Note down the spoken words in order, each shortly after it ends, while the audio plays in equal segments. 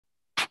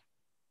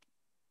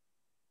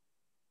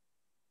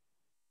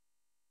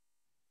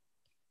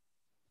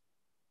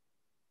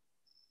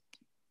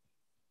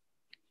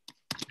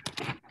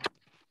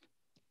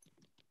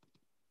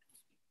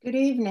Good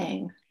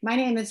evening. My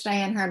name is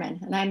Diane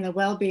Herman, and I'm the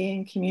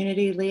Wellbeing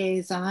Community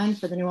Liaison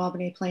for the New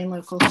Albany Plain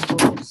Local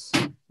Schools.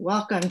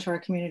 Welcome to our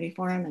community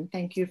forum, and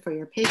thank you for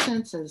your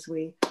patience as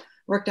we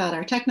worked out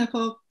our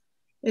technical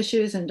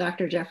issues and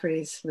Dr.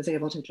 Jeffries was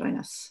able to join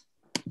us.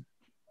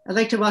 I'd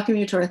like to welcome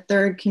you to our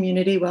third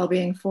Community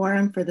Wellbeing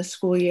Forum for the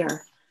school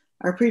year.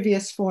 Our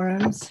previous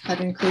forums have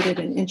included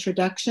an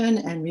introduction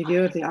and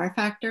review of the R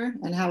factor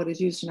and how it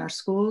is used in our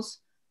schools,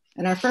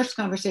 and our first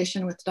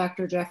conversation with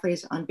Dr.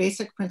 Jeffries on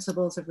basic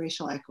principles of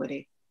racial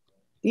equity.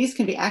 These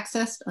can be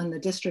accessed on the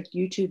district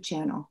YouTube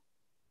channel.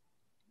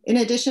 In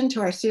addition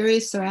to our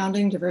series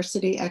surrounding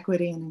diversity,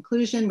 equity, and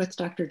inclusion with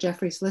Dr.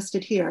 Jeffries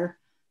listed here,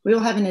 we will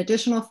have an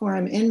additional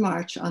forum in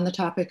March on the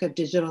topic of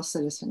digital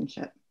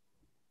citizenship.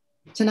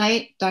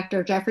 Tonight,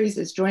 Dr. Jeffries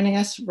is joining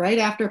us right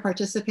after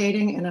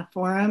participating in a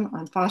forum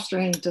on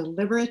fostering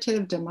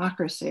deliberative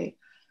democracy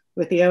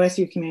with the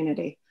OSU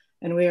community,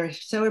 and we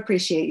so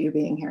appreciate you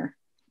being here.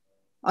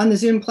 On the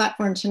Zoom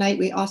platform tonight,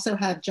 we also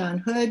have John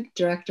Hood,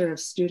 Director of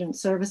Student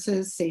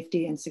Services,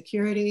 Safety and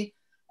Security,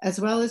 as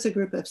well as a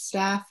group of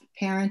staff,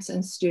 parents,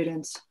 and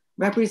students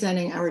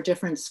representing our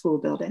different school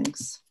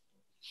buildings.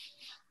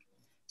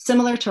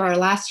 Similar to our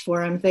last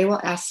forum, they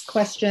will ask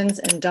questions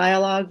and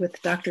dialogue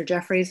with Dr.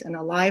 Jeffries in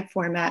a live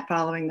format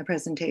following the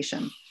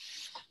presentation.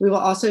 We will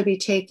also be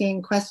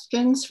taking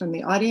questions from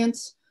the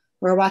audience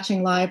who are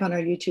watching live on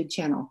our YouTube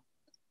channel.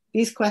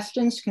 These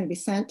questions can be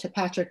sent to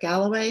Patrick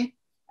Galloway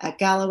at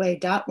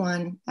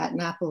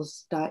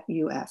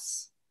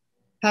galloway.1@naples.us.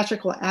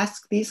 Patrick will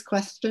ask these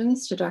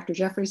questions to Dr.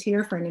 Jeffries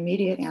here for an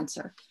immediate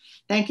answer.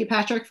 Thank you,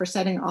 Patrick, for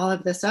setting all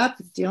of this up,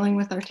 dealing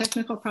with our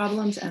technical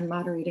problems, and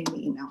moderating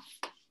the email.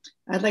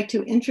 I'd like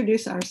to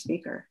introduce our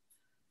speaker.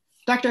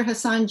 Dr.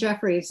 Hasan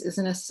Jeffries is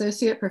an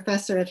associate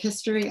professor of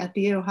history at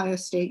The Ohio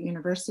State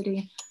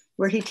University,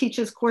 where he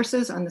teaches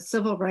courses on the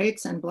civil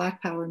rights and Black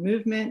Power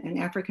movement and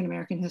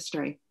African-American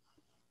history.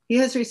 He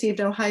has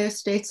received Ohio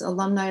State's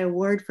Alumni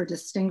Award for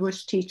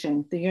Distinguished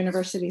Teaching, the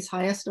university's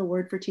highest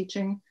award for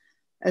teaching,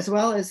 as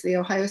well as the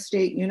Ohio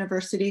State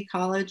University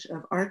College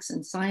of Arts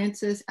and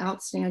Sciences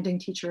Outstanding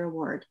Teacher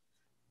Award.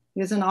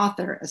 He is an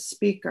author, a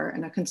speaker,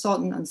 and a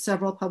consultant on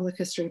several public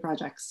history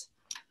projects.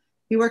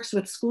 He works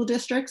with school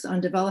districts on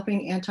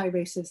developing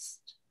anti-racist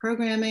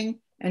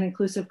programming and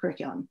inclusive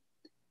curriculum.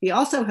 He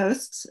also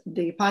hosts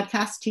the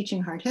podcast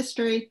Teaching Hard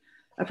History,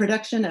 a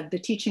production of the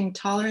Teaching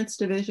Tolerance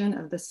Division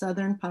of the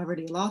Southern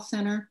Poverty Law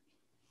Center,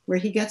 where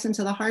he gets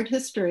into the hard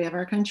history of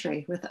our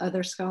country with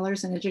other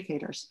scholars and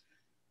educators.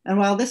 And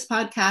while this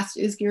podcast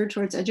is geared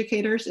towards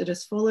educators, it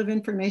is full of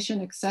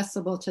information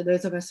accessible to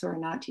those of us who are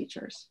not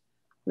teachers.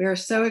 We are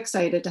so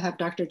excited to have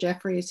Dr.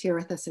 Jeffries here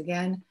with us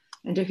again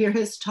and to hear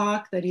his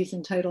talk that he's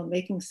entitled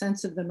Making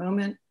Sense of the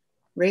Moment,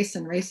 Race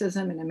and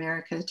Racism in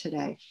America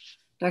Today.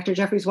 Dr.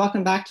 Jeffries,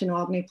 welcome back to New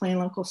Albany Plain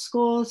Local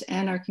Schools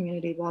and our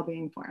Community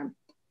Wellbeing Forum.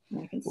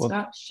 And I can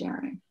stop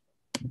sharing.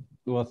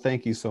 Well,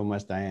 thank you so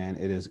much, Diane.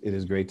 It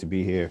is great to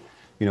be here.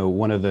 You know,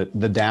 one of the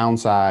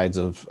downsides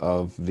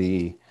of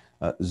the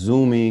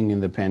Zooming in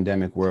the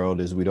pandemic world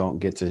is we don't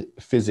get to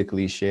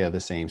physically share the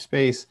same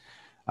space.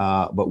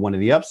 But one of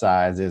the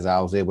upsides is I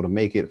was able to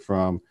make it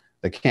from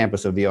the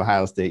campus of the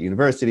Ohio State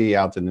University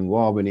out to New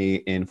Albany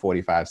in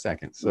 45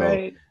 seconds. So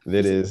right.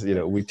 That is, you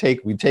know, you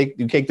take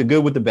the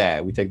good with the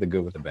bad. We take the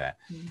good with the bad.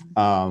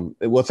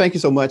 Mm-hmm. Well, thank you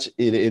so much.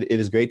 It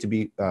is great to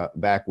be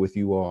back with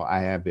you all.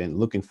 I have been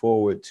looking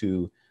forward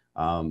to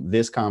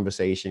this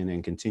conversation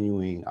and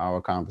continuing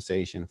our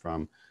conversation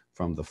from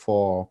the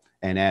fall.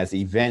 And as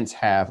events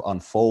have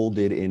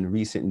unfolded in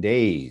recent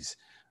days,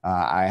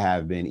 I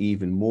have been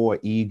even more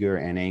eager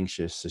and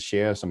anxious to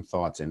share some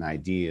thoughts and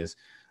ideas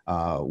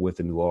with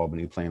the New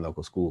Albany Plain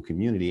Local School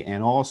community,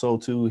 and also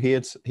to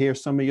hear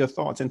some of your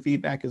thoughts and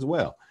feedback as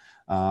well.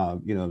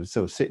 You know,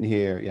 so sitting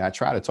here, I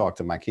try to talk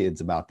to my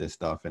kids about this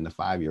stuff, and the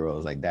 5-year-old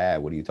is like,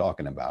 "Dad, what are you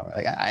talking about?"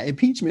 Like,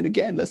 impeachment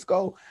again, let's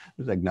go.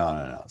 It's like,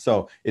 no.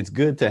 So it's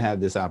good to have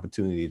this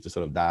opportunity to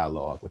sort of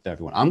dialogue with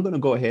everyone. I'm going to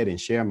go ahead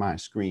and share my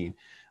screen,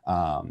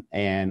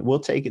 and we'll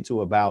take it to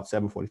about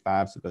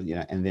 7:45, so, you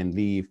know, and then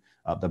leave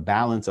the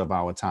balance of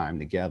our time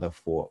together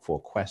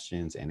for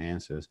questions and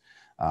answers.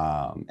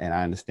 And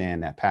I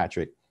understand that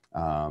Patrick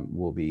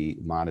will be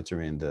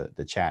monitoring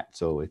the chat.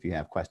 So if you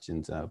have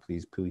questions,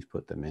 please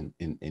put them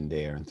in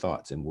there and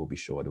thoughts, and we'll be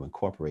sure to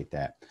incorporate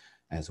that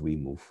as we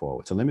move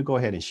forward. So let me go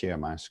ahead and share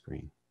my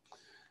screen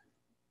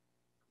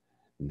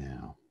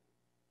now.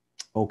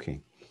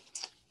 Okay.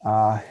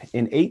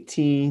 In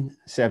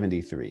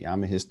 1873,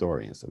 I'm a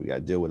historian, so we got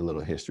to deal with a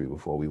little history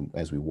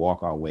as we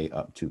walk our way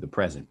up to the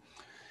present.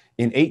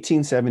 In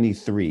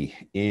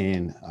 1873,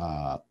 in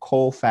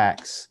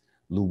Colfax,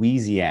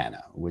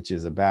 Louisiana, which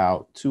is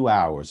about 2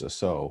 hours or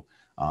so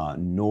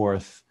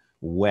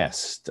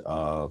northwest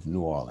of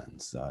New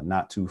Orleans,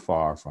 not too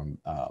far from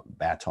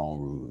Baton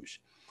Rouge.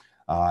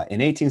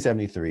 In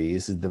 1873,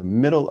 this is the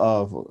middle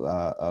of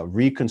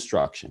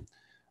Reconstruction.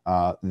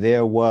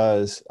 There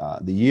was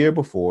the year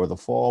before, the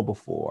fall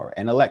before,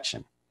 an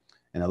election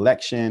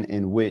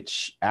in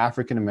which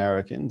African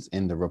Americans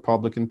in the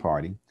Republican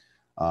Party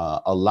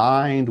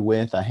aligned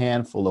with a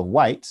handful of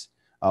whites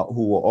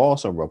who were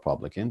also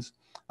Republicans,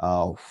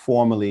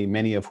 formerly,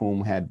 many of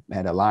whom had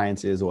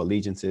alliances or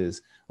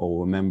allegiances or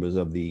were members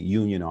of the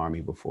Union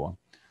Army before,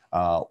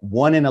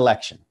 won an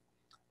election.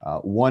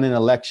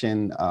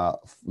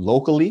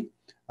 Locally,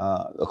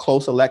 a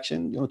close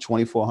election,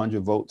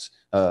 2,400 votes,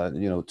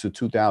 to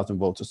 2,000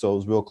 votes or so. It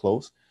was real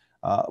close.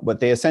 But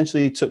they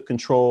essentially took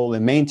control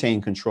and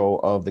maintained control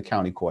of the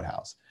county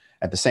courthouse.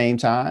 At the same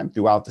time,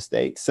 throughout the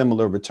state,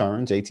 similar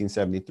returns.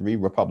 1873,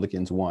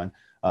 Republicans won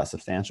a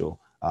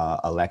substantial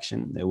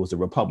election. There was a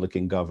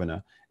Republican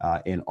governor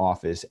in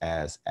office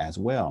as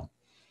well.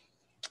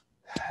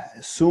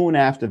 Soon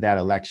after that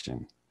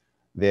election,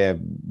 there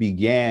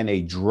began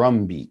a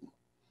drumbeat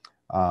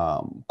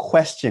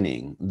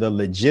questioning the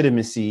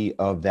legitimacy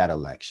of that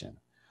election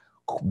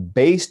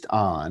based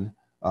on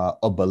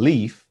a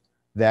belief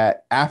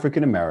that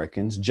African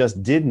Americans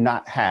just did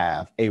not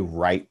have a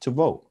right to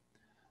vote,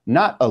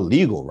 not a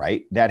legal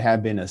right that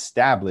had been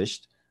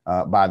established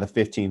by the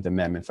 15th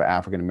Amendment for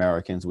African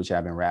Americans, which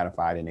had been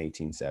ratified in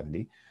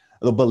 1870.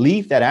 The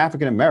belief that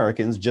African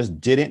Americans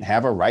just didn't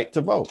have a right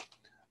to vote,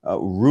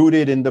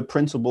 rooted in the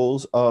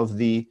principles of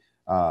the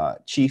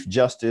Chief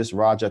Justice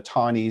Roger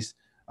Taney's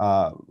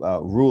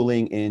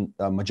ruling in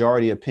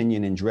majority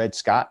opinion in Dred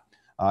Scott,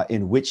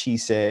 in which he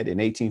said in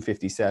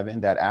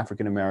 1857 that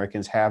African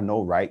Americans have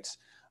no rights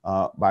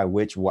by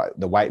which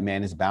the white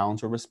man is bound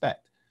to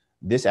respect.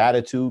 This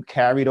attitude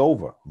carried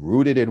over,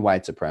 rooted in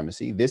white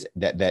supremacy.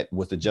 That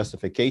was the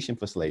justification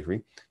for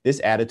slavery.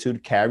 This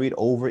attitude carried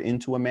over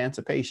into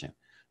emancipation.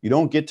 You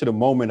don't get to the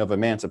moment of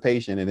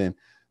emancipation and then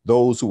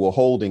those who were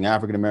holding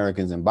African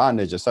Americans in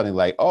bondage are suddenly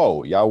like,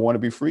 oh, y'all want to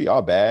be free?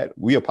 Our bad.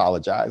 We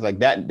apologize. Like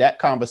that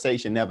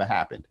conversation never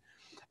happened.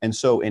 And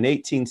so in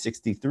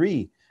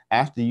 1863,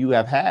 after you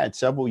have had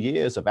several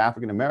years of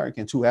African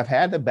Americans who have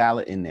had the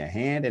ballot in their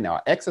hand and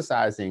are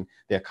exercising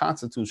their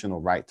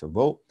constitutional right to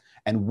vote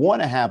and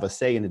want to have a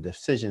say in the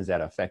decisions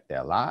that affect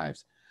their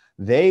lives,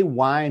 they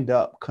wind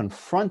up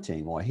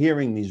confronting or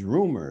hearing these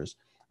rumors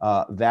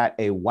that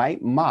a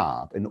white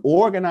mob, an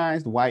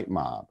organized white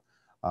mob,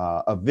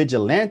 a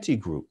vigilante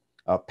group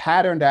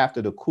patterned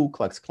after the Ku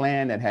Klux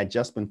Klan that had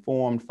just been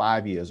formed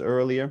 5 years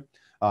earlier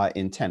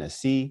in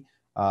Tennessee,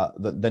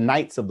 the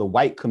Knights of the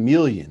White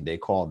Chameleon, they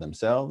called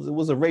themselves. It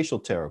was a racial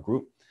terror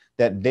group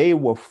that they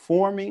were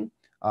forming,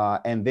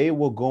 and they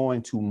were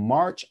going to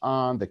march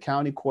on the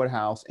county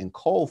courthouse in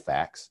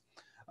Colfax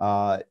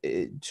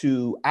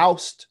to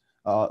oust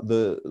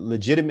the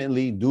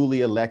legitimately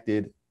duly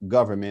elected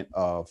government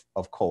of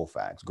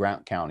Colfax,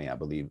 Grant County, I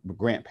believe,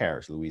 Grant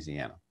Parish,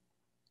 Louisiana.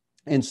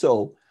 And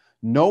so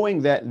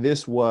knowing that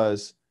this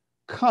was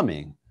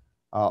coming,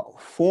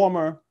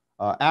 former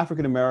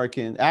African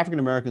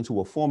Americans who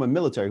were former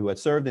military, who had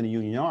served in the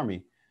Union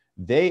Army,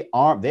 they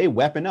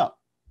weapon up.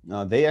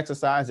 They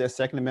exercise their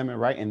Second Amendment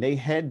right, and they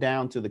head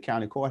down to the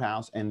county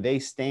courthouse and they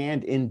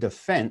stand in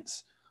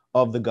defense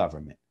of the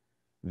government.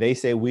 They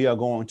say, we are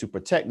going to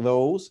protect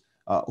those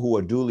who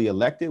are duly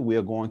elected. We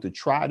are going to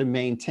try to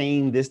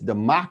maintain this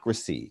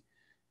democracy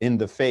in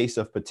the face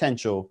of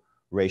potential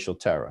racial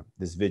terror,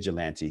 this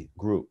vigilante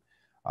group.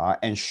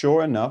 And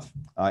sure enough,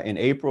 in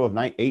April of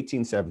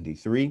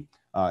 1873,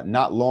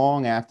 not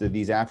long after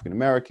these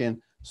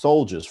African-American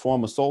soldiers,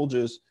 former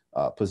soldiers,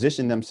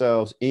 positioned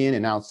themselves in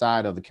and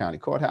outside of the county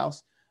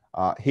courthouse,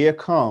 here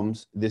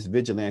comes this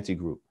vigilante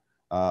group,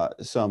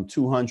 some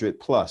 200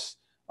 plus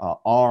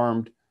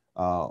armed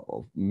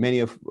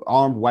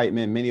white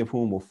men, many of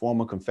whom were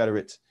former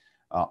Confederates,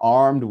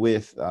 armed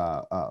with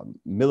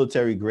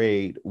military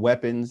grade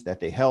weapons that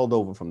they held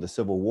over from the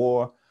Civil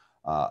War,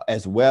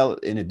 as well.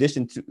 In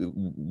addition to,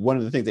 one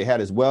of the things they had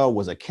as well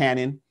was a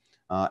cannon,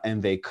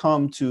 and they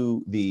come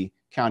to the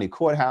county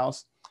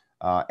courthouse,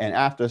 and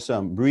after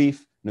some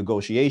brief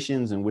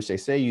negotiations in which they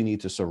say you need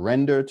to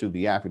surrender to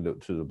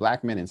the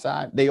black men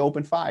inside, they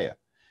open fire.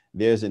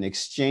 There's an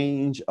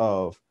exchange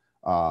of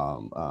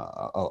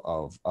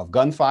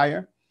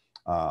gunfire.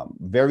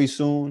 Very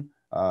soon,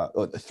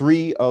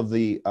 3 of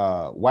the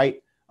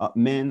white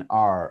men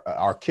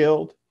are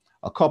killed.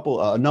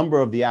 A number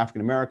of the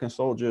African-American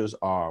soldiers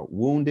are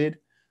wounded.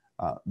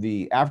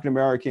 The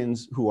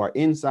African-Americans who are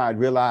inside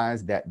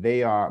realize that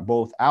they are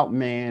both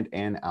outmanned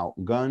and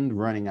outgunned,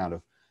 running out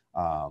of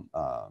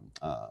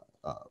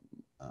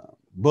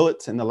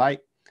bullets and the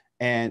like.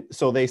 And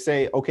so they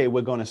say, okay,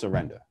 we're going to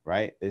surrender,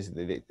 right?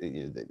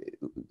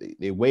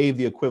 They wave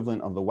the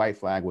equivalent of the white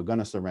flag. We're going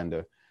to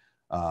surrender.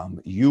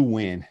 You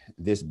win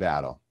this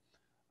battle.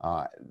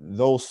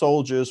 Those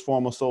soldiers,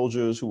 former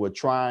soldiers who were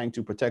trying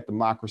to protect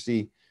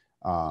democracy,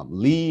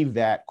 leave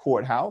that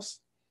courthouse.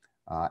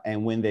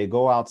 And when they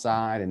go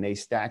outside and they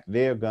stack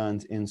their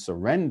guns in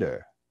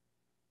surrender,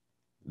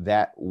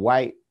 that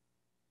white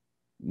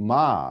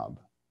mob,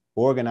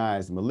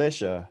 organized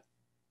militia,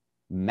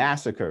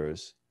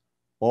 massacres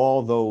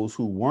all those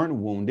who weren't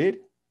wounded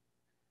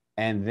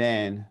and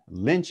then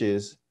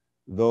lynches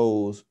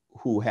those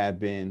who had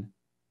been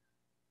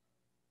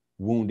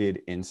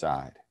wounded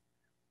inside.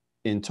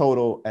 In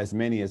total, as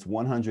many as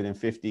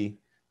 150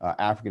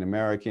 African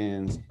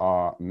Americans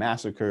are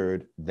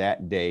massacred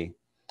that day.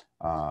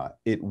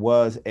 It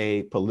was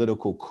a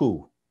political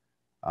coup.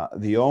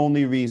 The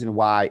only reason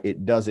why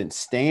it doesn't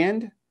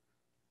stand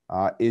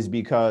is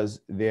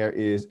because there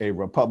is a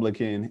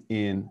Republican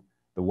in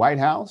the White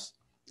House,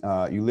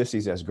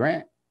 Ulysses S.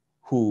 Grant,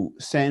 who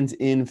sends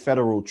in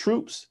federal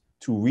troops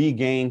to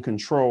regain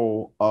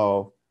control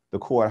of the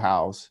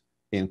courthouse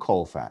in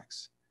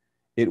Colfax.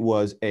 It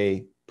was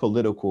a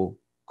political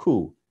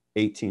coup,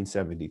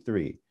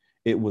 1873.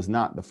 It was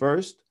not the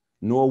first,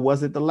 nor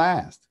was it the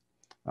last.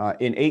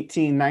 In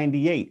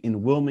 1898,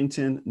 in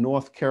Wilmington,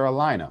 North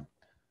Carolina,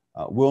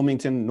 at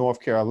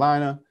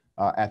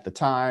the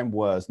time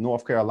was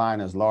North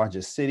Carolina's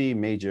largest city,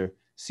 major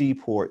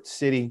seaport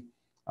city.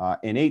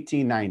 In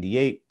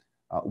 1898,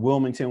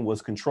 Wilmington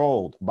was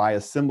controlled by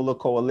a similar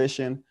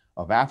coalition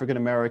of African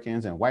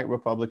Americans and white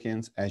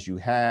Republicans as you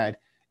had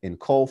in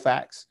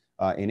Colfax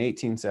in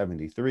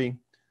 1873.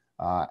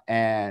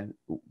 And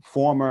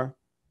former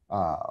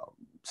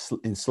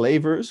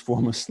enslavers,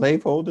 former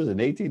slaveholders in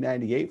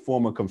 1898,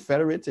 former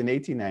Confederates in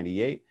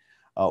 1898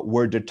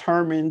 were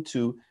determined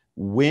to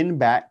win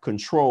back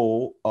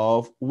control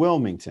of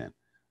Wilmington.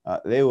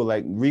 They were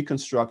like,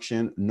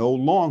 Reconstruction no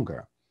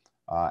longer.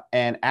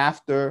 And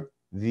after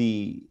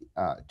the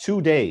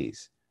 2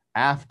 days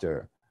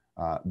after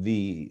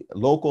the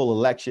local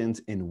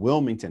elections in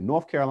Wilmington,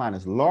 North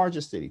Carolina's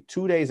largest city,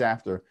 2 days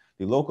after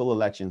the local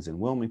elections in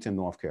Wilmington,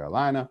 North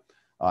Carolina,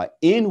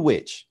 in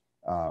which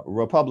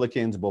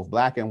Republicans, both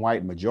black and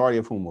white, majority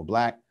of whom were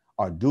black,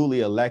 are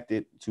duly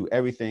elected to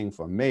everything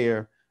from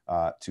mayor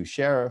to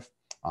sheriff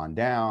on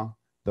down.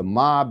 The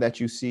mob that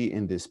you see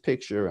in this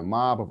picture, a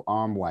mob of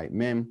armed white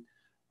men,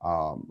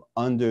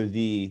 under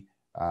the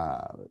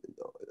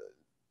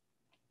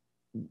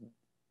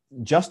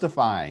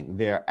justifying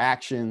their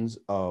actions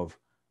of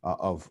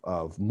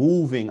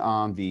moving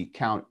on the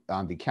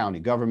county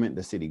government,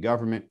 the city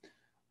government,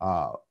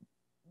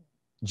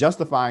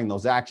 justifying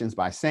those actions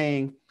by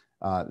saying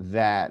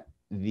that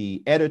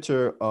the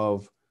editor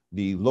of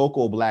the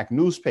local black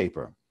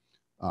newspaper,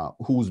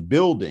 whose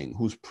building,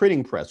 whose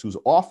printing press, whose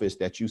office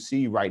that you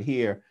see right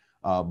here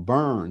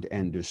burned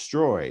and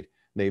destroyed,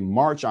 they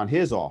march on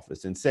his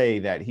office and say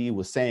that he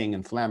was saying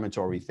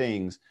inflammatory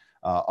things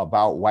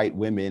about white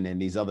women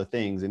and these other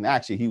things. And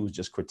actually, he was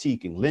just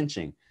critiquing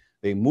lynching.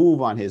 They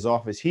move on his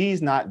office.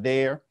 He's not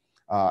there.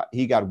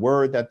 He got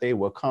word that they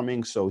were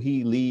coming, so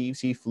he leaves.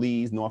 He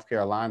flees North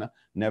Carolina,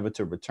 never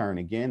to return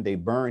again. They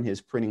burn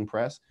his printing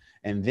press,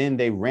 and then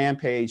they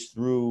rampage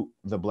through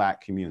the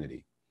black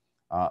community.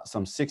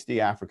 Some 60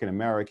 African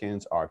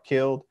Americans are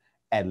killed.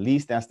 At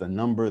least that's the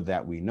number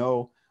that we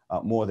know.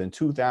 More than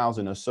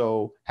 2,000 or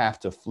so have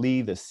to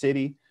flee the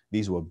city.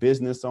 These were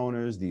business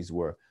owners. These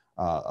were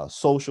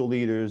social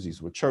leaders.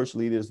 These were church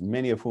leaders,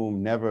 many of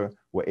whom never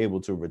were able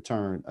to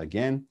return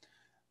again.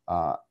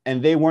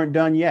 And they weren't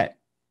done yet.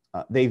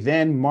 They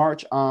then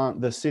march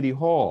on the city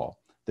hall,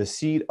 the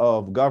seat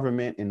of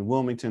government in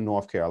Wilmington,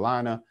 North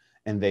Carolina,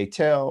 and they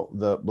tell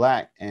the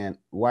black and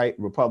white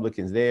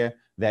Republicans there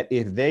that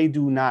if they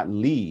do not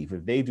leave,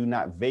 if they do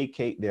not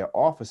vacate their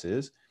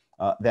offices,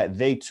 that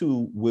they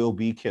too will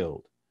be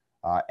killed.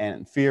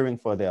 And fearing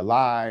for their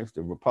lives,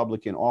 the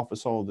Republican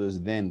office holders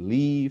then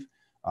leave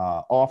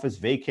office,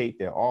 vacate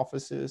their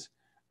offices,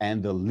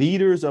 and the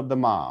leaders of the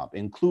mob,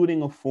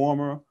 including a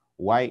former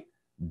white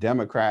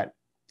Democrat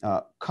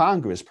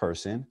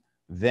congressperson,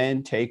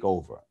 then take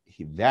over.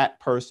 That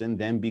person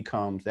then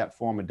becomes, that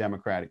former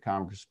Democratic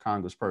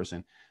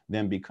congressperson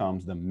then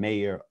becomes the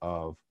mayor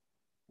of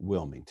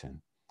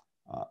Wilmington.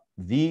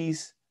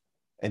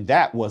 And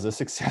that was a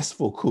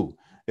successful coup.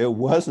 There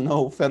was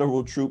no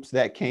federal troops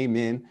that came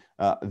in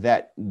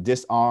that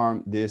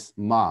disarmed this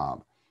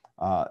mob.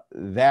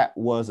 That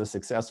was a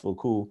successful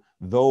coup.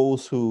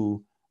 Those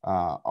who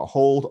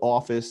hold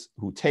office,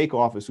 who take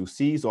office, who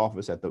seize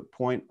office at the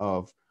point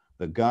of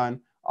the gun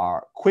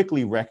are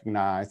quickly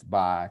recognized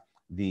by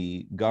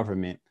the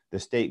government, the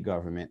state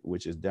government,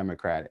 which is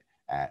Democratic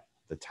at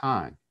the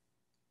time.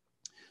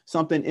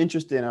 Something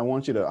interesting, I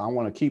want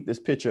to keep this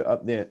picture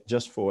up there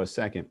just for a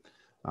second.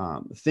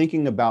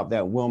 Thinking about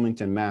that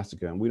Wilmington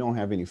massacre, and we don't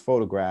have any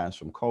photographs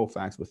from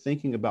Colfax, but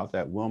thinking about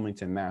that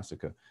Wilmington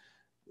massacre,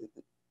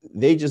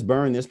 they just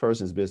burned this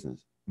person's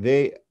business.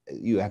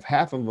 You have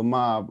half of a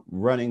mob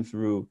running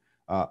through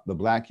the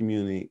black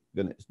community.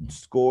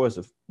 Scores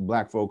of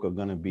black folk are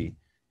going to be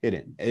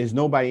hidden. There's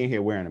nobody in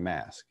here wearing a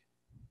mask.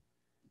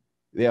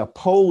 They're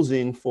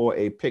posing for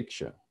a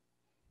picture.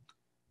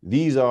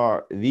 These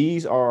are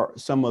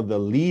some of the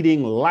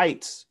leading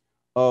lights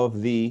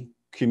of the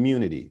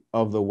community,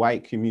 of the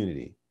white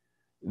community.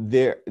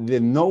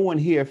 No one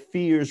here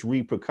fears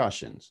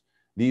repercussions.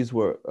 These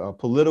were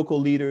political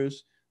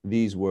leaders.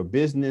 These were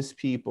business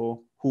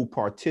people who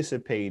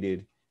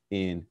participated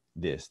in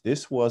this.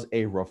 This was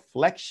a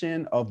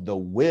reflection of the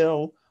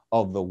will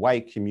of the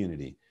white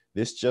community.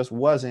 This just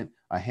wasn't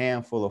a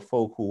handful of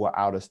folk who were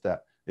out of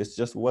step. This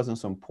just wasn't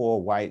some poor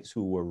whites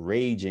who were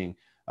raging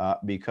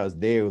because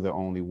they were the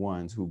only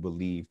ones who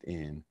believed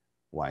in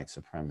white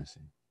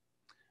supremacy.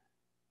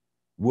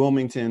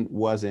 Wilmington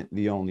wasn't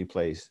the only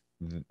place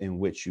in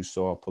which you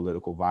saw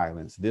political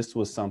violence. This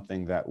was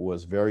something that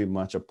was very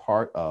much a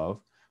part of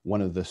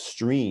one of the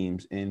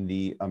streams in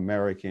the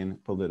American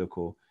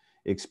political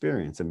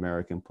experience,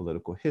 American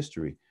political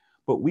history.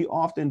 But we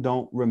often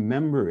don't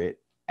remember it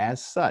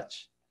as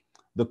such.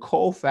 The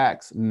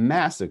Colfax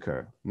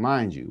massacre,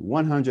 mind you,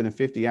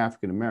 150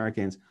 African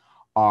Americans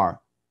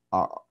are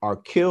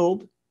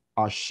killed,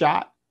 are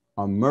shot,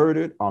 are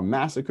murdered, are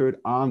massacred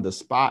on the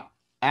spot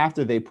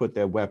after they put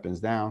their weapons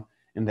down.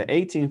 In the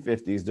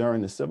 1850s,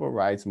 during the Civil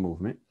Rights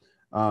Movement,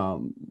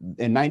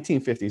 in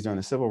 1950s, during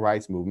the Civil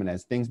Rights Movement,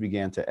 as things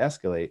began to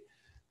escalate,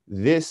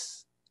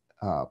 this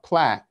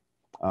plaque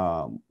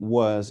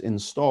was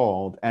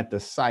installed at the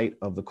site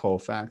of the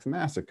Colfax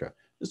massacre.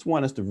 Just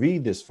want us to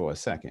read this for a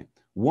second.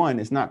 One,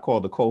 it's not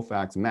called the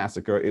Colfax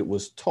massacre. It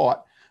was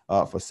taught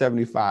for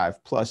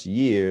 75 plus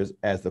years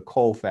as the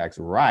Colfax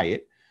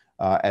riot,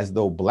 as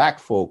though Black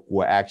folk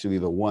were actually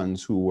the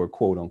ones who were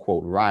quote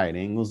unquote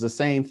rioting. It was the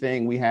same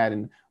thing we had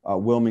in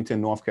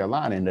Wilmington, North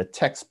Carolina, in the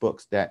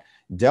textbooks that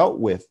dealt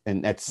with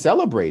and that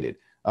celebrated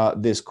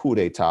this coup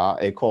d'etat.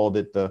 They called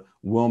it the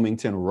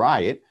Wilmington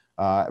riot,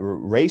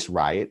 race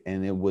riot,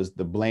 and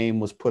the blame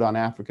was put on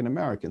African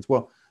Americans.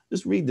 Well,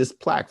 just read this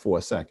plaque for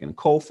a second.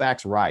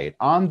 Colfax riot.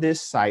 On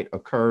this site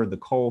occurred the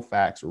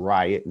Colfax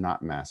riot,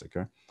 not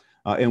massacre,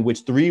 in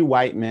which 3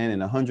 white men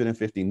and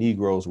 150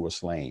 Negroes were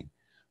slain.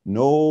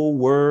 No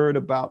word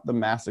about the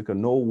massacre,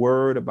 no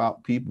word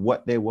about people,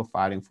 what they were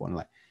fighting for.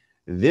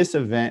 This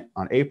event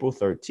on April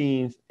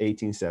 13th,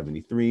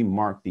 1873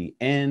 marked the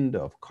end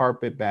of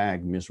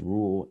carpetbag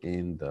misrule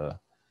in the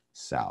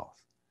South.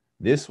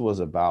 This was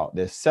about,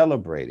 they're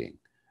celebrating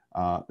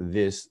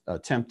this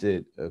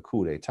attempted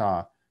coup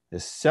d'etat. They're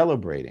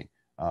celebrating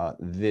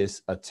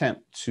this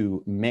attempt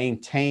to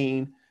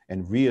maintain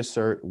and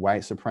reassert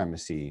white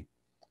supremacy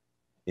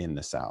in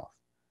the South.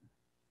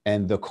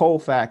 And the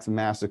Colfax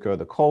massacre,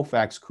 the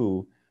Colfax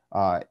coup,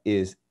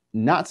 is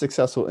not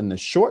successful in the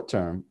short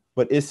term,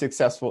 but is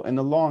successful in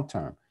the long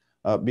term,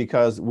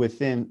 because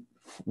within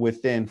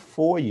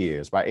 4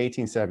 years, by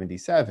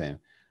 1877,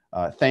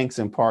 thanks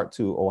in part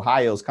to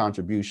Ohio's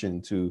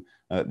contribution to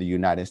the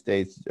United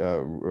States,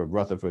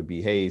 Rutherford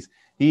B. Hayes,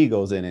 he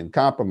goes in and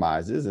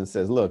compromises and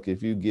says, look,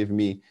 if you give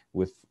me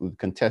with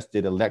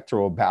contested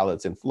electoral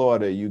ballots in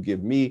Florida, you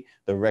give me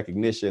the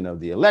recognition of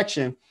the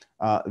election,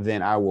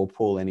 then I will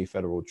pull any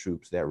federal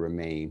troops that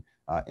remain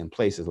in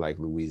places like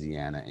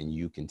Louisiana, and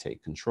you can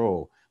take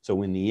control.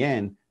 So in the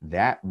end,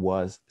 that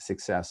was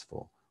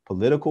successful.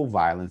 Political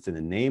violence in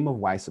the name of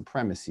white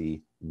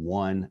supremacy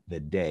won the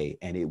day,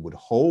 and it would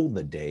hold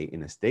the day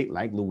in a state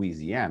like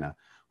Louisiana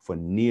for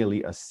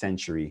nearly a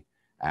century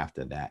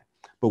after that.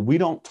 But we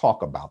don't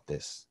talk about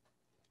this.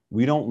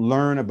 We don't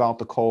learn about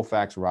the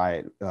Colfax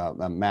riot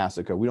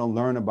massacre. We don't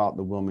learn about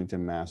the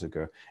Wilmington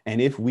massacre.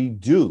 And if we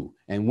do,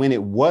 and when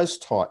it was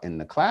taught in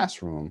the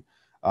classroom,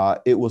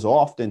 it was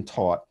often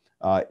taught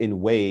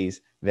in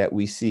ways that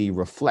we see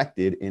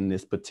reflected in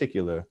this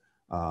particular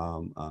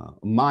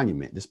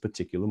monument, this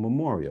particular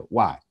memorial.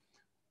 Why?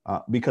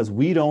 Because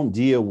we don't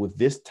deal with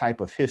this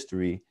type of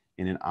history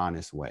in an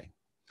honest way.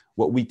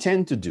 What we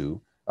tend to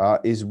do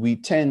is we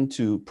tend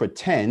to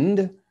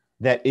pretend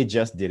that it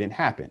just didn't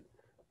happen.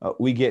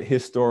 We get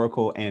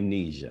historical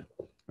amnesia,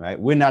 right?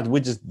 We're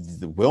just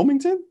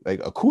Wilmington, like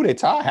a coup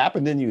d'etat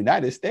happened in the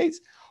United States.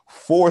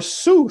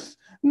 Forsooth,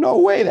 no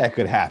way that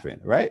could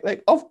happen, right?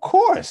 Like, of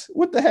course,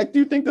 what the heck do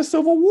you think the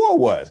Civil War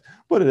was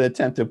but an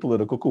attempted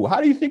political coup?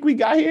 How do you think we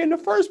got here in the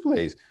first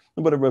place?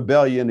 But a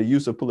rebellion, the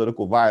use of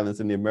political violence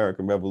in the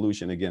American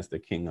Revolution against the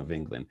King of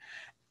England.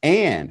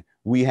 And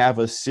we have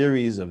a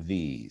series of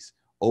these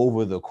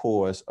over the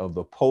course of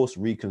the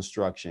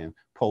post-Reconstruction,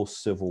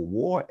 post-Civil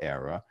War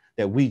era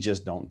that we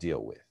just don't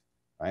deal with,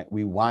 right?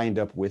 We wind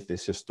up with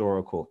this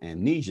historical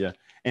amnesia,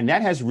 and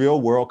that has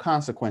real world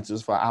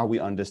consequences for how we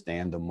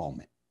understand the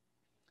moment,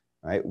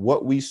 right?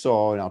 What we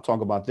saw, and I'll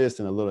talk about this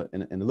in a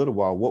little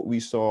while, what we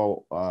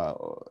saw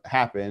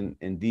happen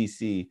in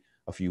DC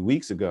a few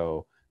weeks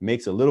ago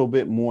makes a little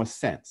bit more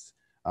sense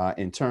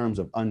in terms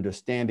of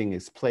understanding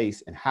its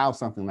place and how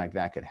something like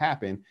that could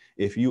happen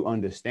if you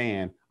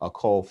understand a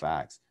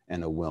Colfax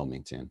and a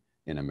Wilmington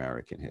in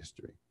American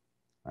history,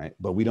 right?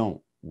 But we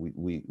don't.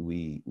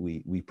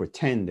 We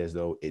pretend as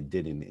though it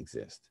didn't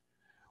exist.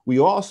 We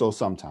also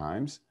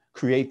sometimes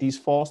create these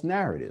false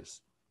narratives.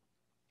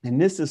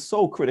 And this is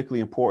so critically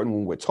important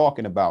when we're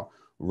talking about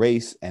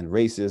race and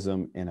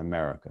racism in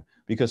America,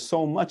 because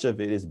so much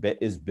of it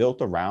is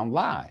built around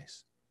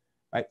lies,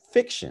 right?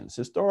 Fictions,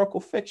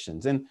 historical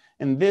fictions. And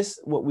this,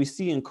 what we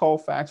see in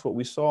Colfax, what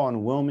we saw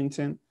in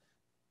Wilmington,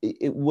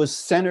 it was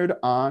centered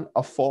on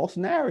a false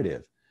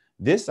narrative.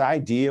 This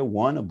idea,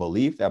 one, a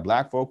belief that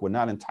Black folk were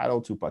not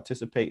entitled to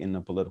participate in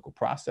the political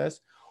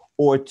process,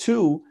 or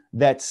two,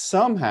 that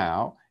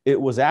somehow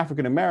it was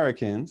African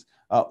Americans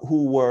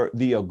who were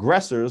the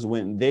aggressors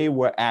when they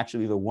were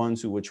actually the ones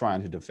who were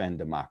trying to defend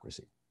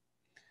democracy.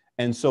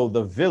 And so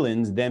the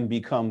villains then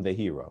become the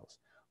heroes.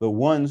 the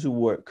ones who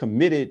were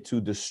committed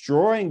to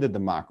destroying the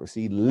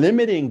democracy,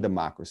 limiting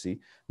democracy,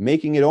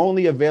 making it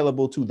only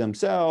available to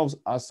themselves,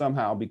 are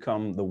somehow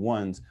become the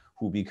ones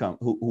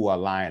who are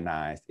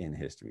lionized in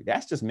history.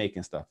 That's just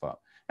making stuff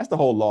up. That's the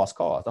whole lost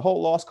cause. The whole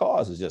lost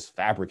cause is just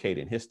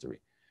fabricating history,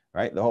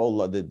 right? The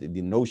whole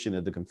the notion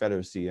of the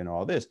Confederacy and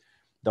all this.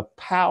 The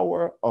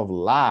power of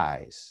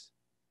lies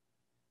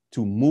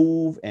to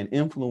move and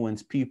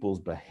influence people's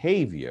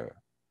behavior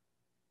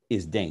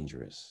is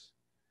dangerous.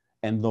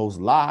 And those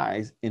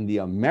lies in the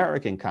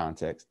American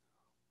context,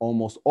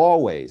 almost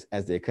always,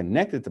 as they're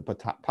connected to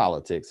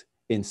politics,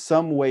 in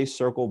some way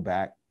circle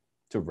back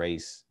to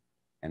race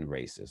and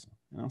racism.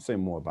 And I'll say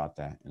more about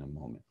that in a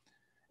moment.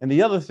 And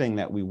the other thing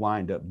that we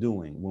wind up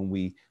doing when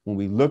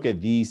we look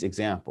at these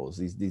examples,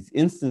 these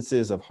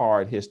instances of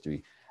hard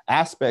history,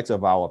 aspects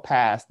of our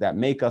past that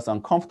make us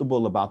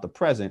uncomfortable about the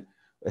present,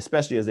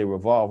 especially as they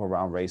revolve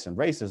around race and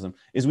racism,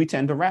 is we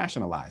tend to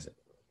rationalize it.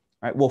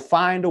 Right? We'll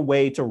find a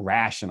way to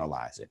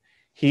rationalize it.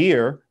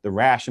 Here, the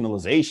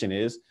rationalization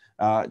is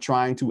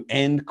trying to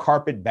end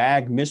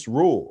carpetbag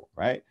misrule,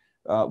 right?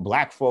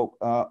 Black folk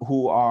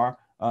who are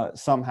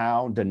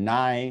somehow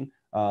denying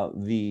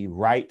the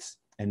rights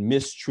and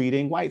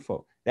mistreating white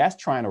folk. That's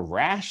trying to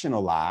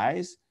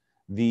rationalize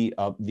the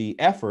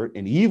effort,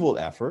 an evil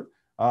effort,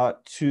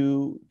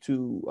 to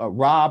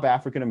rob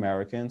African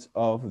Americans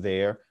of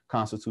their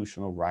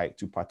constitutional right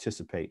to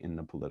participate in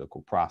the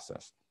political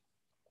process.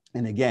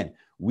 And again,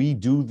 we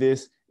do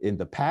this in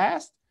the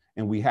past,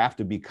 and we have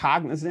to be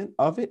cognizant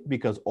of it,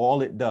 because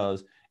all it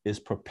does is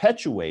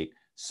perpetuate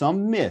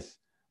some myth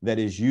that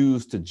is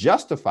used to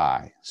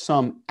justify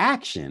some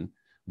action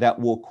that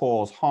will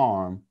cause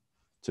harm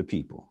to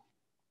people.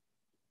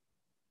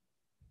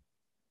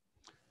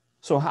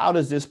 So how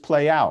does this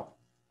play out,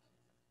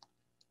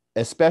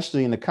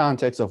 especially in the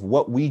context of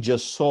what we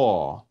just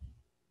saw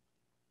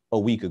a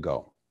week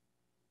ago?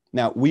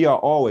 Now, we are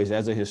always,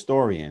 as a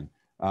historian,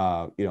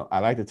 I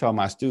like to tell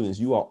my students,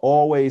 you are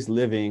always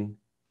living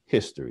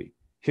history.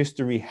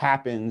 History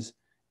happens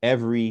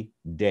every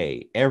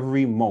day,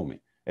 every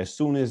moment. As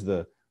soon as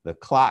the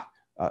clock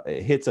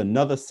hits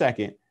another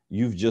second,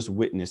 you've just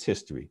witnessed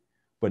history.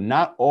 But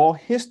not all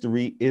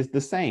history is the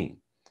same.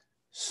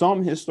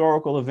 Some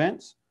historical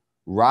events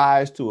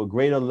rise to a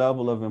greater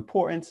level of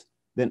importance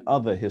than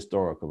other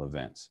historical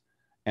events.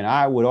 And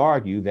I would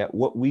argue that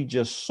what we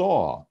just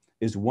saw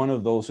is one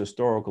of those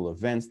historical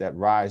events that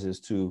rises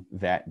to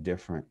that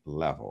different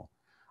level.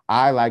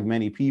 I, like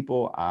many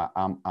people,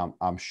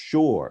 I'm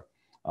sure,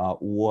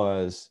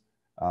 was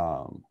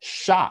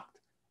shocked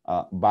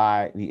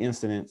by the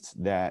incidents,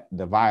 that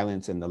the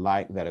violence and the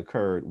like that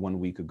occurred 1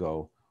 week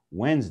ago,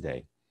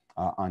 Wednesday,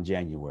 on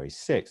January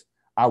 6th.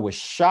 I was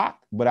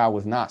shocked, but I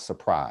was not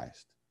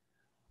surprised.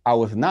 I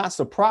was not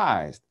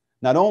surprised,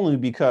 not only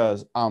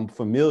because I'm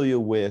familiar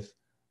with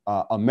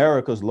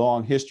America's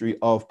long history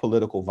of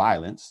political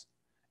violence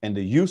and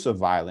the use of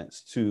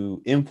violence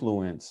to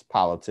influence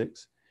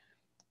politics,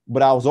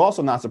 but I was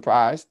also not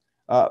surprised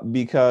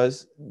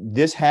because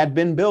this had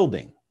been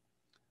building,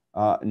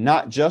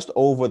 not just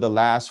over the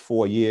last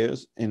 4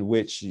 years, in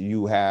which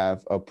you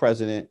have a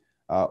president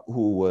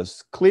who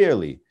was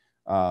clearly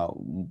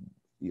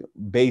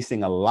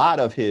basing a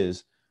lot of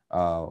his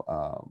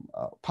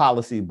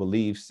policy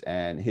beliefs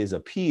and his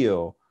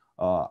appeal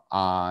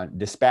on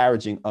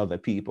disparaging other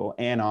people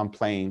and on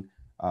plain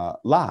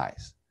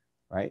lies,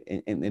 right?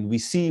 And we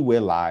see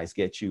where lies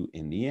get you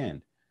in the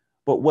end.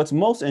 But what's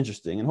most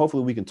interesting, and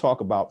hopefully we can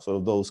talk about sort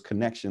of those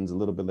connections a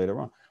little bit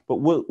later on, but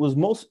what was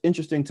most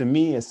interesting to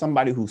me as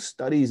somebody who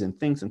studies and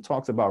thinks and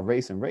talks about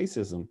race and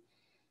racism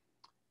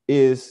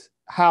is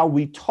how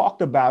we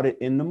talked about it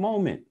in the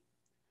moment.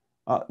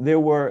 There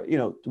were,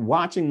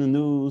 watching the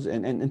news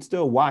and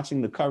still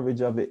watching the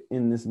coverage of it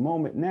in this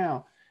moment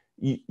now,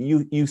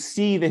 you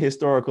see the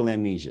historical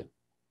amnesia,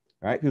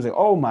 right? People say,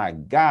 oh my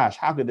gosh,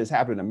 how could this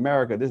happen in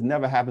America? This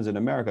never happens in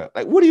America.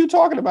 Like, what are you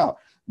talking about?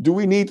 Do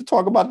we need to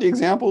talk about the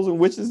examples in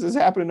which this has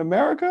happened in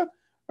America,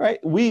 right?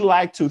 We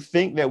like to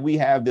think that we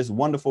have this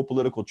wonderful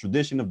political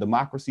tradition of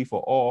democracy for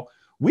all.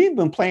 We've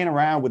been playing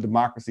around with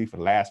democracy for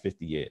the last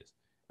 50 years,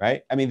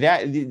 right? I mean,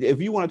 that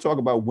if you want to talk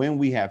about when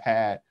we have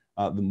had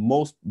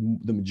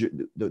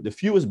the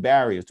fewest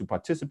barriers to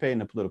participate in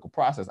the political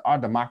process, our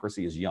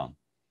democracy is young.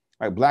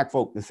 Right? Black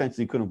folk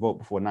essentially couldn't vote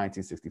before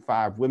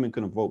 1965. Women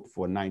couldn't vote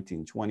before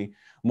 1920.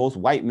 Most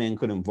white men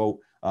couldn't vote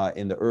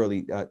in the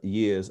early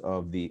years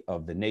of the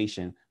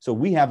nation. So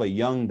we have a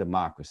young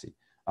democracy.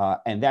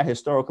 And that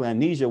historical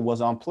amnesia was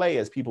on play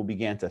as people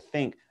began to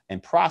think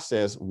and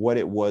process what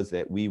it was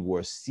that we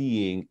were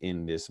seeing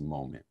in this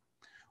moment.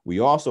 We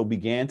also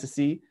began to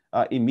see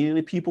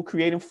immediately people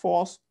creating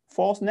false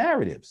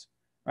narratives,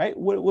 right?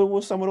 What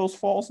were some of those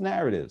false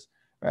narratives,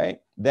 right?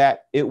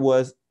 That it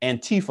was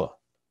Antifa,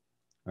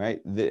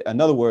 right?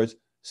 In other words,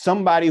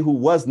 somebody who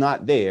was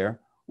not there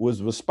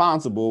was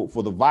responsible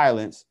for the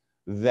violence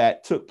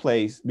that took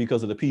place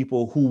because of the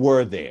people who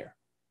were there,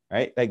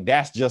 right? Like,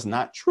 that's just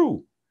not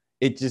true.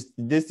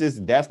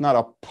 That's not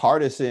a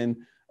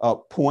partisan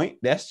point.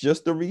 That's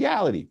just the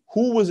reality.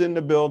 Who was in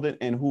the building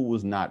and who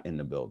was not in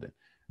the building,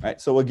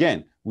 right? So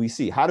again, we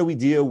see, how do we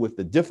deal with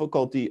the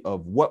difficulty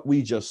of what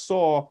we just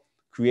saw,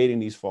 creating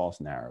these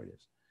false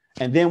narratives?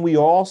 And then we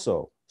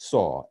also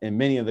saw in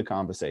many of the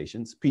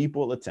conversations,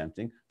 people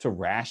attempting to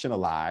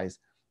rationalize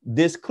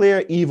this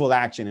clear evil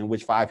action in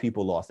which 5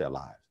 people lost their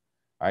lives,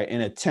 right?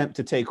 An attempt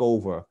to take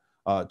over,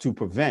 to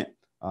prevent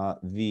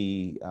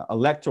the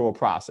electoral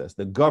process,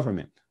 the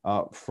government,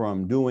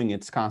 from doing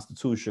its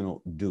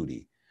constitutional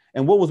duty.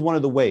 And what was one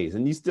of the ways?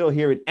 And you still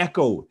hear it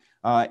echoed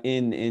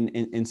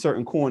in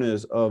certain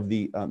corners of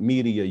the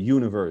media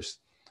universe,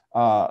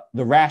 the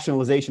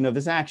rationalization of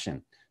this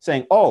action,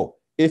 saying, oh,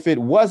 if it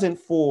wasn't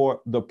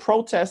for the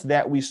protests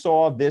that we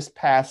saw this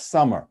past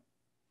summer,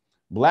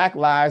 Black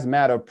Lives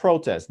Matter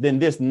protests, then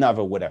this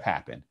never would have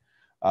happened.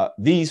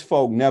 These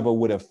folk never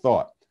would have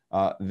thought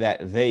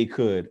that they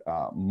could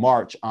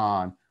march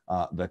on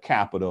the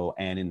Capitol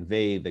and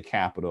invade the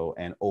Capitol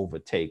and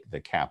overtake the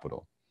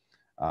Capitol.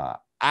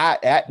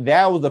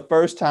 That was the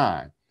first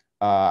time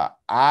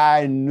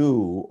I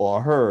knew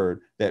or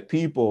heard that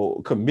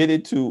people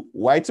committed to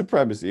white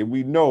supremacy, and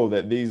we know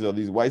that these are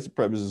these white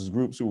supremacist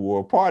groups who were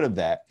a part of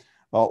that,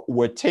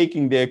 were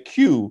taking their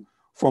cue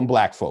from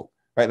Black folk,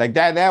 right? Like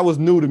that was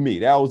new to me.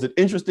 That was an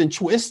interesting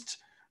twist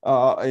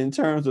in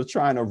terms of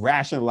trying to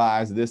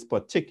rationalize this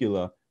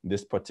particular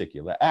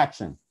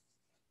action.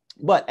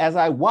 But as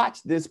I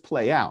watched this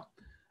play out,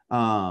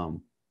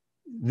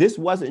 this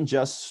wasn't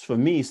just for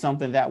me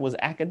something that was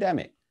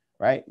academic,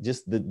 right?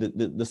 Just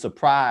the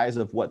surprise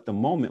of what the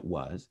moment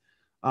was,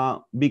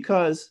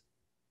 because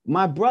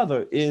my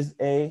brother is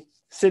a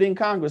sitting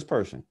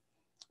congressperson.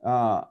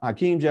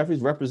 Hakeem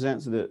Jeffries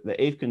represents the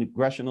 8th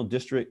Congressional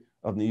District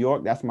of New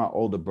York. That's my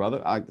older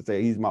brother. I like to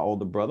say he's my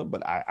older brother,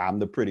 but I'm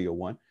the prettier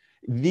one.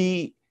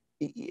 He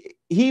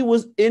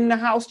was in the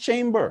House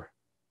chamber.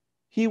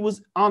 He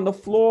was on the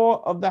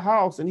floor of the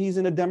House, and he's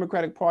in the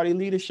Democratic Party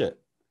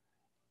leadership.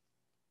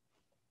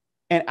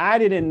 And I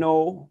didn't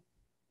know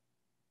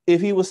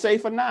if he was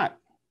safe or not.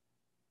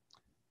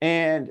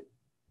 And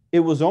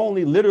it was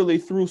only literally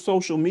through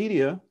social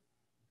media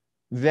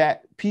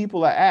that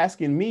people are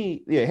asking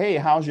me, yeah, hey,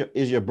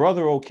 is your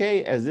brother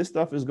okay as this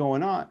stuff is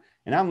going on?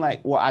 And I'm like,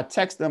 well, I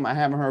text them, I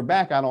haven't heard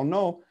back, I don't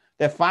know.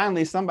 That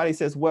finally somebody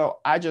says, well,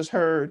 I just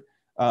heard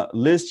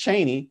Liz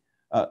Cheney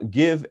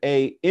give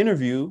a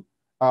interview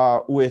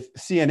with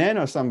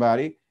CNN or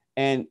somebody,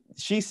 and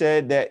she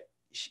said that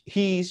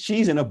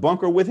she's in a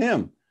bunker with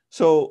him.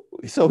 So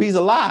he's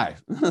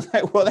alive. I was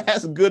like, well,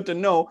 that's good to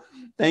know.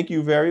 Thank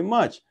you very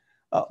much.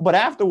 But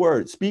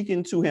afterward,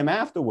 speaking to him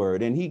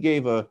afterward, and he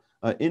gave an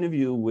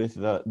interview with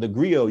the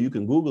Griot, you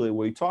can Google it,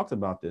 where he talks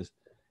about this.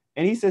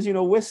 And he says,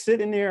 we're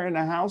sitting there in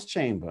the House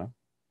chamber,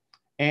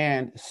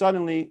 and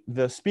suddenly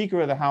the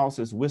Speaker of the House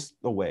is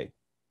whisked away.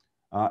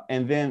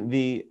 And then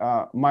the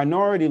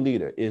minority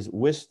leader is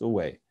whisked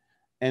away.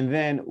 And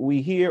then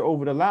we hear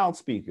over the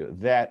loudspeaker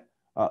that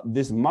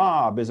this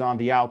mob is on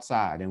the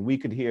outside, and we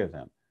could hear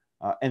them.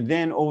 And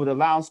then over the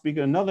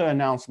loudspeaker, another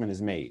announcement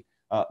is made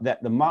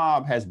that the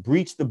mob has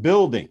breached the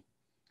building.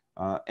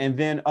 And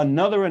then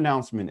another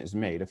announcement is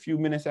made a few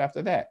minutes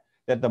after that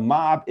the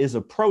mob is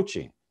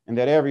approaching and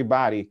that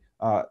everybody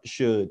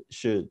should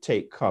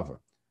take cover.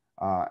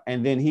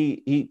 And then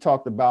he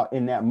talked about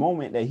in that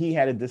moment that he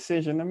had a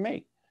decision to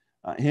make.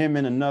 Him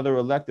and another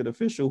elected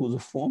official who's a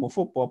former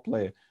football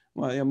player.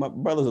 Well, yeah, my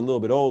brother's a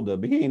little bit older,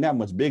 but he ain't that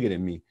much bigger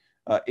than me.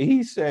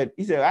 He said,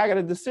 I got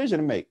a decision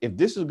to make. If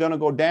this is going to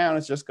go down,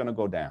 it's just going to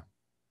go down.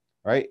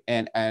 Right.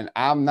 And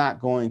I'm not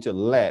going to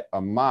let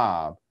a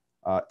mob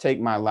take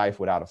my life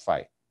without a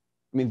fight.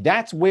 I mean,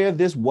 that's where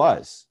this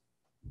was.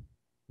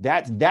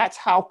 That's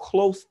how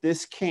close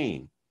this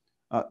came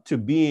to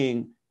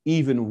being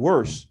even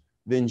worse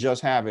than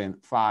just having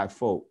 5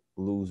 folk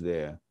lose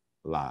their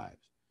lives.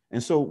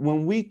 And so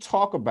when we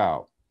talk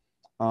about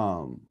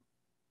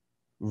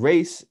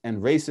race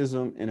and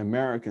racism in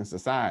American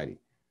society,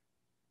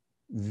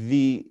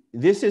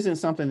 this isn't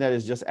something that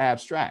is just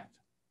abstract.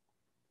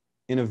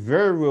 In a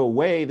very real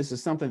way, this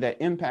is something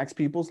that impacts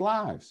people's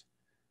lives.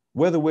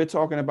 Whether we're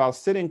talking about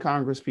sitting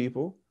Congress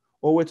people,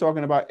 or we're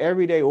talking about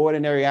everyday,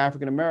 ordinary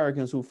African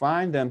Americans who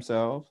find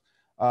themselves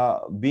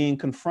being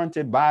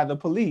confronted by the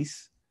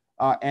police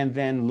and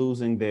then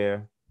losing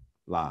their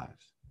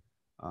lives.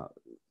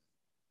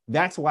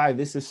 That's why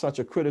this is such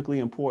a critically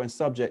important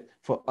subject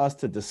for us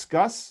to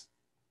discuss,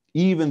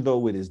 even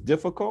though it is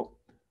difficult.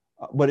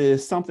 But it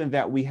is something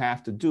that we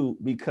have to do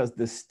because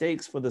the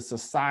stakes for the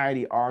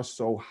society are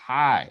so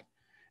high,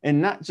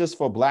 and not just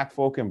for Black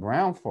folk and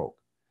brown folk.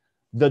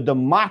 The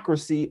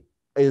democracy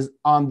is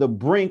on the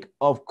brink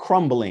of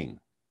crumbling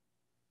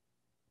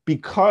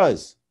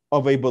because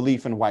of a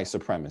belief in white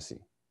supremacy.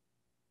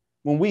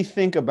 When we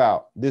think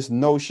about this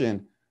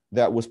notion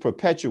that was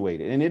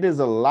perpetuated, and it is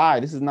a lie,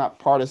 this is not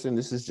partisan,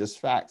 this is just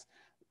facts,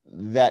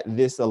 that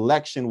this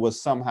election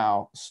was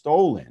somehow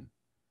stolen.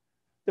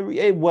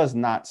 It was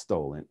not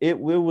stolen. It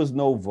was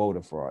no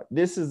voter fraud.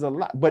 This is a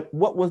lie. But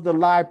what was the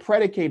lie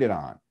predicated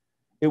on?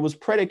 It was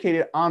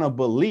predicated on a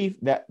belief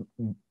that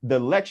the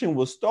election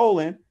was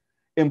stolen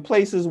in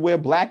places where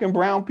Black and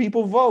brown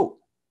people vote,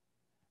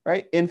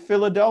 right? In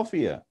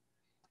Philadelphia,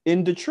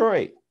 in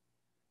Detroit,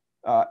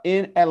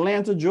 in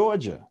Atlanta,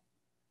 Georgia,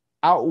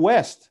 out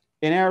west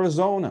in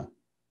Arizona.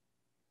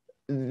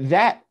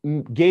 That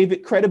gave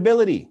it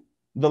credibility.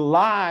 The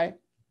lie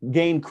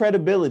gained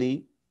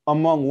credibility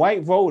among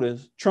white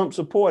voters, Trump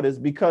supporters,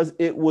 because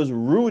it was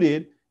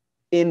rooted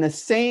in the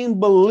same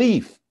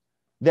belief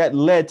that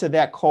led to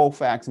that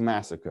Colfax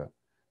massacre,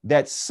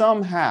 that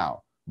somehow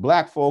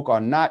Black folk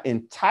are not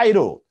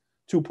entitled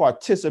to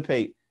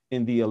participate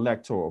in the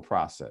electoral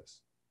process.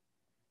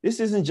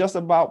 This isn't just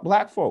about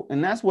Black folk.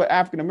 And that's what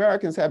African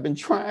Americans have been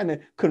trying to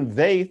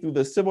convey through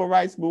the civil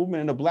rights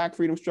movement and the Black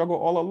freedom struggle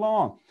all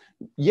along.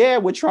 Yeah,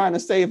 we're trying to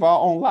save our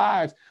own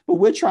lives, but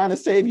we're trying to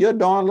save your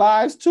darn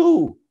lives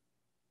too.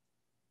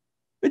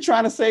 We're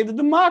trying to save the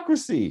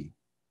democracy.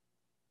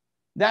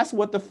 That's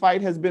what the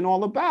fight has been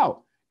all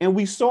about. And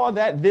we saw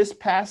that this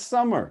past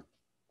summer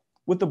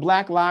with the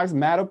Black Lives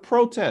Matter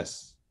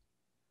protests.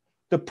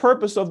 The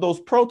purpose of those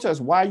protests,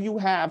 why you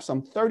have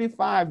some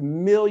 35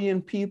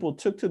 million people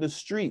took to the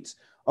streets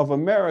of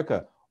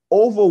America,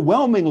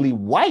 overwhelmingly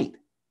white,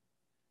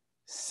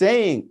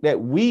 saying that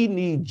we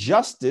need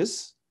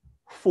justice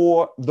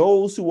for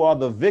those who are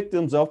the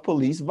victims of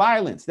police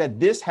violence, that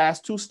this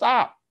has to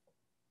stop.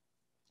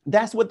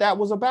 That's what that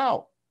was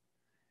about.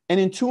 And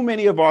in too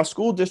many of our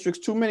school districts,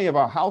 too many of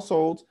our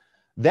households,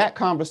 that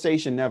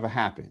conversation never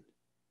happened,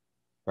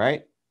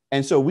 right?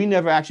 And so we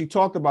never actually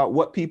talked about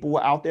what people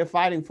were out there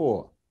fighting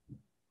for.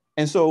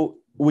 And so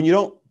when you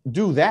don't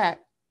do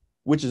that,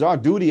 which is our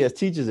duty as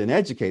teachers and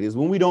educators,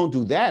 when we don't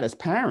do that as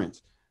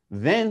parents,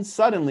 then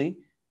suddenly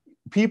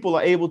people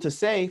are able to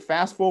say,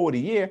 fast forward a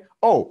year,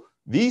 oh,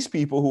 these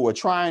people who are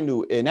trying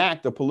to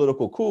enact a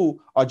political coup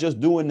are just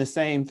doing the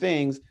same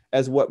things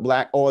as what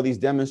all these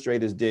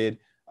demonstrators did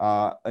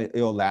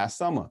last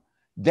summer.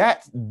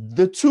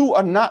 The two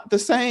are not the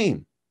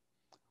same.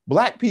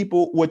 Black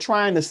people were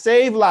trying to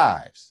save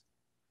lives.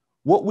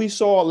 What we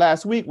saw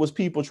last week was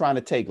people trying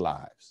to take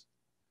lives.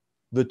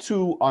 The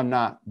two are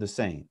not the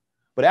same.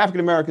 But African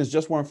Americans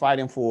just weren't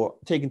fighting for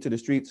taking to the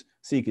streets,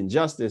 seeking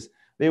justice.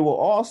 They were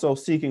also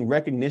seeking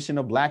recognition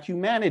of Black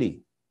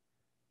humanity.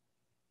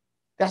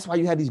 That's why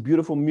you had these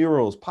beautiful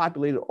murals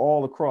populated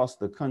all across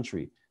the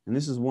country. And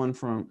this is one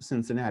from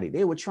Cincinnati.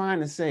 They were trying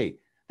to say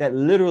that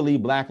literally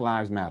Black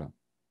lives matter.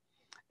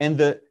 And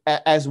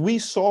as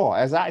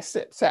I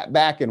sat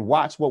back and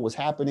watched what was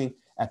happening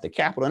at the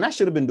Capitol, and I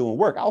should have been doing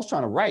work. I was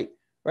trying to write,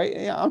 right?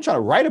 I'm trying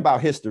to write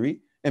about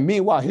history. And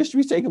meanwhile,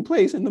 history's taking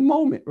place in the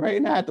moment, right?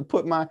 And I had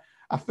to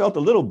I felt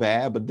a little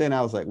bad, but then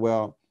I was like,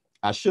 well,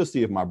 I should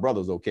see if my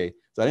brother's okay.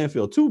 So I didn't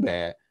feel too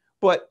bad.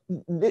 But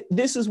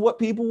this is what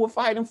people were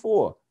fighting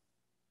for.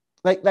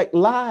 Like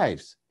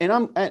lives. And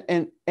I'm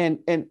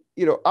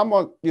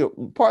on,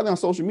 partly on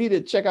social media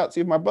to check out,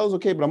 see if my brother's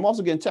okay, but I'm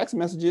also getting text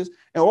messages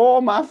and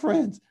all my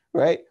friends,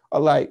 right,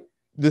 are like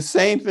the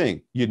same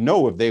thing.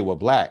 If they were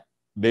Black,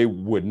 they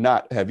would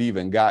not have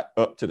even got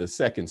up to the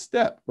second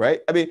step,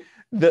 right? I mean,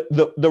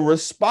 the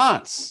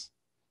response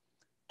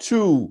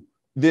to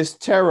this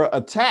terror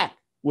attack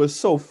was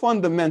so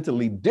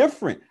fundamentally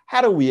different.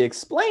 How do we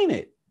explain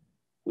it?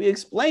 We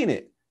explain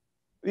it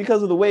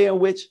because of the way in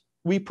which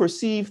we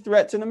perceive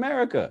threats in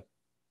America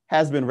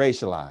has been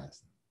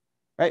racialized,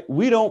 right?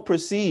 We don't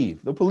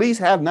perceive, the police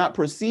have not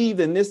perceived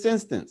in this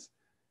instance,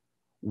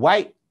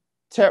 white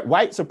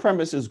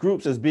supremacist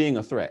groups as being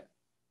a threat.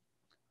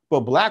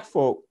 But Black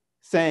folk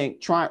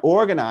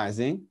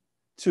organizing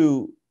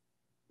to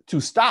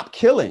stop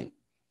killing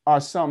are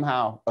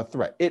somehow a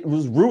threat. It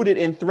was rooted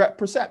in threat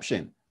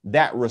perception,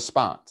 that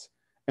response.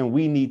 And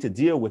we need to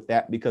deal with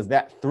that because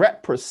that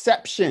threat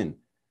perception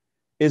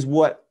is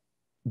what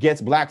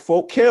gets Black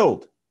folk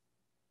killed.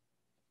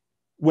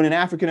 When an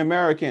African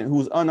American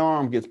who's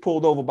unarmed gets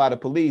pulled over by the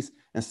police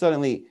and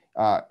suddenly,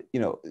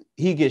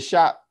 he gets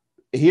shot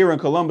here in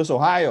Columbus,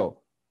 Ohio.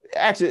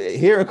 Actually,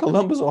 here in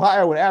Columbus,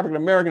 Ohio, when an African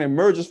American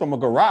emerges from a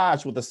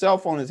garage with a cell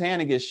phone in his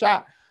hand and gets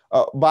shot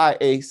by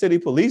a city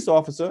police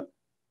officer,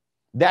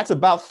 that's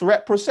about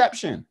threat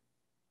perception.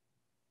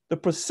 The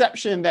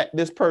perception that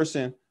this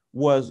person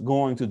was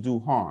going to do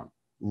harm,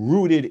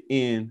 rooted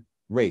in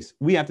race.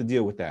 We have to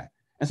deal with that.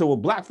 And so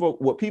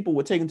what people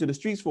were taken to the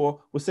streets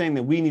for was saying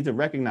that we need to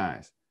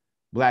recognize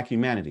Black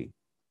humanity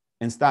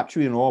and stop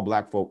treating all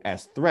Black folk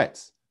as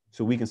threats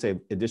so we can save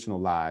additional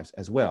lives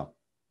as well.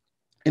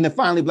 And then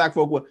finally,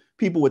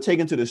 people were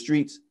taken to the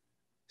streets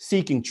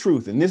seeking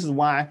truth. And this is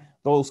why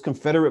those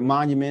Confederate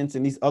monuments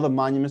and these other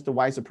monuments to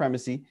white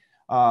supremacy,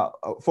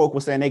 folk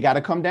were saying they got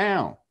to come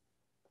down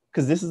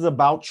because this is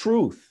about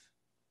truth.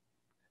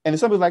 And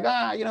somebody's like,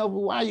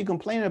 why are you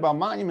complaining about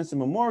monuments and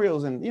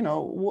memorials? And,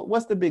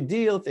 what's the big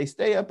deal if they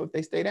stay up, if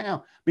they stay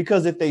down?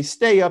 Because if they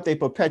stay up, they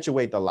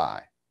perpetuate the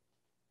lie.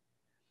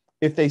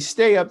 If they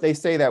stay up, they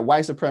say that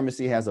white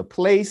supremacy has a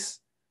place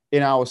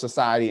in our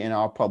society, in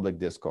our public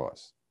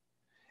discourse.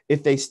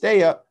 If they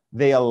stay up,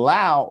 they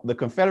allow the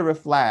Confederate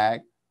flag,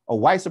 a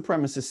white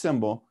supremacist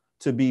symbol,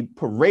 to be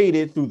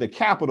paraded through the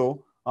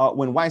Capitol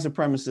when white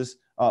supremacists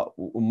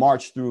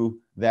marched through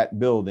that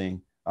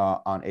building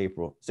on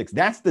April 6th.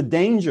 That's the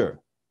danger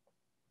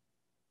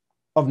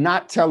of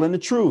not telling the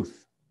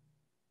truth.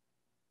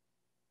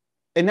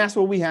 And that's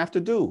what we have to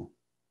do.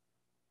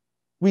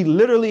 We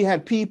literally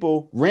had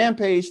people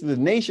rampage to the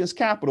nation's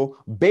capital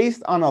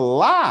based on a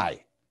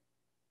lie.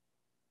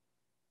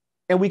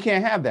 And we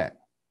can't have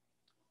that.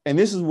 And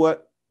this is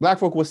what Black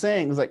folk were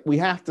saying, is like, we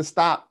have to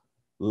stop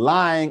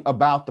lying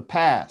about the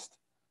past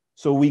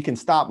so we can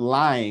stop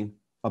lying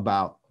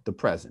about the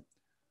present.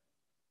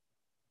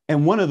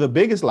 And one of the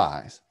biggest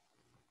lies,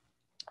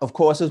 of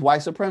course, is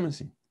white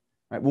supremacy.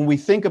 Right? When we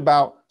think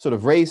about sort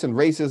of race and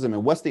racism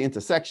and what's the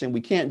intersection,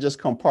 we can't just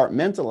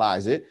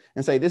compartmentalize it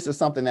and say this is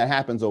something that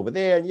happens over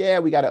there. And yeah,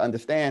 we got to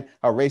understand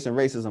how race and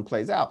racism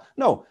plays out.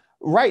 No,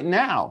 right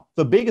now,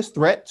 the biggest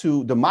threat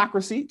to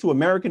democracy, to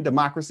American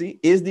democracy,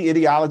 is the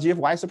ideology of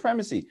white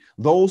supremacy.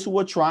 Those who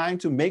are trying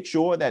to make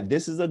sure that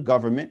this is a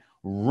government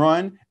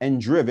run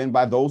and driven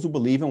by those who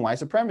believe in white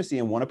supremacy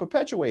and want to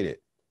perpetuate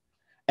it.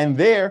 And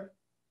they're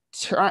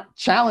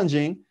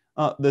challenging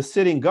the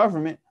sitting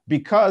government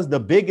because the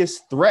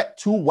biggest threat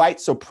to white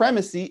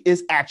supremacy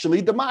is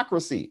actually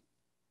democracy.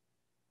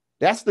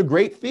 That's the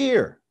great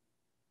fear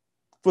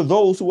for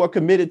those who are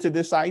committed to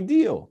this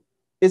ideal,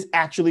 is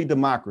actually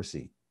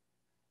democracy.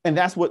 And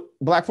that's what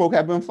Black folk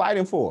have been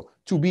fighting for,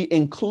 to be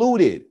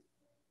included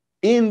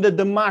in the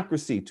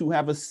democracy, to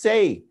have a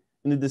say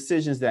in the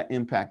decisions that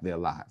impact their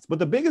lives. But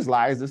the biggest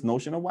lie is this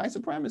notion of white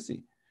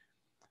supremacy,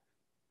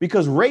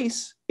 because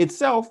race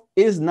itself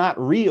is not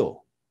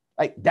real.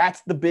 Like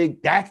that's the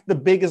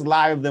biggest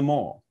lie of them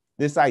all.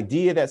 This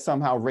idea that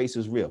somehow race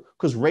is real,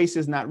 because race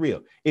is not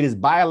real. It is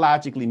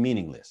biologically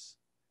meaningless.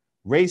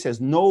 Race has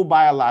no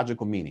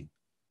biological meaning,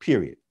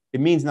 period.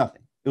 It means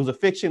nothing. It was a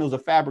fiction. It was a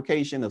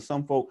fabrication of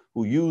some folk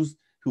who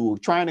were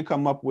trying to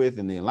come up with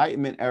in the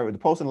Enlightenment era, the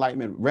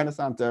post-Enlightenment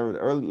Renaissance era,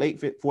 the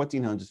late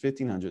 1400s,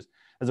 1500s,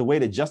 as a way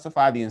to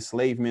justify the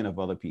enslavement of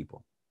other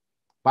people.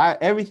 By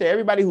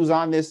everybody who's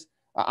on this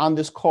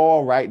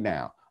call right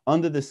now,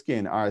 under the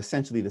skin, are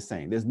essentially the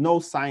same. There's no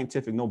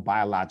scientific, no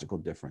biological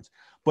difference.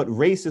 But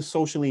race is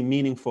socially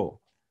meaningful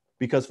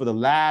because for the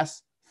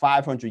last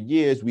 500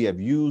 years, we have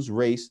used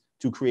race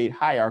to create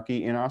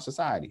hierarchy in our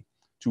society,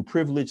 to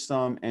privilege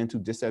some and to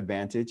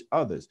disadvantage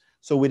others.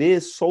 So it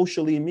is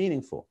socially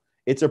meaningful.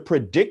 It's a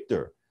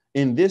predictor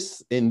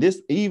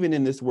even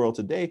in this world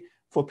today,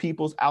 for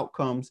people's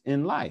outcomes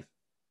in life.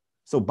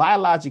 So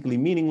biologically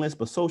meaningless,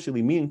 but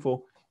socially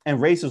meaningful.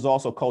 And race is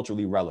also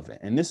culturally relevant.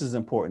 And this is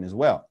important as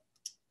well.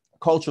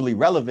 Culturally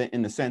relevant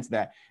in the sense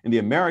that in the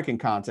American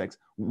context,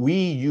 we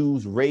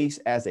use race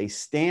as a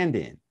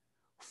stand-in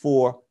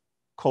for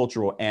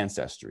cultural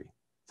ancestry,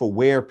 for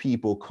where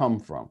people come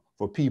from,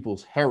 for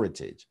people's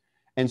heritage.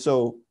 And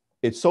so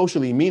it's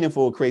socially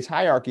meaningful, it creates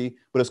hierarchy,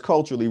 but it's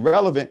culturally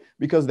relevant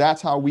because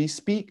that's how we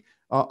speak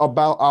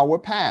about our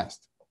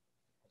past.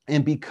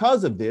 And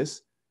because of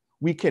this,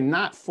 we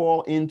cannot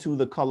fall into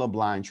the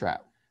colorblind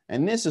trap.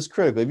 And this is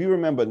critical. If you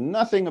remember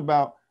nothing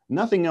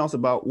else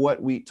about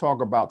what we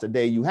talk about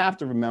today, you have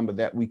to remember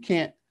that we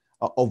can't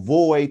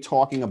avoid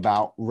talking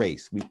about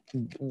race.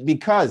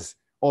 Because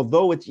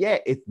although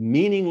it's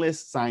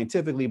meaningless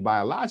scientifically,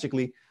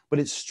 biologically, but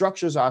it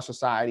structures our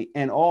society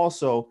and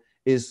also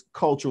is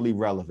culturally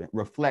relevant,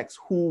 reflects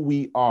who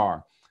we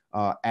are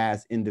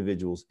as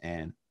individuals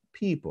and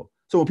people.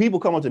 So when people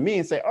come up to me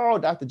and say, oh,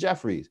 Dr.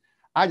 Jeffries,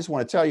 I just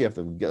want to tell you,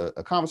 after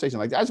a conversation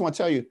like that, I just want to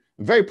tell you,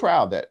 I'm very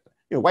proud that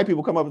white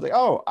people come up and say,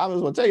 oh, I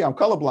just want to tell you I'm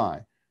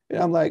colorblind. And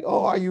I'm like,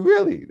 oh, are you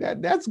really?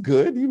 That's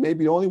good. You may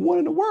be the only one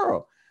in the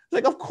world. It's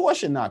like, of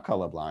course you're not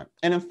colorblind.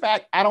 And in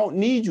fact, I don't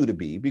need you to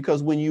be,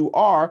 because when you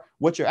are,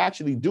 what you're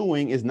actually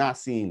doing is not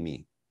seeing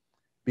me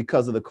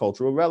because of the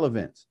cultural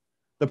relevance.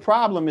 The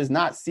problem is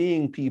not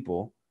seeing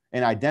people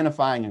and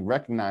identifying and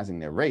recognizing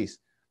their race.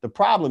 The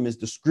problem is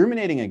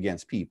discriminating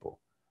against people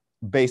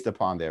based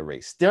upon their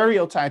race,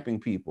 stereotyping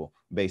people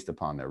based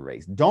upon their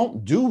race.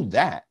 Don't do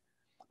that.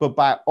 But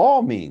by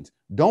all means,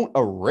 don't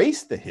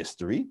erase the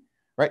history,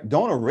 right?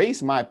 Don't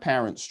erase my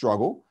parents'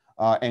 struggle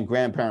and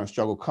grandparents'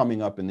 struggle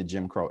coming up in the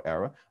Jim Crow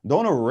era.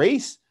 Don't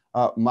erase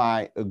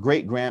my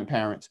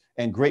great-grandparents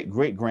and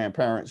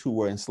great-great-grandparents who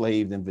were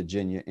enslaved in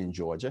Virginia and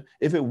Georgia.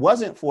 If it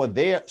wasn't for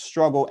their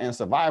struggle and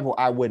survival,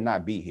 I would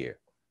not be here.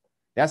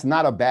 That's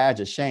not a badge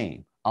of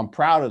shame. I'm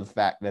proud of the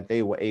fact that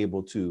they were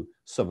able to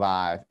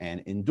survive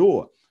and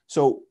endure.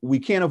 So we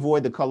can't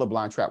avoid the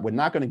colorblind trap. We're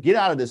not going to get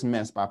out of this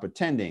mess by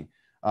pretending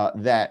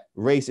that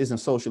race isn't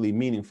socially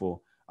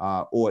meaningful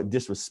or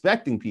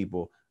disrespecting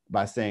people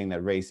by saying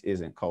that race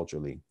isn't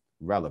culturally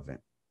relevant.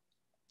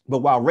 But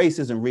while race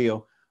isn't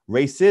real,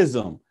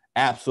 racism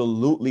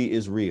absolutely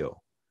is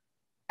real.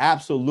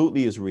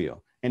 Absolutely is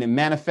real. And it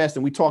manifests,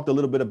 and we talked a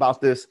little bit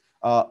about this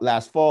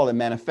last fall, it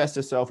manifests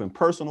itself in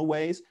personal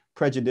ways,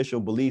 prejudicial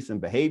beliefs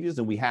and behaviors,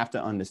 and we have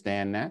to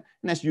understand that.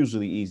 And that's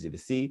usually easy to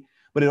see.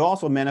 But it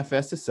also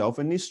manifests itself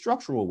in these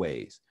structural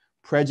ways,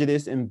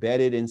 prejudice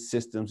embedded in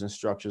systems and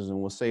structures. And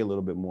we'll say a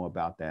little bit more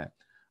about that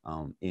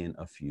in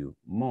a few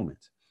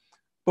moments.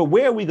 But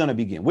where are we going to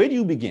begin? Where do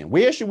you begin?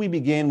 Where should we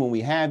begin when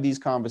we have these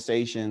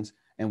conversations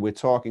and we're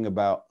talking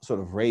about sort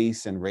of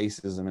race and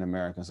racism in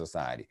American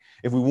society?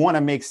 If we want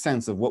to make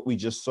sense of what we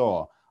just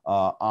saw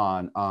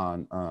on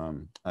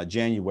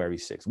January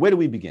 6th, where do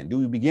we begin? Do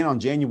we begin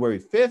on January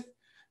 5th?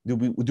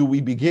 Do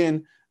we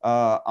begin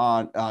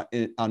on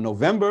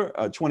November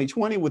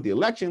 2020 with the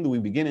election? Do we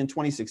begin in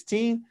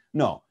 2016?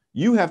 No,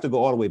 you have to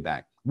go all the way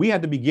back. We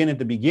have to begin at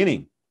the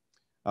beginning.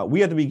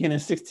 We had to begin in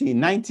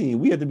 1619.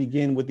 We had to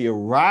begin with the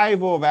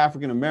arrival of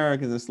African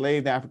Americans,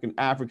 enslaved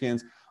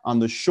Africans on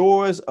the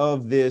shores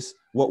of this,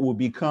 what will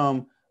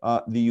become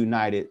the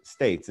United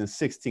States in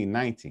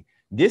 1619.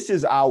 This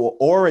is our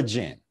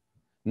origin,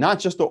 not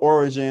just the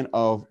origin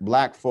of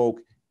Black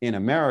folk in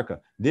America.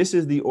 This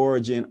is the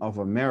origin of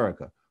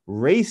America.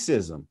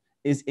 Racism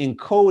is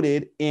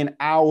encoded in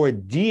our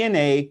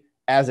DNA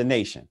as a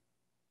nation.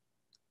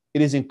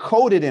 It is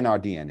encoded in our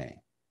DNA.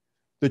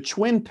 The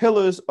twin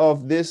pillars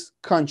of this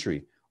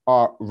country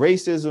are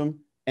racism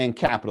and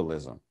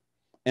capitalism.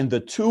 And the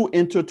two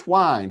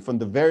intertwined from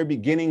the very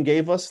beginning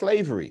gave us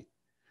slavery.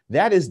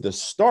 That is the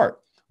start.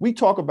 We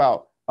talk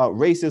about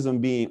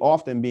racism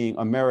often being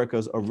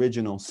America's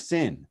original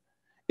sin.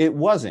 It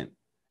wasn't.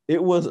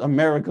 It was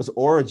America's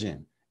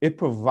origin. It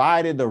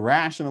provided the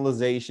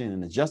rationalization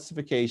and the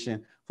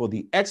justification for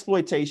the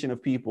exploitation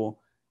of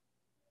people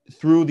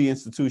through the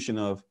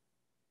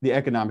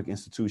economic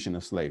institution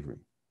of slavery.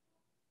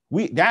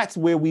 That's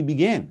where we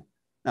begin.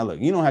 Now, look,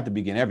 you don't have to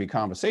begin every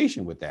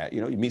conversation with that.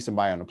 You meet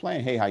somebody on the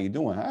plane. Hey, how you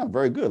doing? Oh,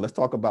 very good. Let's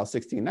talk about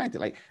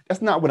 1619. Like,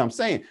 that's not what I'm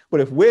saying.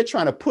 But if we're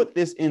trying to put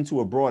this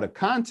into a broader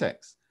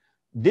context,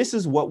 this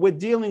is what we're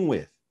dealing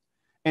with.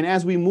 And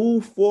as we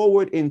move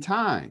forward in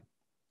time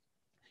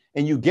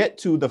and you get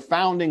to the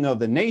founding of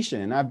the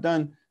nation, and I've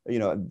done,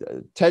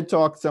 TED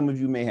Talk, some of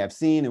you may have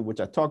seen, in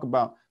which I talk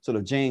about sort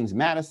of James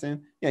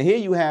Madison. Here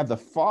you have the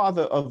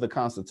father of the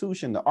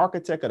Constitution, the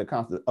architect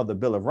of the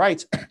Bill of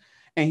Rights,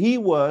 and he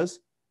was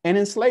an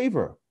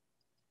enslaver.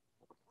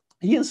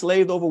 He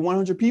enslaved over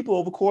 100 people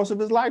over the course of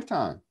his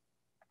lifetime.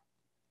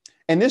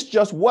 And this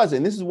just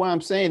wasn't. This is why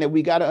I'm saying that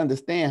we got to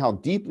understand how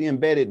deeply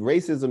embedded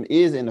racism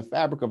is in the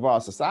fabric of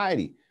our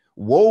society,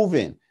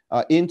 woven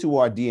into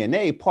our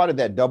DNA. Part of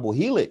that double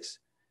helix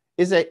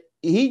is that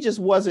he just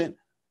wasn't,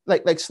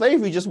 like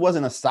slavery just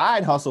wasn't a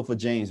side hustle for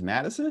James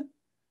Madison,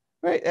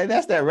 right? And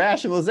that's that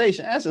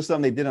rationalization. That's just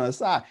something they did on the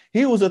side.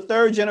 He was a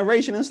third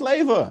generation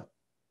enslaver.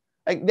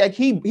 This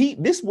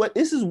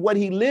is what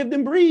he lived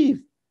and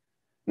breathed.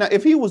 Now,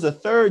 if he was a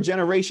third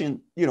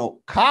generation,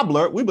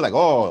 cobbler, we'd be like,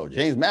 oh,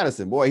 James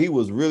Madison, boy, he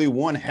was really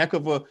one heck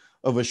of a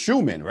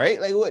shoeman, right?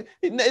 Like, what?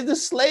 The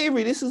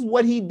slavery, this is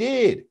what he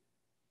did.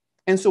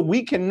 And so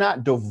we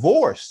cannot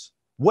divorce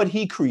what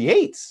he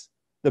creates,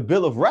 the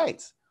Bill of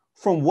Rights,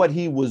 from what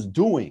he was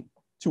doing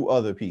to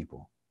other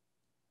people.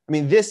 I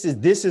mean, this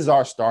is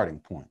our starting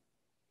point.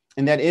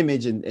 And that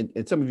image, and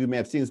some of you may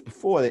have seen this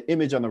before, the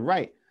image on the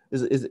right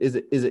is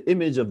an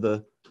image of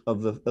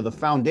the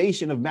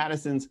foundation of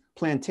Madison's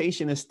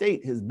plantation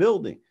estate, his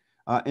building.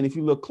 And if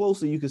you look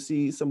closely, you can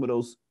see some of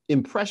those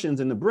impressions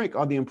in the brick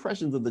are the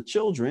impressions of the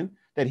children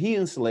that he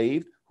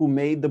enslaved who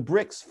made the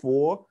bricks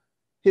for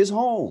his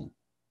home,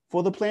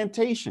 for the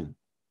plantation.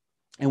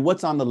 And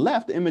what's on the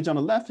left, the image on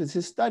the left, is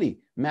his study,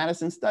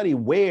 Madison's study,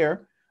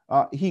 where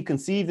he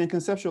conceived and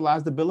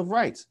conceptualized the Bill of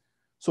Rights.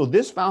 So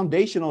this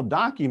foundational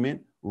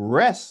document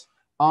rests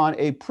on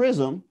a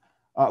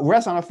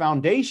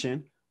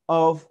foundation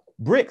of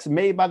bricks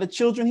made by the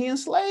children he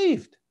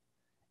enslaved.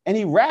 And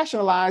he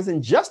rationalized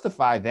and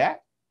justified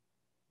that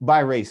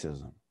by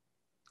racism.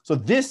 So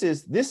this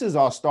is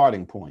our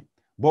starting point,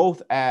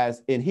 both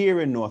as in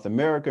here in North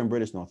America and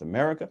British North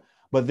America,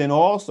 but then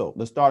also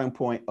the starting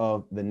point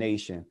of the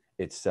nation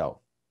itself.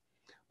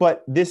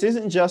 But this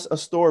isn't just a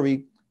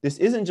story. This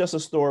isn't just a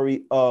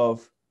story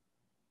of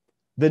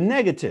the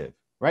negative,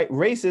 right?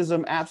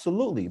 Racism,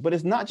 absolutely. But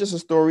it's not just a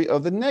story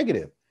of the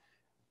negative.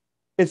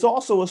 It's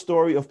also a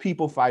story of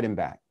people fighting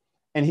back.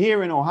 And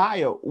here in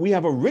Ohio, we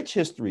have a rich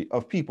history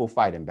of people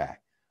fighting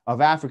back,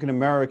 of African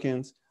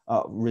Americans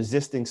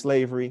resisting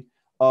slavery,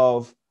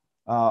 of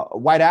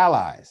white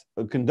allies,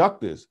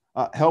 conductors,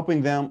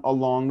 helping them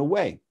along the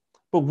way.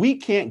 But we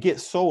can't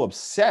get so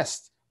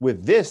obsessed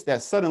with this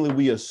that suddenly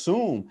we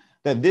assume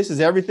that this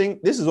is everything,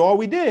 this is all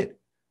we did,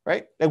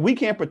 right? That we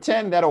can't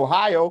pretend that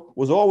Ohio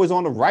was always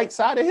on the right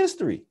side of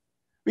history,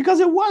 because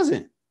it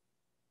wasn't,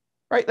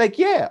 right? Like,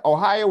 yeah,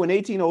 Ohio in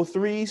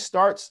 1803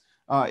 starts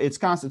its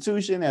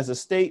constitution as a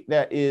state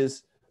that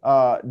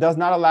does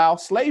not allow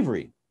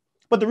slavery.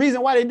 But the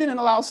reason why they didn't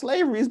allow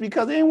slavery is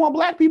because they didn't want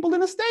Black people in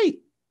the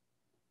state.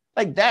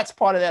 Like, that's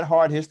part of that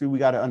hard history we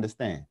got to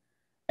understand.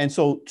 And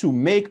so to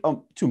make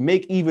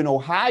even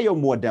Ohio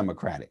more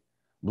democratic,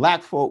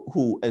 Black folk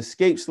who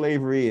escaped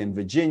slavery in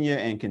Virginia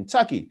and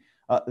Kentucky,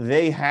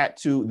 they had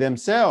to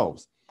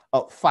themselves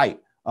fight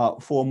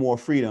for more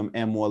freedom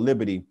and more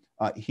liberty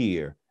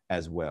here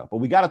as well. But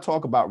we got to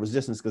talk about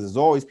resistance, because there's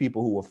always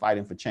people who are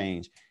fighting for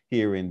change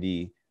here in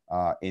the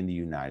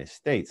United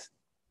States.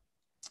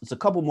 It's a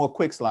couple more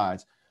quick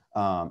slides.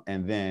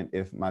 And then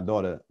if my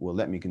daughter will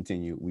let me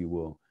continue, we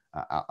will,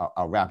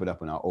 I'll wrap it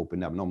up and I'll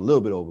open up. No, I'm a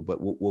little bit over, but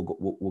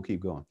we'll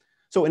keep going.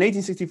 So in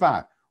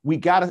 1865,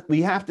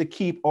 we have to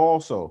keep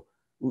also,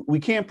 we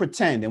can't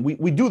pretend, and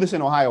we do this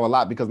in Ohio a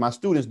lot because my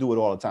students do it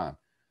all the time.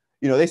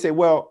 You know, they say,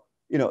 well,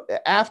 you know,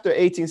 after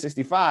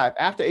 1865,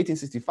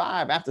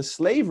 after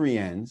slavery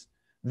ends,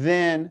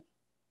 then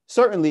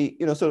certainly,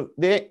 you know, so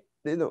there's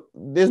no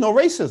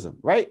racism,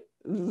 right?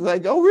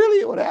 Like, oh,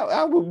 really? Well,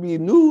 that would be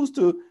news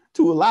to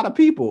a lot of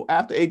people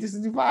after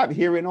 1865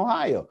 here in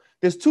Ohio.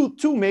 There's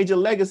two major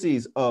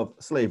legacies of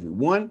slavery.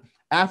 One,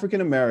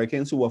 African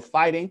Americans who are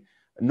fighting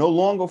no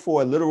longer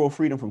for a literal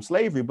freedom from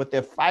slavery, but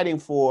they're fighting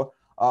for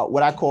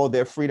what I call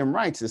their freedom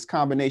rights, this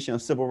combination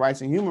of civil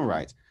rights and human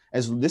rights.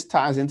 As this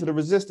ties into the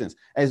resistance,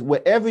 as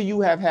wherever you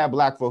have had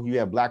Black folk, you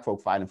have Black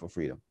folk fighting for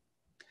freedom.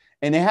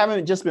 And they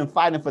haven't just been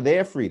fighting for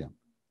their freedom,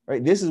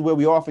 right? This is where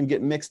we often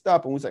get mixed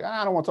up and we say,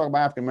 I don't want to talk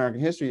about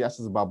African-American history. That's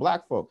just about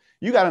Black folk.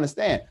 You got to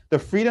understand the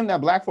freedom that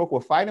Black folk were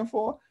fighting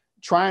for,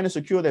 trying to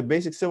secure their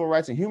basic civil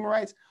rights and human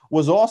rights,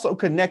 was also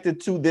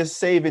connected to this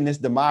saving this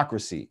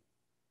democracy.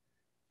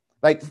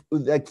 Like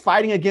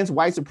fighting against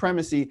white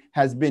supremacy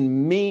has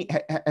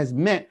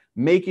meant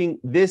making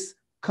this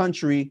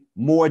country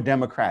more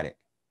democratic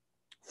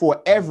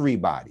for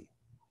everybody.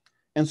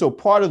 And so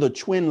part of the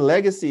twin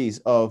legacies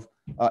of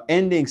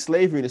ending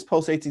slavery in this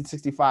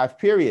post-1865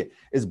 period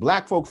is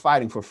Black folk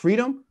fighting for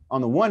freedom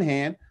on the one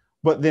hand,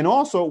 but then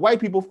also white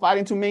people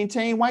fighting to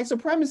maintain white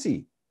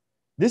supremacy.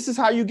 This is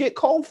how you get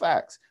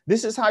Colfax.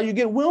 This is how you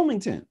get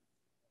Wilmington.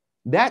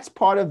 That's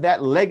part of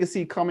that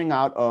legacy coming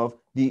out of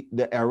the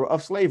era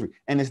of slavery.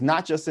 And it's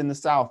not just in the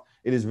South.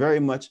 It is very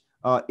much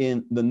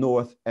in the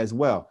North as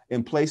well,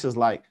 in places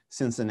like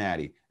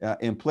Cincinnati,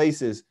 in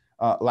places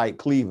like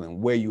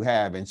Cleveland, where you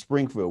have, in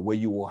Springfield, where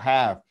you will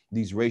have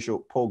these racial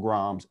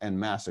pogroms and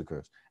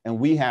massacres. And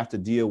we have to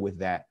deal with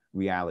that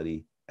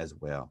reality as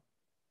well.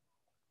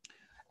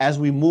 As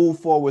we move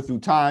forward through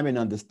time and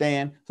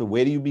understand, so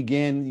where do you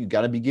begin? You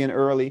got to begin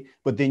early,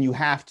 but then you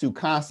have to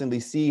constantly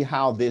see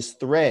how this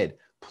thread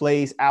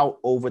plays out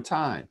over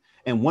time.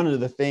 And one of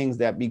the things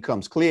that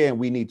becomes clear and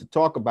we need to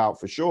talk about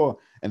for sure,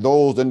 and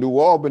those in New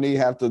Albany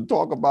have to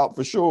talk about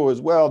for sure as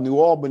well, New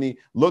Albany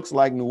looks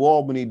like New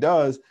Albany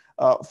does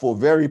for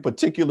very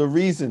particular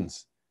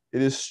reasons.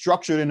 It is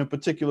structured in a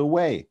particular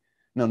way.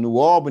 Now, New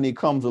Albany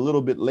comes a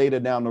little bit later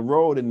down the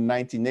road in the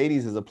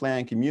 1980s as a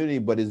planned community,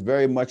 but it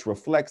very much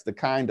reflects the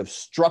kind of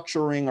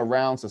structuring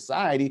around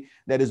society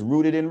that is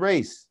rooted in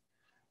race.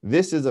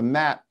 This is a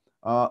map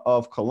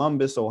of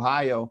Columbus,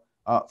 Ohio,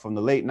 from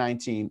the mid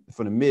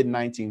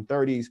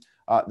 1930s.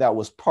 That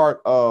was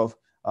part of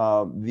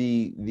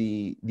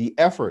the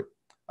effort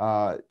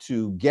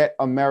to get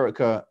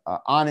America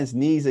on its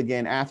knees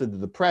again after the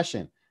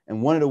Depression.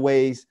 And one of the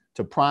ways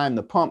to prime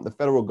the pump, the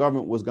federal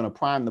government was going to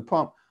prime the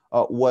pump,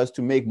 was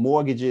to make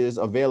mortgages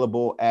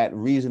available at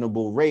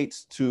reasonable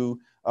rates to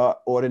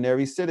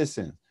ordinary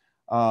citizens.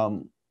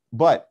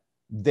 But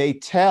they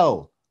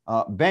tell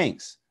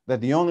banks that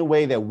the only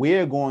way that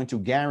we're going to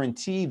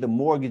guarantee the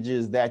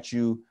mortgages that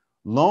you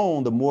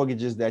loan, the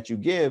mortgages that you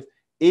give,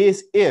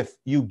 is if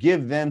you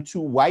give them to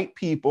white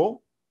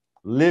people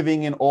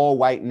living in all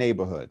white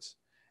neighborhoods.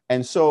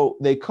 And so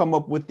they come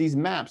up with these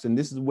maps, and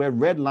this is where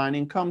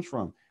redlining comes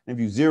from. And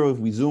if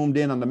we zoomed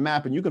in on the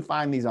map, and you can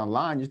find these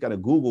online, you just got to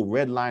Google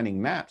redlining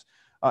maps.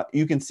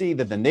 You can see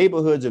that the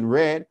neighborhoods in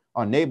red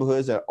are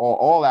neighborhoods that are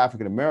all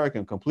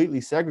African-American,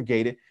 completely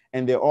segregated,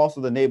 and they're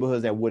also the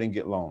neighborhoods that wouldn't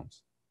get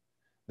loans.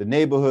 The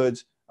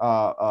neighborhoods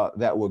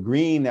that were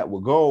green, that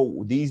would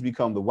go, these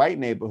become the white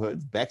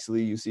neighborhoods.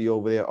 Bexley, you see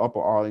over there,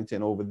 Upper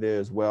Arlington over there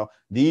as well.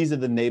 These are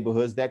the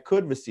neighborhoods that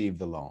could receive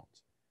the loans,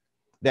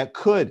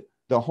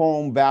 the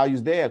home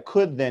values there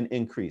could then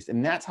increase.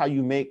 And that's how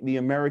you make the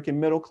American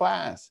middle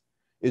class,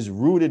 is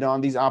rooted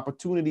on these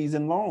opportunities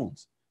and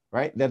loans,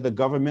 right, that the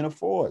government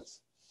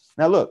affords.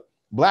 Now, look,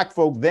 Black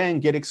folk then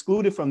get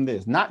excluded from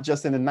this, not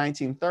just in the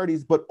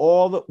 1930s, but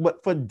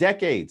for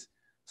decades.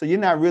 So you're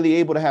not really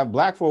able to have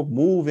Black folk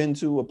move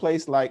into a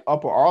place like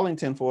Upper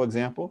Arlington, for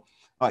example,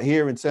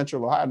 here in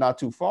Central Ohio, not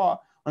too far,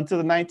 until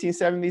the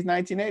 1970s,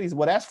 1980s.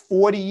 Well, that's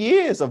 40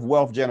 years of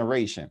wealth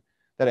generation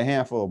that a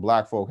handful of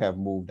Black folk have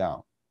moved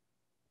out.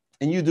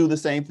 And you do the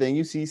same thing.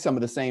 You see some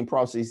of the same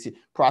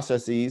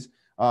processes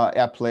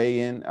at play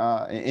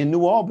in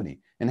New Albany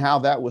and how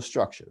that was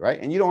structured, right?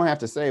 And you don't have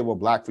to say, well,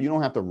 Black folk, you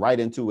don't have to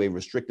write into a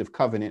restrictive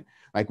covenant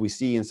like we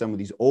see in some of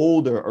these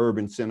older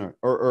urban center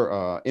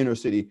or inner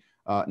city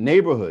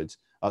neighborhoods,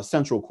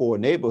 central core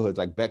neighborhoods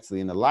like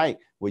Bexley and the like,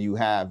 where you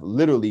have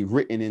literally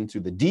written into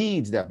the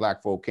deeds that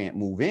Black folk can't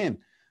move in.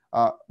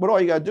 But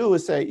all you got to do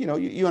is say,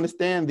 you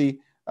understand the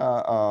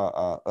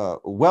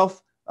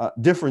wealth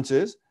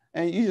differences.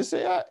 And you just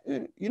say,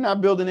 you're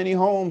not building any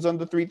homes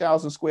under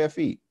 3,000 square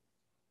feet,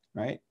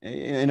 right?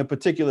 In a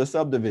particular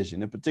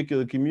subdivision, a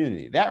particular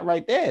community. That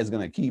right there is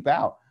going to keep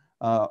out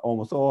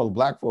almost all the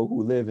Black folk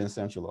who live in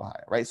Central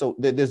Ohio, right? So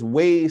there's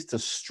ways to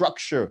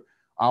structure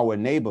our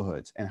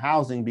neighborhoods, and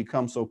housing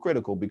becomes so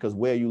critical because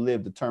where you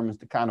live determines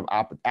the kind of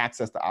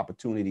access to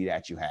opportunity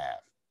that you have.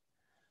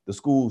 the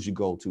schools you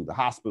go to, the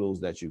hospitals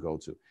that you go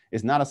to.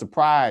 It's not a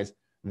surprise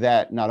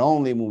that not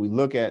only when we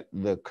look at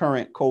the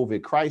current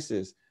COVID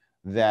crisis,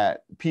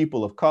 that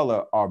people of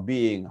color are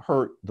being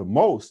hurt the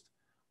most,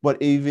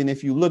 but even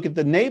if you look at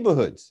the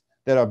neighborhoods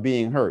that are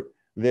being hurt,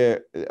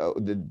 that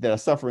are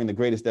suffering the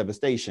greatest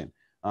devastation,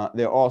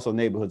 there are also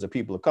neighborhoods of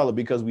people of color,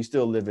 because we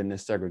still live in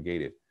this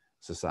segregated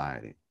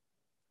society.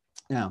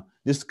 Now,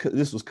 this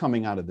was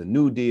coming out of the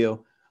New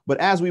Deal, but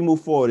as we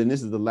move forward, and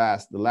this is the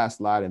last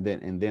slide,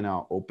 and then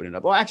I'll open it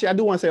up. Well, actually, I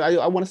do want to say,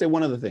 I want to say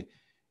one other thing.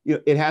 You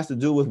know, it has to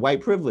do with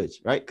white privilege,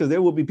 right? Because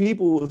there will be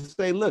people who will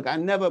say, look,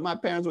 my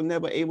parents were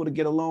never able to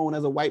get a loan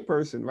as a white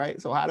person,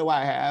 right? So how do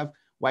I have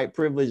white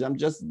privilege? I'm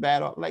just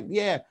bad off. Like,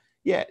 yeah,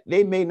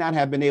 they may not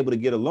have been able to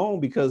get a loan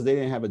because they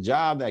didn't have a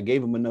job that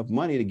gave them enough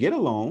money to get a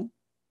loan,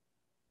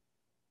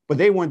 but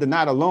they weren't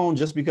denied a loan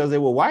just because they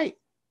were white.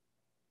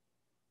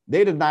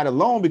 They denied a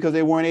loan because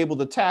they weren't able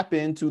to tap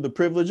into the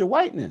privilege of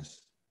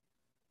whiteness.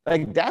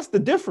 Like, that's the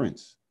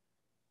difference.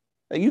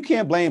 Like, you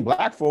can't blame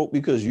black folk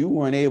because you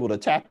weren't able to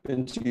tap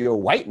into your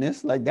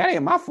whiteness. Like, that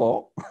ain't my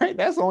fault, right?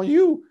 That's on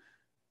you,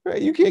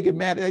 right? You can't get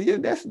mad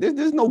at that.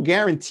 There's no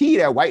guarantee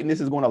that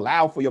whiteness is going to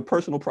allow for your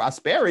personal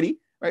prosperity,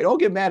 right? Don't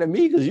get mad at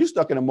me because you're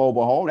stuck in a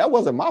mobile home. That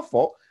wasn't my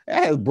fault.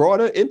 That has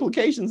broader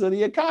implications of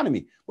the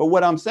economy. But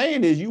what I'm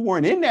saying is, you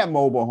weren't in that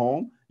mobile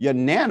home. Your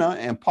nana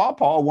and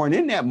pawpaw weren't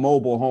in that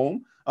mobile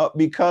home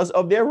because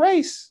of their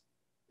race.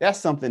 That's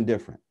something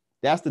different.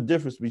 That's the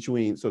difference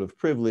between sort of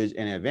privilege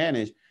and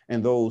advantage,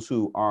 and those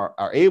who are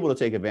able to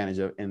take advantage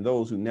of, and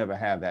those who never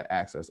have that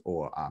access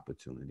or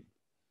opportunity.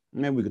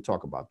 Maybe we could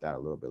talk about that a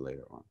little bit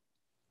later on.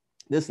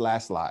 This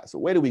last slide. So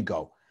where do we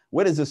go?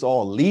 Where does this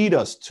all lead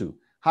us to?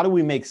 How do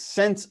we make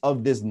sense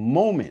of this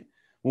moment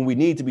when we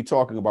need to be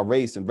talking about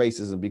race and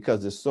racism,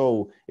 because it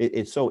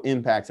so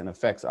impacts and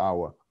affects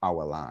our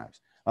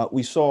lives?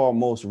 We saw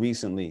most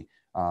recently,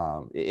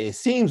 it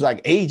seems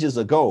like ages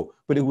ago,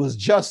 but it was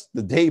just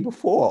the day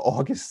before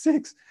August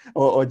 6th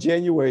or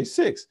January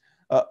 6th,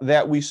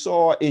 that we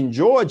saw in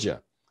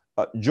Georgia.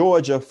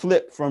 Georgia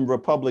flipped from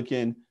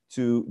Republican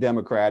to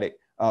Democratic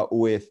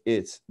with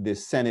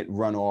this Senate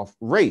runoff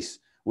race,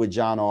 with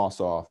John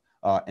Ossoff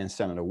and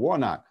Senator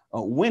Warnock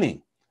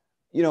winning.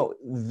 You know,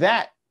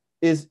 that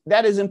is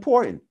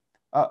important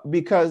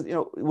because, you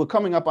know, we're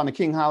coming up on the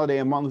King holiday,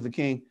 and Martin Luther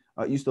King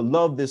used to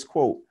love this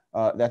quote,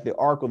 that the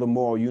arc of the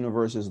moral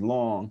universe is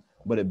long,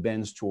 but it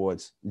bends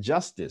towards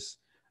justice.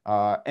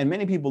 And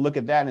many people look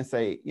at that and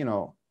say, you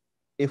know,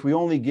 if we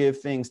only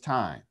give things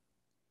time,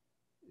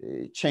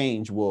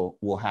 change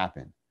will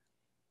happen.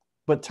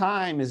 But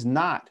time is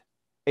not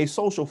a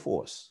social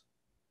force.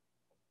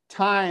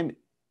 Time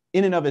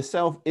in and of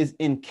itself is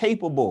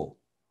incapable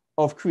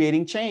of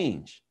creating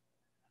change.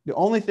 The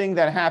only thing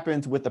that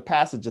happens with the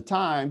passage of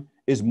time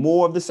is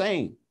more of the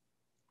same,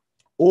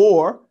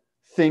 or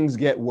things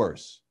get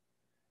worse.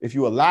 If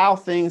you allow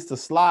things to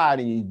slide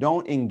and you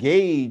don't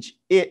engage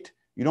it,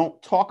 you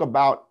don't talk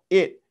about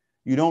it,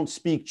 you don't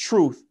speak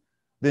truth,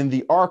 then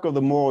the arc of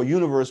the moral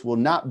universe will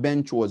not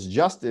bend towards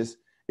justice,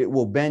 it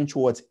will bend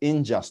towards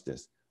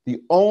injustice.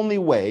 The only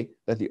way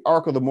that the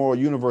arc of the moral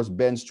universe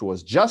bends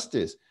towards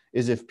justice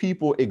is if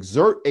people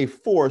exert a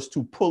force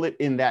to pull it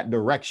in that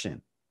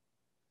direction.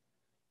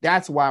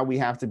 That's why we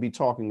have to be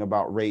talking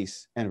about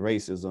race and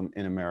racism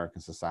in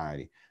American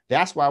society.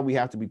 That's why we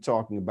have to be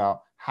talking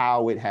about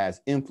how it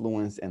has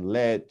influenced and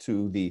led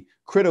to the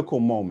critical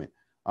moment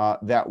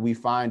that we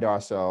find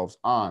ourselves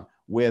on,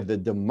 where the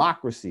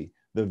democracy,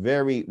 the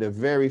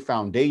very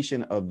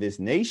foundation of this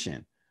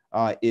nation,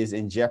 is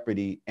in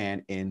jeopardy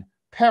and in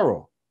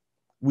peril.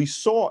 We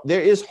saw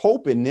there is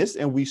hope in this,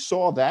 and we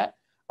saw that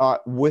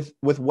with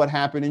what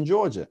happened in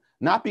Georgia,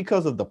 not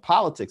because of the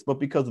politics, but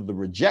because of the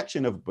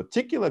rejection of a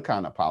particular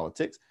kind of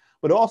politics,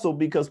 but also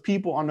because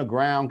people on the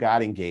ground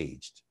got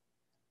engaged.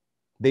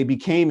 They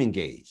became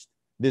engaged,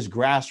 this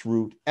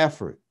grassroots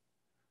effort.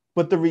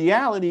 But the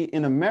reality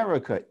in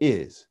America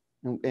is,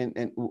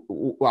 and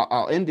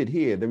I'll end it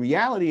here, the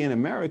reality in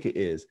America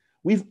is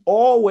we've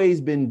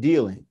always been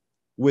dealing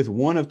with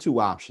one of two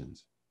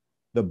options,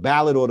 the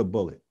ballot or the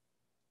bullet.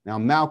 Now,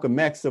 Malcolm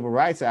X, civil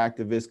rights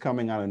activist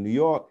coming out of New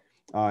York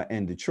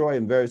and Detroit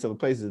and various other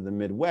places in the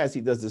Midwest,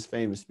 he does this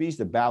famous speech,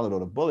 the ballot or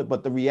the bullet.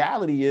 But the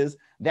reality is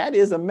that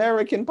is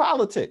American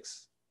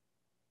politics.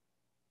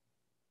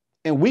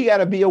 And we got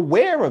to be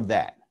aware of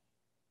that.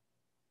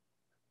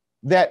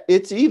 That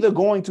it's either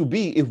going to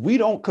be, if we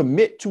don't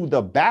commit to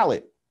the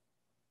ballot,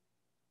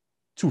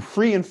 to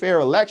free and fair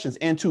elections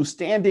and to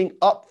standing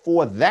up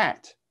for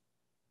that,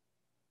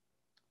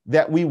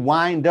 that we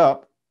wind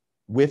up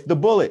with the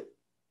bullet.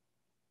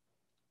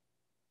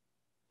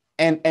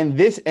 And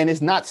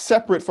it's not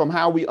separate from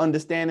how we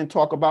understand and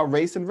talk about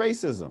race and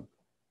racism.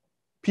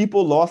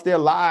 People lost their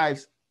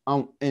lives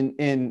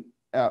in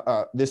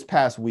this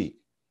past week.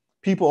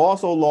 People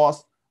also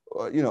lost,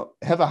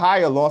 Heather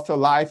Heyer lost her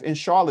life in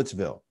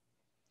Charlottesville.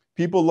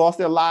 People lost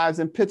their lives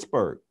in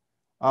Pittsburgh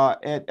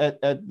at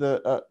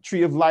the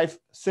Tree of Life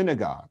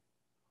Synagogue,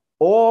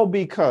 all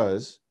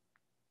because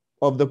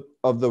of the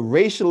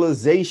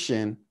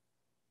racialization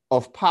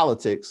of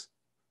politics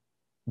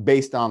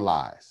based on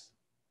lies.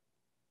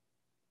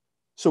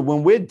 So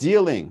when we're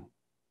dealing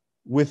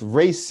with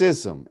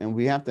racism, and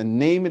we have to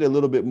name it a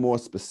little bit more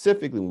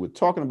specifically, when we're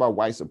talking about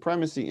white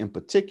supremacy in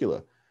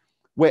particular,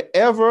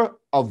 wherever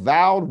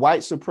avowed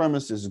white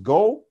supremacists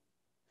go,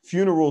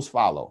 funerals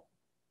follow.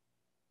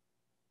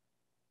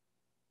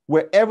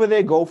 Wherever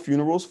they go,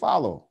 funerals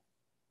follow.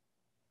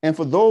 And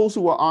for those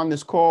who are on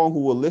this call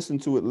who will listen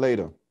to it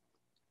later,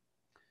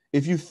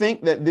 if you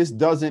think that this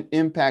doesn't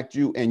impact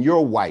you and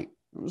you're white,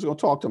 I'm just going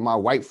to talk to my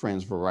white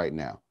friends for right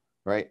now,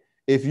 right?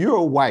 If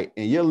you're white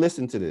and you're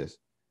listening to this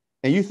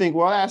and you think,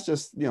 well, that's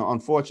just,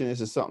 unfortunate.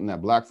 This is something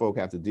that Black folk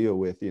have to deal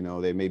with.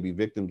 They may be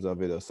victims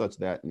of it or such,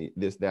 that, and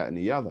this, that, and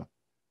the other.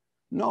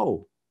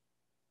 No.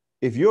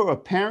 If you're a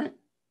parent,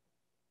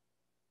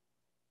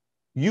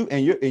 you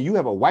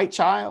have a white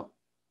child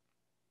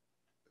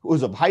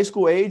who's of high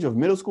school age, of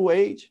middle school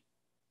age,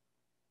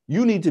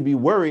 you need to be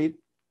worried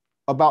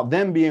about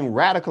them being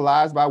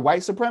radicalized by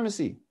white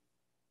supremacy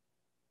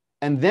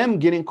and them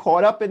getting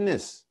caught up in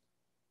this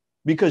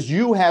because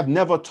you have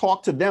never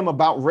talked to them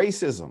about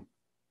racism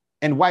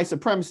and white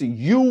supremacy.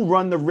 You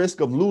run the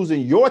risk of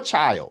losing your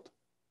child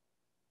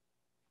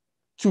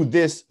to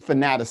this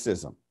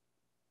fanaticism,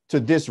 to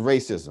this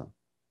racism,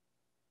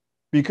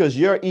 because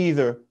you're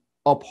either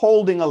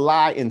upholding a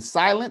lie in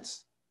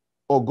silence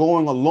or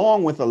going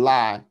along with a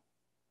lie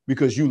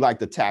because you like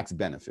the tax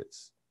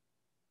benefits.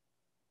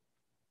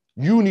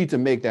 You need to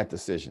make that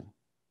decision.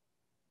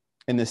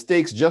 And the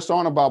stakes just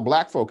aren't about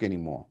Black folk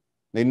anymore.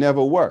 They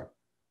never were.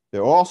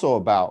 They're also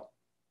about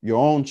your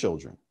own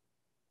children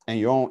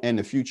and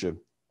the future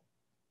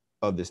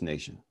of this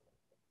nation.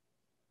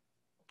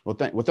 Well,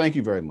 thank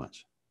you very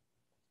much.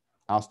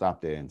 I'll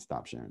stop there and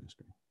stop sharing the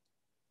screen.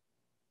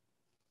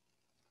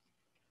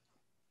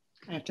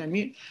 I have to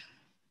unmute.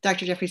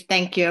 Dr. Jeffries,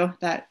 thank you.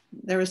 That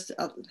there was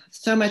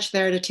so much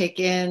there to take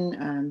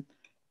in.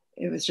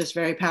 It was just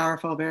very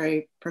powerful,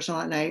 very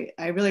personal. And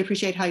I really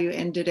appreciate how you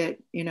ended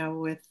it,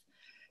 with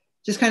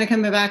just kind of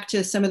coming back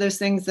to some of those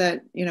things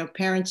that,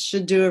 parents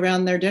should do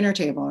around their dinner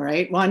table,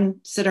 right? One,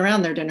 sit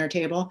around their dinner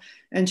table,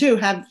 and two,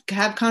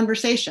 have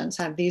conversations,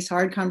 have these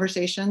hard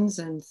conversations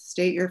and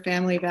state your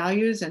family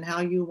values and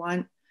how you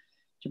want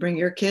to bring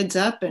your kids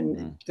up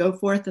and go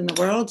forth in the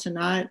world, to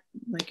not,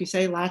 like you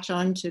say, latch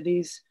on to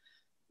these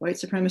white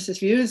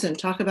supremacist views and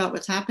talk about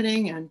what's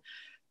happening. And,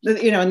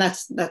 and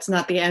that's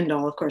not the end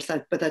all, of course,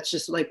 but that's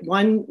just like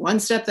one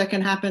step that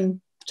can happen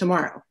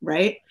tomorrow,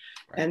 right?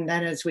 And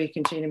then as we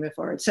continue to move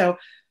forward. So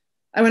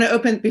I want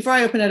to before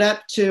I open it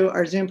up to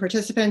our Zoom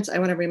participants, I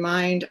want to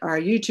remind our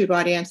YouTube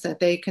audience that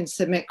they can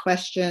submit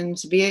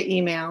questions via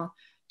email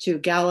to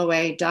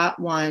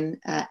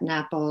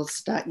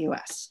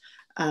galloway.1@naples.us.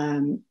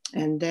 And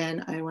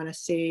then I want to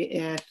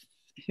see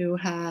who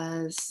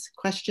has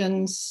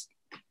questions,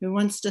 who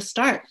wants to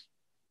start.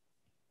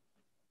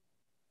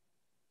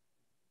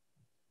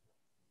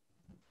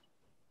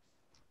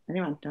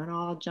 Anyone? Don't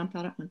all jump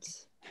out at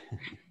once.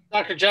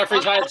 Dr.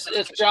 Jeffries, hi,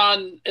 it's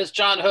John. It's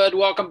John Hood.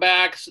 Welcome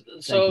back.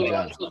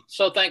 So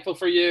thankful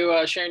for you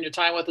sharing your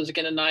time with us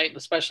again tonight,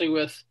 especially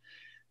with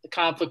the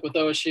conflict with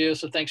OSU.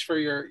 So thanks for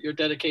your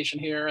dedication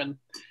here. And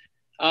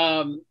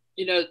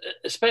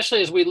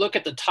especially as we look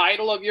at the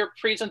title of your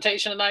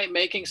presentation tonight,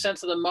 making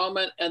sense of the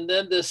moment, and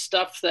then this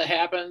stuff that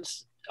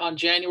happens on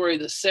January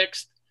the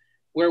 6th,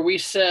 where we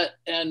sit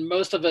and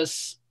most of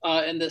us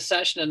in this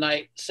session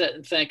tonight sit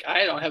and think,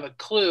 I don't have a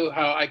clue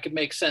how I could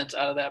make sense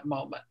out of that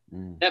moment.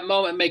 That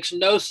moment makes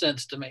no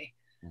sense to me.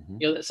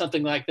 That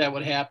something like that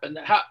would happen.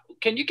 How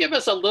can you give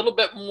us a little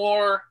bit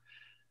more?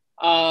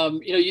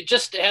 You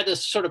just had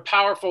this sort of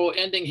powerful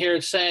ending here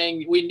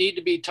saying we need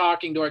to be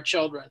talking to our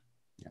children,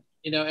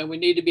 and we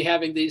need to be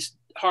having these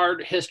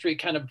hard history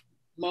kind of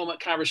moment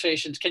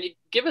conversations. Can you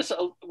give us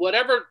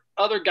whatever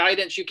other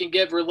guidance you can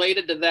give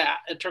related to that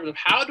in terms of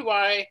how do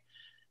I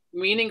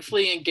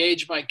meaningfully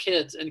engage my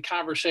kids in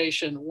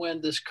conversation when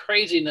this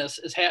craziness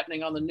is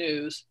happening on the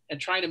news and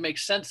trying to make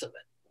sense of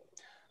it?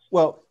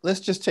 Well, let's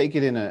just take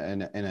it in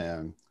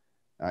a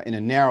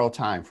narrow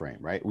time frame,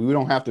 right? We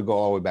don't have to go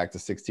all the way back to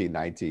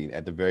 1619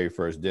 at the very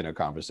first dinner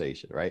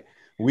conversation, right?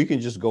 We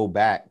can just go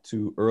back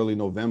to early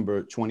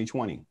November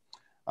 2020,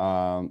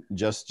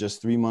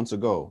 just 3 months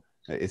ago.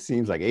 It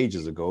seems like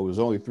ages ago. It was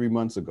only 3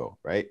 months ago,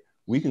 right?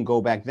 We can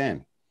go back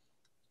then.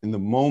 In the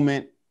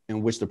moment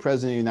in which the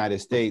president of the United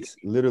States,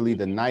 literally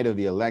the night of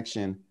the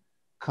election,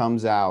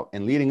 comes out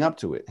and leading up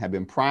to it, had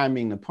been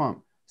priming the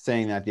pump,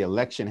 saying that the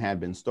election had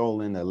been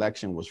stolen, the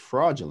election was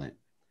fraudulent.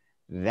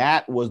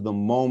 That was the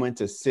moment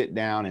to sit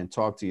down and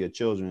talk to your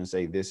children and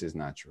say, this is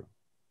not true.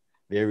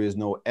 There is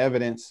no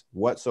evidence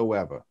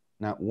whatsoever,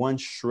 not one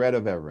shred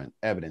of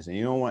evidence. And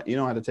you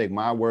don't have to take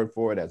my word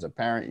for it as a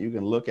parent. You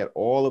can look at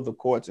all of the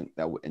courts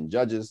and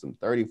judges, some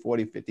 30,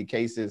 40, 50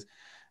 cases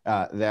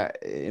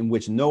that in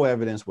which no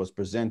evidence was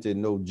presented,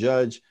 no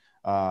judge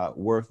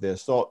worth their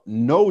salt,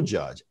 no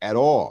judge at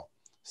all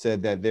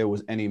said that there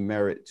was any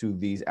merit to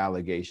these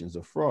allegations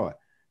of fraud.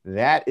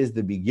 That is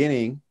the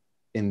beginning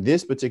in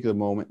this particular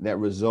moment that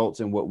results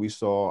in what we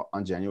saw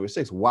on January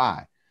 6th.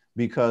 Why?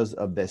 Because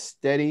of the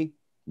steady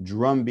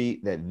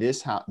drumbeat that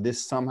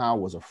this somehow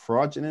was a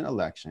fraudulent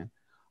election.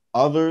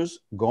 Others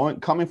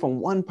coming from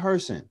one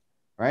person,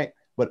 right?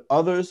 But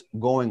others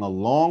going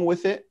along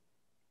with it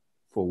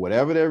for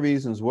whatever their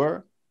reasons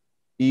were,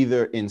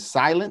 either in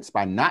silence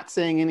by not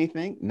saying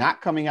anything,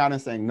 not coming out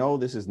and saying, no,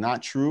 this is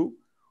not true,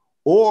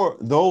 or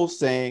those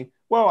saying,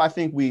 well, I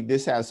think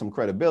this has some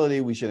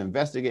credibility, we should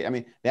investigate. I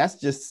mean, that's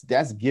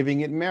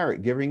giving it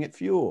merit, giving it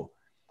fuel.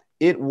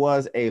 It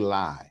was a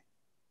lie.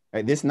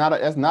 Right? That's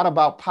not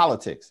about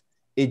politics.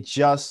 It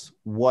just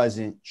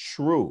wasn't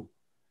true.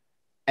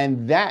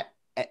 And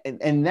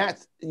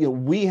that's,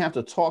 we have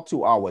to talk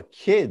to our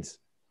kids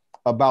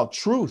about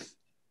truth,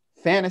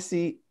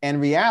 fantasy, and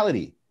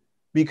reality,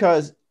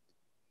 because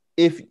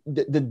if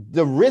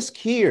the risk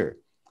here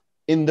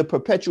in the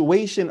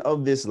perpetuation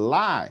of this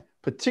lie,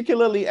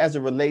 particularly as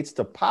it relates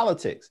to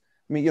politics,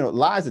 I mean,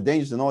 lies are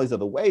dangerous in all these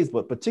other ways,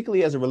 but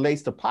particularly as it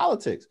relates to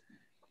politics,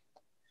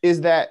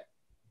 is that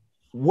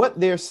what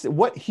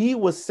he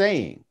was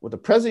saying, what the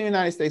president of the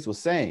United States was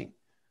saying,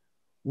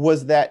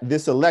 was that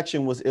this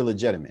election was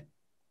illegitimate.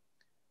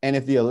 And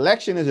if the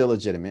election is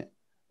illegitimate,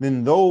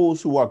 then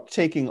those who are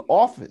taking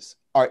office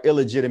are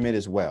illegitimate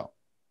as well.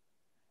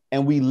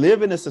 And we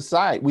live in a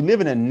society, we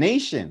live in a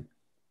nation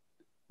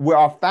where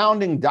our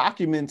founding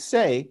documents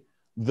say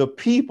the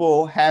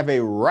people have a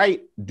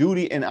right,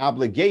 duty, and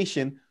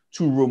obligation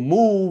to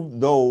remove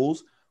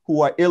those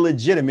who are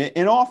illegitimate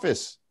in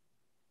office.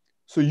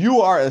 So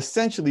you are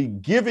essentially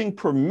giving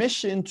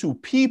permission to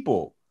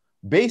people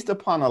based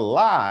upon a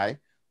lie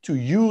to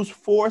use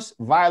force,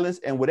 violence,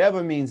 and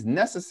whatever means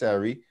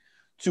necessary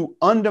to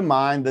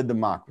undermine the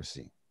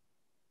democracy.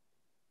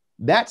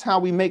 That's how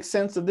we make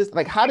sense of this.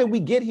 Like, how did we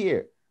get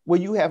here where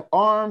you have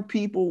armed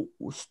people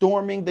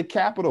storming the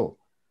Capitol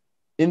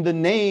in the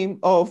name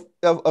of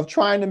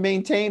trying to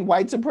maintain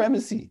white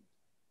supremacy?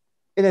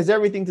 It has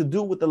everything to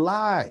do with a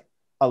lie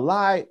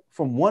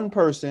from one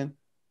person,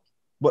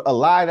 but a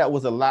lie that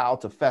was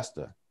allowed to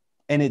fester.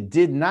 And it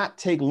did not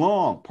take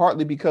long,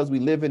 partly because we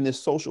live in this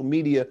social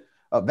media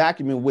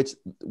vacuum in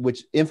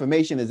which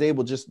information is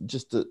able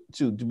just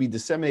to be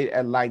disseminated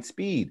at light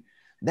speed.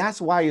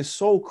 That's why it's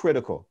so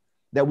critical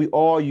that we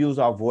all use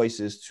our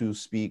voices to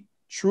speak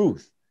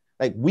truth.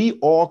 Like, we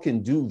all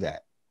can do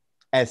that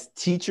as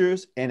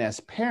teachers and as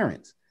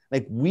parents.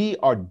 Like, we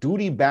are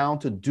duty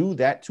bound to do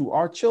that to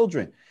our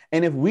children.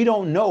 And if we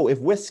don't know, if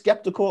we're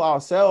skeptical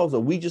ourselves,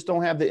 or we just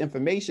don't have the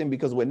information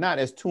because we're not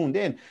as tuned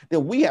in,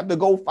 then we have to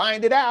go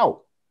find it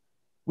out.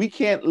 We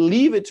can't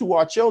leave it to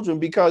our children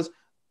because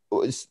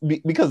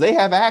they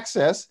have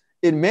access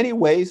in many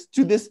ways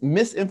to this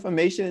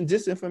misinformation and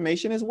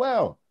disinformation as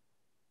well.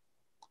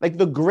 Like,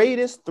 the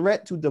greatest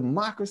threat to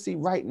democracy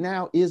right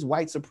now is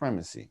white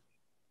supremacy.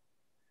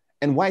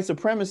 And white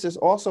supremacists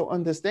also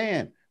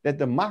understand that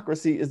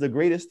democracy is the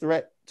greatest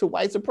threat to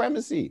white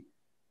supremacy.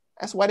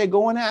 That's why they're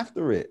going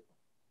after it.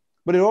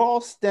 But it all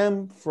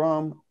stemmed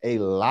from a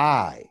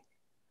lie.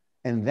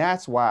 And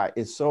that's why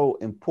it's so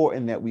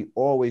important that we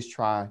always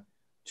try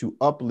to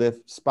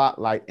uplift,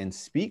 spotlight, and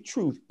speak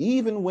truth,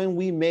 even when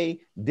we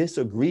may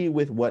disagree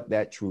with what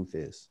that truth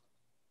is.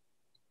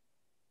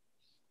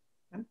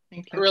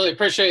 Thank you. I really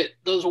appreciate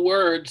those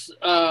words,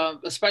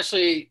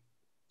 especially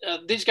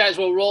these guys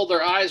will roll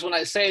their eyes when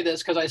I say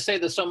this, because I say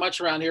this so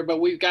much around here,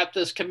 but we've got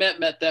this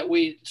commitment that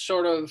we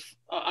sort of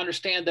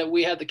understand that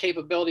we have the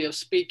capability of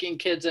speaking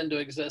kids into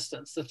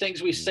existence. The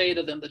things we say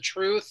to them, the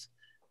truth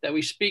that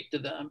we speak to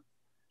them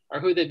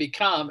are who they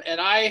become. And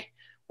I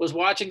was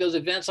watching those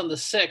events on the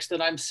 6th,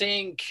 and I'm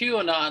seeing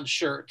QAnon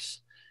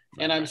shirts,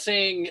 and I'm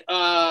seeing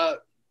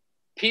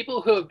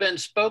people who have been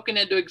spoken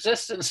into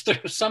existence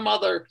through some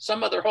other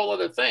whole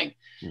other thing.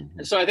 Mm-hmm.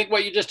 And so I think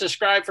what you just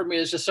described for me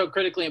is just so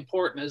critically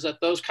important, is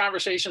that those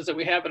conversations that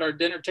we have at our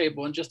dinner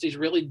table in just these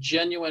really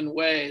genuine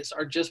ways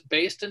are just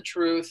based in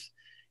truth,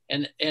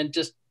 and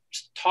just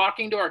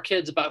talking to our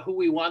kids about who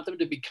we want them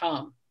to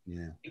become.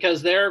 Yeah.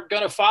 Because they're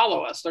going to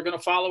follow us. They're going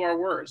to follow our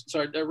words.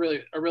 So I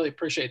really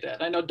appreciate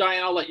that. I know,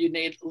 Diane, I'll let you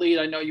lead.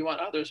 I know you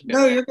want others.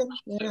 No, you're good.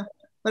 Yeah.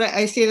 But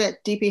I see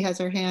that DP has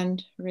her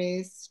hand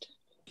raised.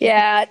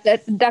 Yeah,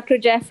 Dr.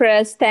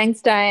 Jeffries,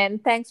 thanks, Diane.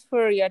 Thanks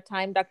for your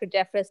time, Dr.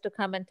 Jeffries, to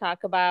come and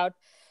talk about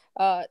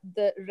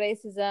the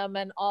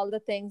racism and all the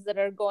things that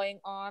are going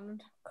on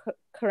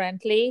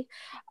currently.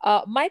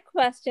 My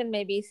question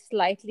may be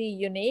slightly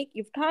unique.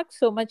 You've talked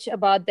so much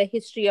about the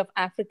history of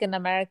African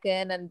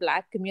American and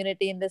Black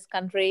community in this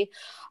country.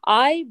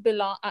 I'm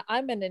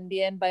an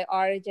Indian by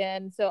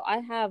origin, so I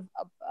have,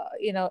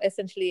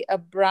 essentially a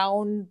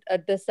brown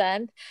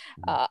descent.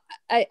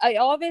 I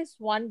always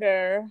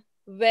wonder,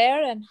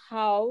 where and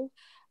how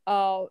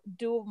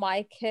do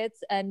my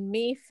kids and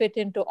me fit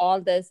into all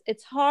this?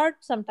 It's hard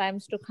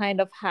sometimes to kind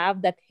of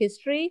have that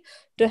history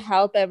to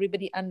help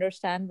everybody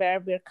understand where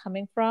we're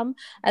coming from.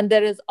 And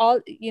there is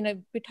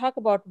we talk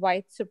about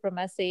white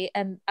supremacy,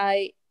 and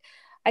I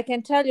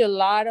can tell you a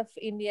lot of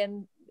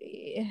Indian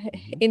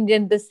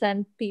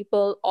descent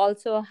people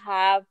also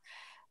have,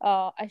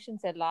 I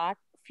shouldn't say a lot,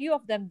 few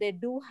of them, they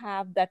do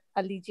have that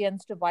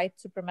allegiance to white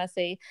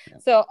supremacy. Yeah.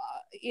 So,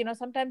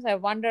 sometimes I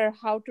wonder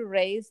how to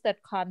raise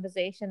that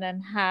conversation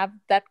and have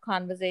that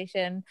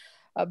conversation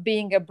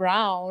being a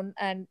brown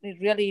and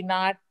really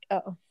not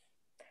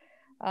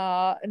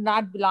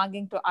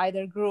belonging to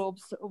either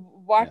groups.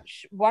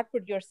 What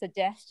would your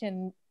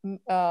suggestion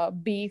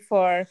be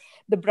for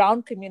the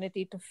brown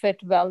community to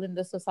fit well in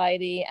the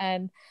society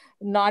and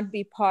not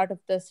be part of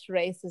this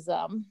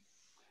racism?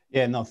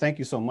 Yeah, no, thank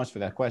you so much for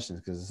that question,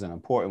 because it's an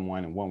important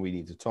one and one we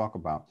need to talk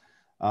about.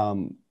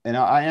 And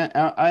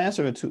I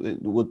answer it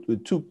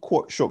with two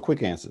short,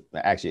 quick answers.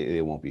 Actually,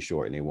 it won't be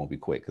short and it won't be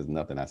quick, because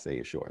nothing I say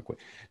is short and quick.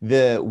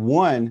 The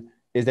one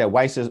is that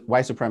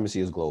white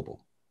supremacy is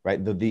global,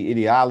 right? The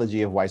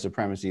ideology of white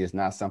supremacy is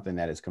not something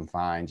that is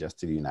confined just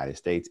to the United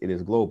States. It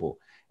is global.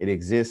 It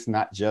exists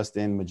not just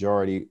in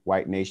majority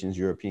white nations,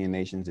 European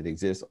nations. It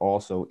exists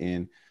also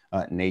in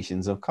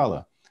nations of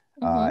color.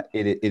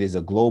 It is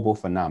a global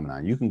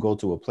phenomenon. You can go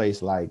to a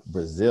place like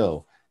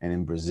Brazil, and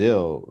in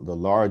Brazil, the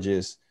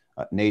largest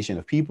nation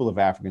of people of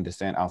African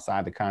descent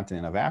outside the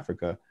continent of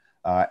Africa,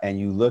 and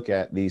you look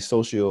at the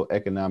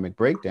socioeconomic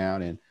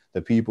breakdown, and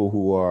the people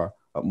who are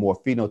more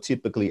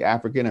phenotypically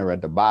African are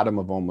at the bottom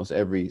of almost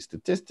every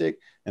statistic,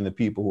 and the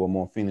people who are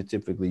more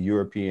phenotypically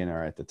European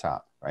are at the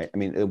top, right? I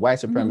mean, white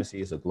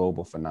supremacy is a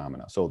global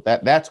phenomenon. So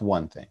that's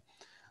one thing.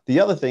 The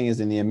other thing is,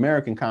 in the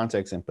American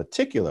context in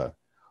particular,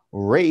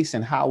 race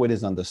and how it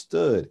is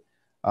understood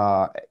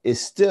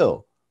is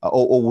still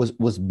or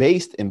was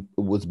based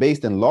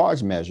in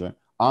large measure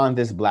on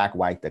this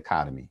black-white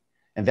dichotomy.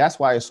 And that's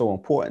why it's so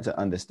important to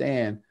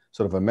understand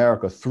sort of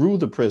America through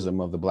the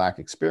prism of the Black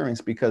experience,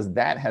 because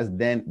that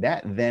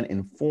then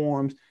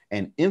informs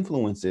and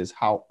influences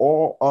how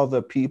all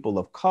other people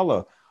of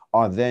color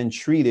are then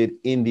treated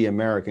in the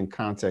American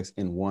context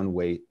in one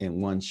way,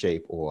 in one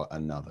shape or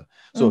another.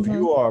 So if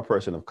you are a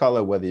person of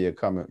color, whether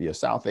you're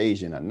South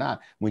Asian or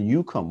not, when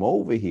you come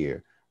over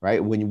here,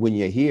 right, when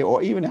you're here,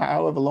 or even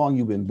however long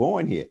you've been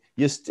born here,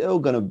 you're still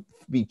going to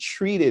be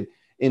treated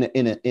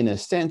in a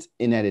sense,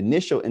 in that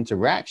initial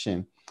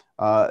interaction,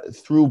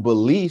 through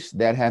beliefs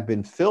that have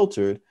been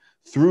filtered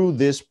through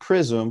this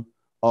prism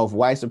of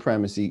white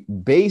supremacy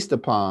based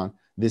upon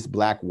this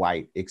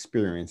black-white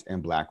experience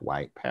and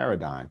black-white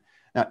paradigm.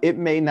 Now, it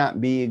may not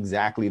be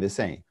exactly the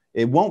same.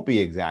 It won't be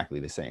exactly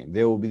the same.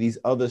 There will be these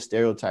other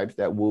stereotypes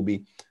that will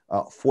be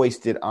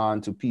foisted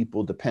onto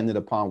people dependent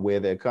upon where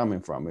they're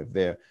coming from. If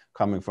they're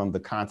coming from the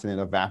continent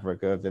of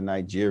Africa, if they're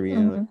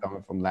Nigerian, if they're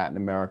coming from Latin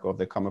America, if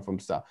they're coming from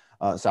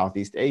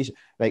Southeast Asia,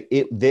 like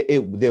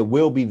there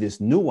will be this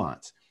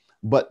nuance.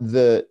 But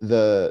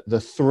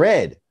the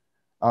thread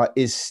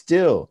is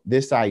still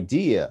this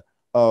idea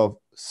of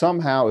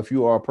somehow, if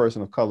you are a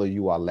person of color,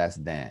 you are less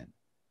than.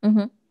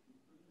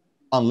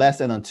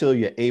 Unless and until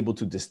you're able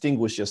to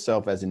distinguish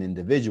yourself as an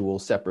individual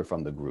separate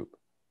from the group.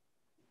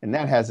 And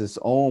that has its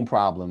own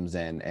problems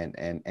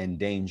and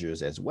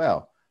dangers as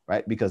well,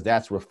 right? Because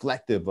that's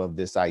reflective of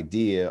this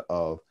idea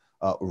of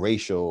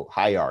racial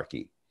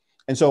hierarchy.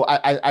 And so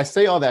I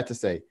say all that to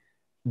say,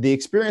 the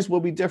experience will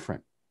be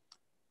different.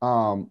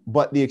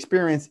 But the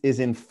experience is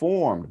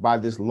informed by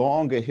this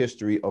longer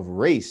history of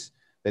race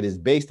that is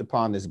based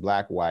upon this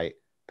black-white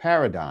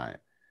paradigm.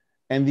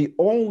 And the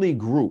only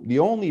group, the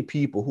only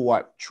people who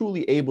are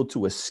truly able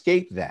to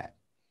escape that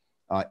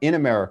in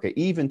America,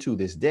 even to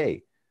this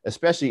day,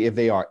 especially if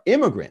they are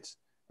immigrants,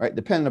 right?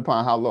 Depending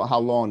upon how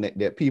long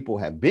that people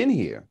have been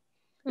here,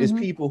 is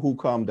people who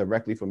come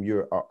directly from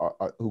Europe,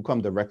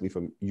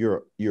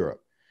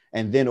 Europe.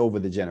 And then over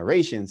the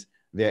generations,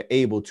 they're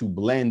able to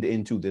blend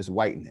into this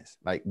whiteness.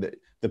 Like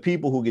the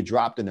people who get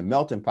dropped in the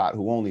melting pot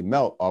who only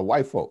melt are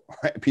white folk,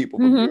 right? People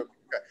from Europe.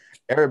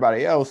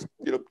 Everybody else,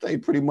 they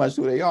pretty much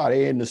who they are.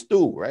 They in the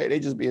stew, right? They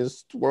just being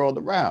swirled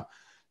around.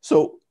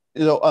 So,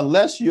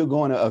 unless you're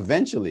going to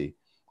eventually,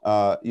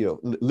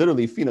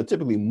 literally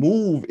phenotypically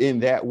move in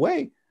that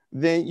way,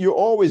 then you're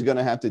always going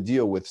to have to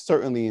deal with,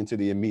 certainly into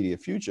the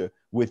immediate future,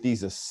 with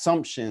these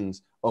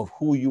assumptions of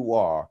who you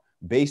are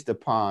based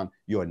upon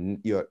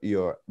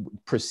your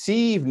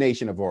perceived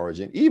nation of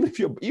origin, even if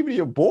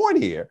you're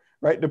born here,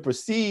 right? The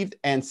perceived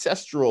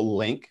ancestral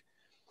link,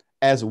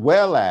 as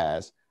well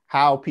as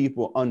how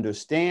people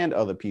understand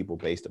other people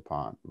based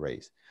upon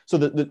race. So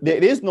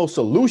there is no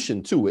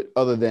solution to it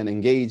other than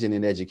engaging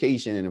in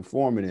education and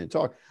informing and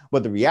talk.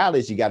 But the reality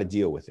is you got to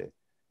deal with it.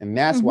 And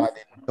that's why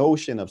the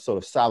notion of sort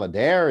of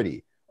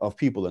solidarity of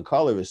people of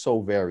color is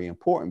so very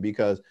important,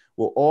 because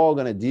we're all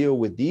going to deal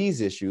with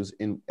these issues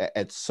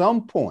at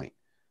some point,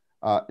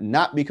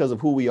 not because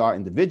of who we are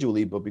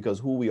individually, but because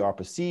who we are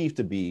perceived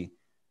to be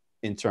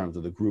in terms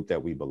of the group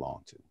that we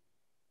belong to.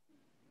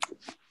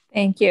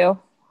 Thank you.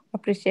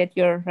 Appreciate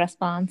your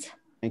response.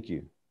 Thank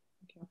you.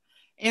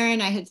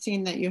 Erin, I had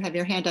seen that you have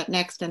your hand up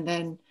next, and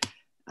then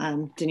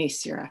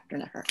Denise, you're after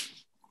her.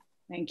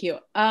 Thank you.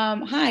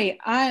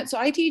 Hi. So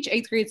I teach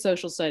 8th grade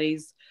social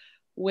studies,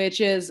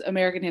 which is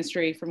American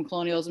history from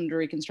colonialism to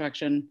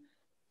Reconstruction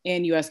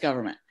in U.S.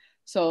 government.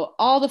 So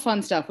all the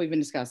fun stuff we've been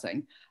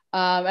discussing.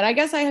 And I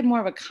guess I had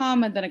more of a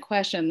comment than a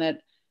question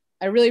that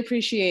I really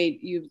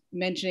appreciate you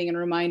mentioning and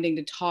reminding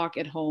to talk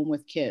at home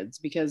with kids,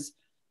 because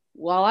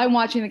while I'm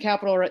watching the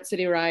Capital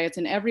City riots,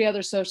 and every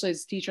other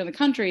socialist teacher in the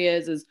country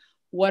is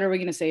what are we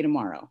going to say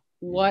tomorrow?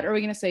 What are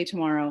we going to say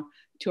tomorrow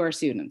to our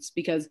students?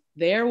 Because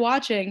they're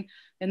watching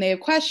and they have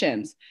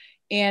questions.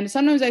 And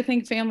sometimes I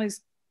think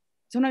families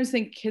sometimes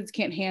think kids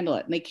can't handle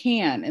it, and they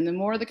can. And the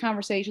more of the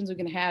conversations we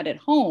can have at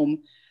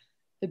home,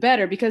 the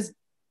better, because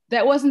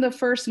that wasn't the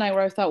first night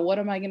where I thought, what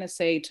am I going to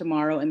say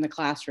tomorrow in the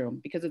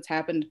classroom? Because it's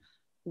happened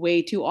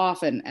way too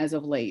often as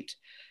of late.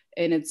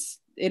 And it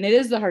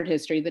is the hard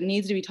history that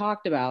needs to be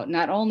talked about,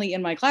 not only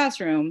in my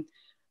classroom,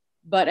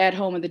 but at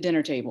home at the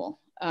dinner table.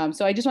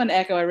 So I just want to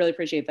echo, I really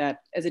appreciate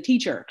that as a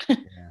teacher,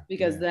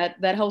 because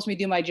that helps me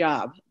do my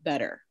job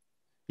better.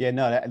 Yeah,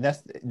 no,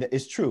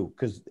 it's true,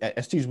 because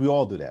as teachers, we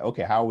all do that.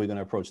 Okay, how are we going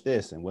to approach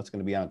this, and what's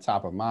going to be on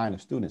top of mind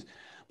of students?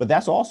 But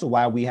that's also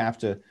why we have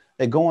to,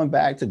 like, going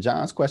back to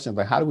John's question,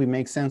 like, how do we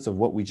make sense of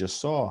what we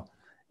just saw?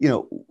 You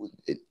know,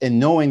 and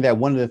knowing that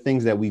one of the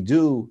things that we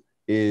do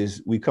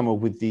is we come up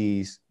with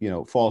these,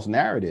 false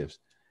narratives.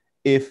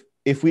 If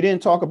we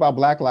didn't talk about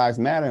Black Lives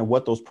Matter and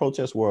what those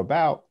protests were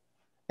about,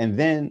 and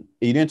then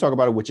you didn't talk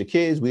about it with your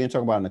kids, we didn't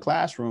talk about it in the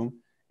classroom,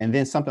 and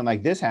then something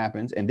like this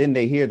happens, and then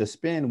they hear the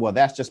spin, well,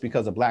 that's just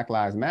because of Black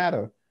Lives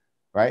Matter,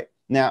 right?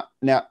 Now,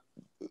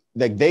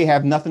 like, they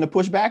have nothing to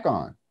push back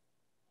on,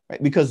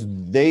 right? Because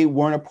they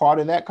weren't a part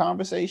of that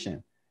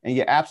conversation. And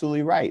you're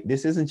absolutely right.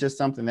 This isn't just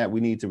something that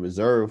we need to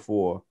reserve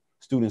for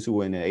students who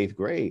are in the 8th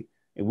grade.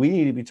 And we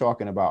need to be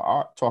talking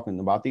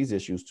about these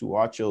issues to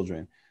our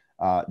children,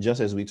 just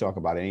as we talk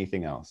about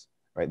anything else,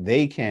 right?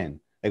 They can,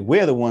 like,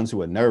 we're the ones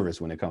who are nervous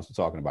when it comes to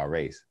talking about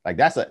race. Like,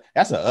 that's a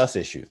us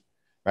issue.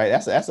 Right.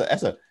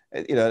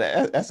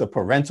 That's a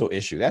parental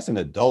issue. That's an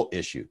adult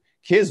issue.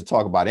 Kids will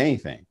talk about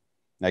anything.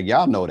 Like,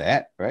 y'all know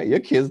that, right? Your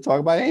kids will talk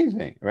about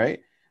anything, right?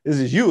 This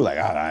is you, like,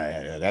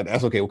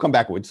 that's okay. We'll come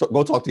back.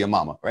 Go talk to your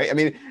mama, right? I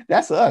mean,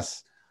 that's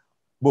us.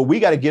 But we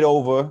have to get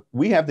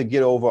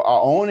over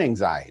our own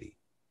anxiety,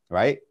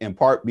 right? In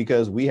part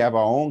because we have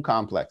our own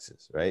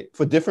complexes, right?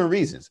 For different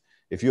reasons.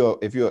 If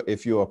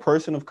you're a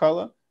person of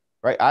color,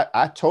 right?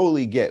 I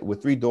totally get,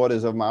 with 3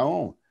 daughters of my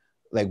own,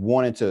 like,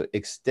 wanted to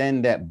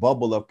extend that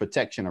bubble of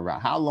protection around.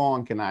 How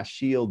long can I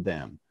shield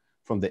them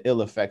from the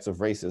ill effects of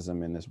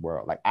racism in this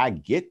world? Like, I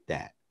get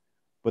that,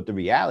 but the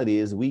reality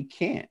is we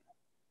can't.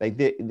 Like,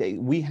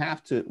 we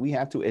have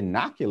to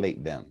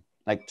inoculate them.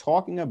 Like,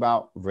 talking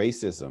about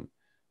racism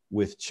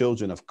with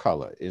children of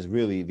color is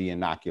really the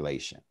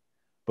inoculation,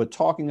 but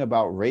talking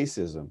about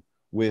racism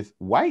with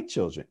white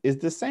children is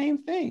the same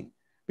thing.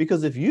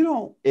 Because if you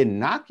don't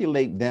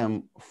inoculate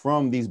them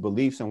from these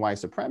beliefs in white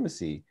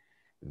supremacy,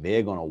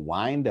 they're going to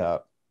wind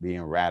up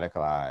being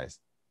radicalized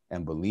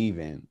and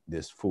believing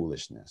this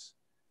foolishness.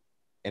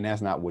 And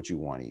that's not what you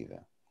want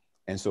either.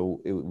 And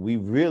so we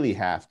really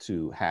have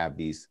to have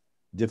these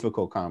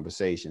difficult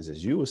conversations,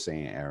 as you were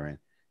saying, Erin.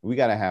 We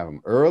got to have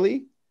them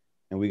early,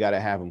 and we got to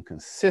have them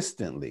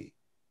consistently,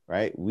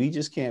 right? We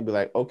just can't be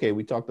like, okay,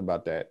 we talked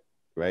about that,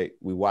 right?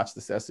 We watched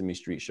the Sesame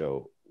Street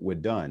show, we're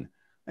done.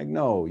 Like,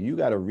 no, you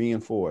got to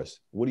reinforce.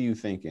 What are you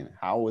thinking?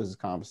 How is this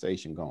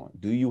conversation going?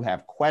 Do you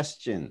have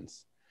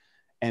questions?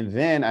 And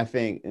then I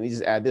think, and we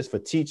just add this for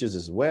teachers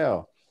as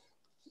well,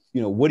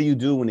 what do you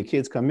do when the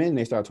kids come in and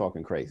they start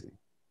talking crazy,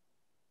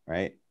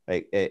 right?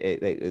 Like,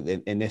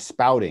 and they're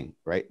spouting,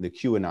 right? The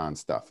QAnon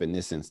stuff in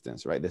this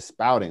instance, right? They're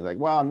spouting like,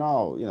 well,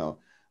 no,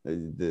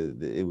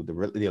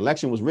 the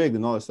election was rigged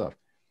and all that stuff.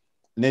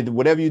 And then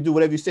whatever you do,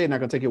 whatever you say, they're not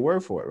going to take your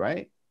word for it,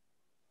 right?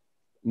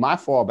 My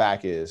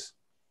fallback is,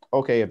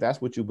 okay, if that's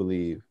what you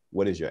believe,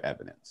 what is your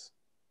evidence,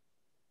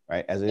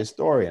 right? As a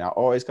historian, I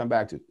always come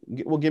back to,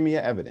 well, give me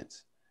your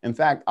evidence. In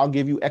fact, I'll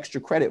give you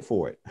extra credit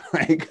for it,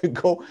 right?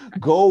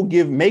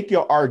 Make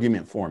your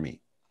argument for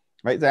me,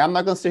 right? I'm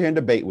not going to sit here and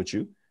debate with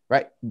you,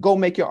 right? Go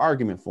make your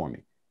argument for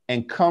me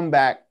and come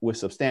back with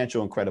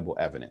substantial and credible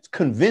evidence.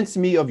 Convince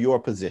me of your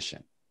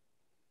position.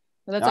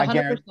 Well, that's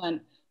 100%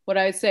 what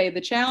I say.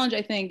 The challenge,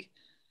 I think,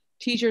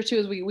 teachers too,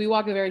 is we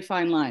walk a very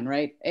fine line,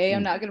 right?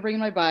 I'm not going to bring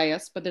in my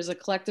bias, but there's a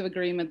collective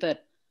agreement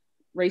that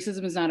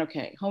racism is not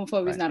okay.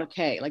 Homophobia is not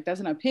okay. Like,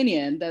 that's an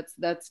opinion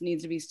that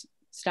needs to be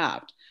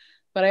stopped.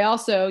 But I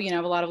also,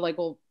 have a lot of like,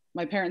 well,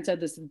 my parents said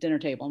this at the dinner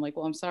table. I'm like,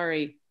 well, I'm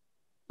sorry,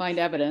 find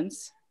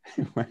evidence.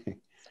 Right.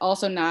 It's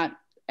also not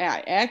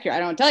accurate. I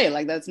don't tell you,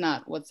 like, that's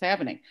not what's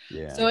happening.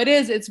 Yeah. So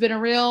it's been a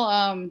real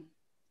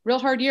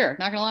hard year.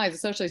 Not gonna lie, as a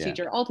social studies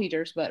teacher, all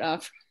teachers, but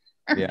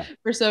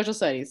for social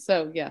studies.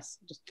 So yes,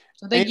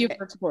 so thank you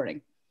for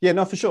supporting. Yeah,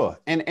 no, for sure.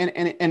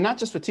 And not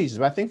just for teachers,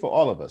 but I think for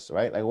all of us,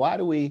 right? Like, why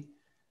do we,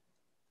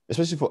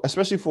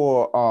 especially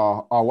for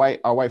our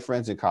white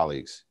friends and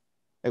colleagues,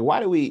 like,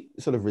 why do we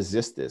sort of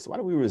resist this? Why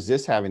do we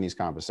resist having these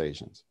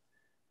conversations?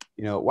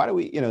 Why do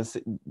we,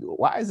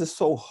 why is this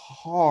so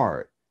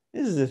hard?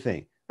 This is the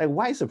thing. Like,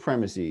 white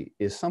supremacy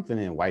is something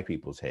in white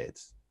people's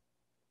heads,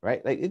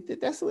 right? Like,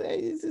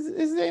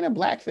 it ain't a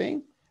black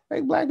thing.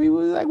 Like, black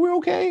people, like, we're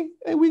okay.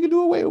 Like, we can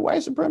do away with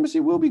white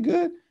supremacy. We'll be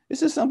good.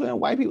 This is something in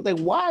white people. Like,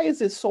 why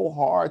is it so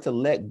hard to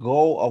let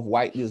go of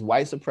these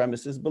white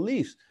supremacist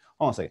beliefs?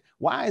 hold on a second.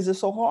 Why is it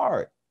so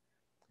hard?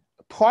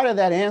 Part of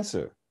that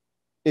answer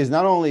is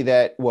not only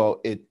that,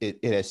 well, it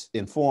has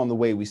informed the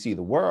way we see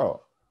the world,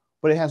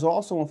 but it has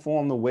also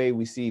informed the way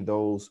we see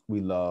those we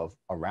love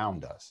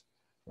around us,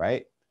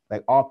 right?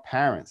 Like our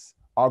parents,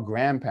 our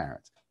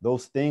grandparents,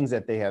 those things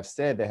that they have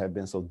said that have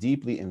been so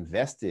deeply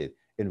invested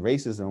in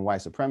racism and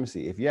white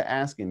supremacy. If you're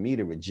asking me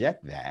to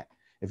reject that,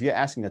 if you're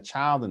asking a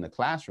child in the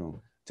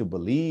classroom to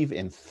believe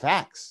in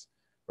facts,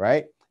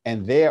 right?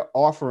 And they're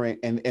offering,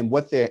 and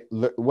what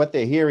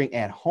they're hearing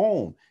at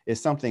home is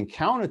something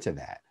counter to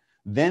that,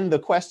 then the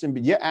question,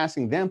 you're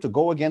asking them to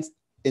go against,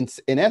 in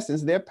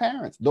essence, their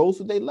parents, those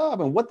who they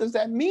love. And what does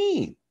that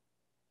mean?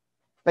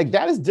 Like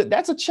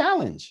that's a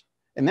challenge.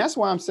 And that's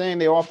why I'm saying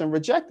they often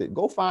reject it.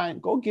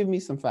 Go give me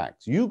some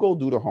facts. You go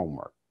do the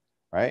homework,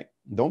 right?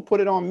 Don't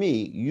put it on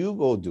me. You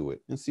go do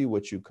it and see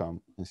what you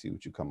come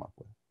up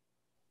with.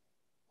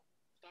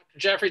 Dr.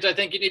 Jeffries, I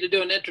think you need to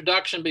do an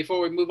introduction before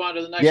we move on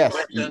to the next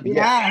question.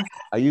 Yes.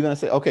 Are you going to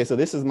say, okay, so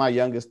this is my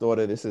youngest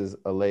daughter. This is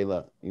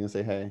Alayla. You going to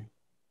say, hey?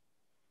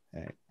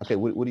 Hey. Okay,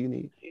 what do you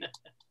need?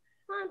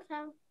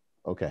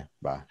 Okay,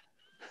 bye.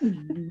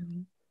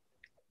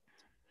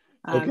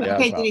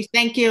 Okay, Denise,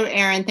 thank you,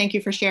 Aaron. Thank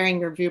you for sharing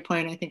your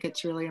viewpoint. I think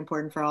it's really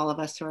important for all of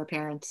us who are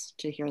parents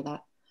to hear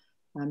that.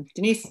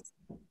 Denise,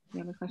 you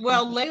have a question?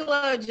 Well,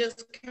 Layla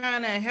just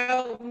kind of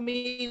helped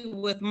me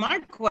with my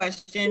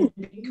question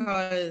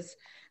because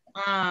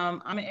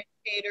I'm an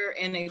educator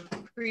in a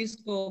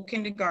preschool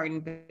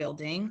kindergarten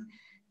building,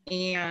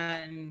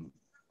 and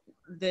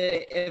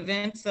the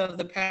events of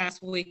the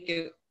past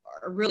week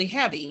are really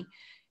heavy.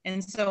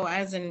 And so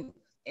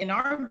in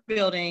our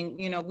building,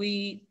 you know,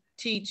 we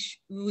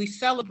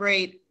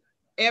celebrate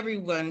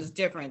everyone's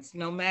difference,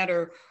 no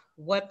matter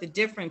what the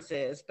difference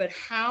is. But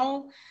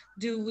how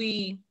do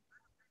we,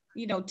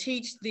 you know,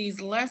 teach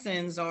these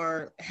lessons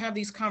or have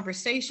these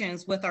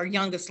conversations with our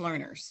youngest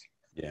learners?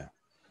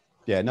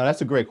 Yeah, no,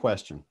 that's a great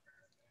question.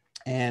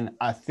 And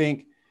I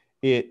think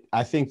the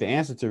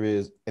answer to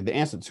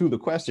the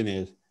question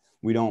is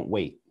we don't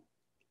wait,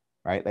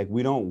 right? Like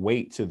we don't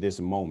wait to this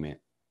moment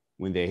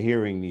when they're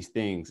hearing these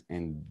things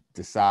and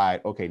decide,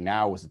 okay,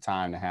 now is the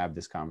time to have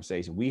this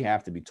conversation. We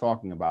have to be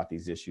talking about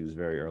these issues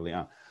very early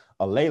on.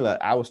 Alayla,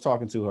 I was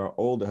talking to her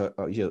older,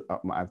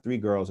 I have 3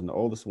 girls, and the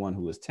oldest one,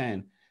 who is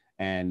 10,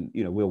 and,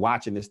 you know, we're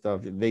watching this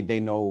stuff. They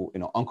know, you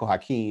know, Uncle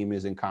Hakeem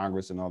is in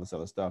Congress and all this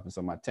other stuff. And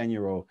so my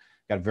 10-year-old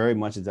got very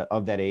much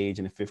of that age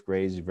in the 5th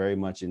grade, is very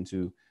much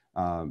into,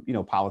 you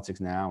know,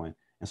 politics now. And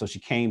so she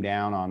came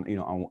down on, you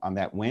know, on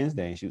that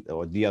Wednesday,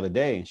 or the other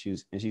day, and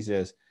she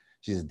says,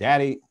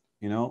 Daddy,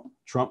 you know,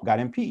 Trump got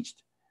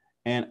impeached.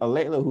 And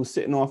Alayla, who's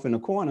sitting off in the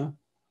corner,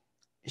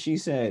 she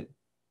said,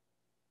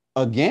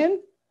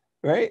 again,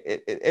 right?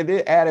 And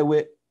then added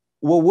with,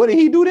 well, what did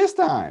he do this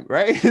time,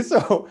 right? And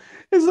so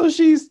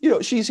she's, you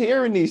know, she's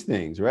hearing these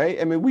things, right?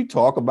 I mean, we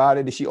talk about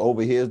it, and she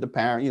overhears the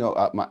parent, you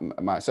know,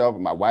 myself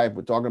and my wife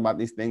were talking about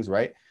these things,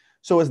 right?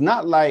 So it's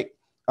not like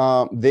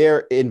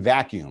they're in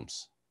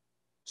vacuums.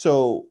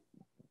 So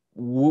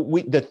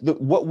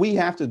what we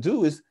have to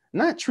do is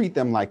not treat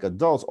them like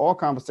adults. All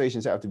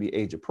conversations have to be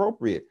age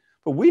appropriate,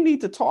 but we need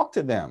to talk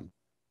to them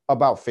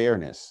about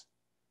fairness,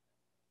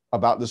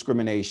 about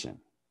discrimination,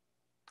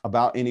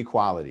 about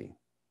inequality,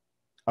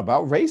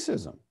 about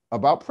racism,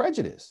 about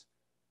prejudice.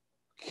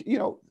 You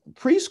know,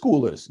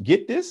 preschoolers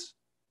get this,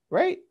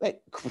 right?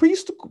 Like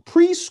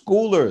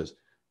preschoolers,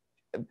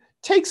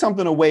 take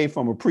something away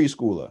from a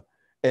preschooler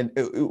and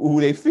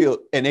who they feel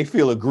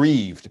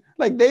aggrieved,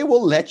 like they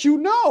will let you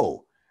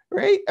know.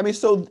 Right? I mean,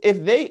 so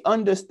if they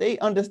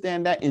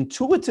understand that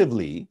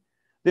intuitively,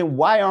 then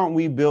why aren't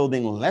we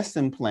building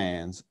lesson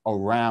plans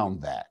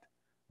around that,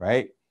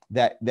 right?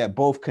 That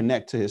both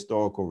connect to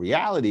historical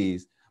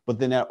realities, but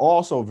then that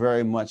also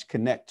very much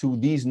connect to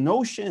these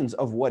notions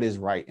of what is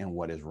right and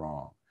what is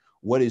wrong,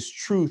 what is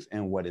truth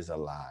and what is a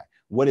lie,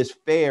 what is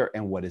fair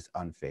and what is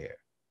unfair.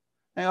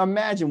 Now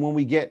imagine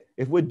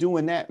if we're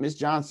doing that, Ms.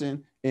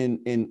 Johnson,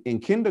 in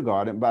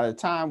kindergarten, by the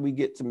time we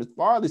get to Ms.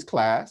 Farley's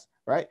class,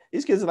 right?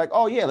 These kids are like,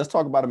 oh yeah, let's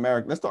talk about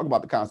America. Let's talk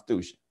about the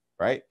Constitution,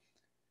 right?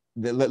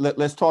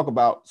 Let's talk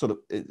about sort of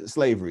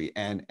slavery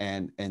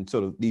and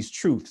sort of these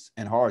truths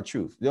and hard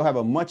truths. They'll have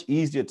a much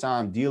easier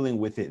time dealing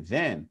with it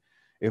then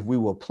if we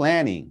were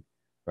planning,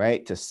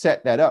 right, to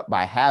set that up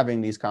by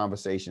having these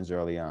conversations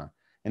early on.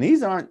 And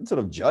these aren't sort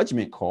of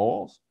judgment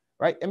calls,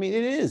 right? I mean,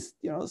 it is,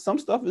 you know, some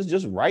stuff is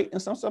just right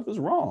and some stuff is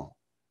wrong,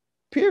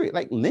 period.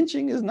 Like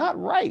lynching is not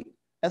right.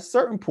 At a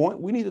certain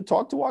point, we need to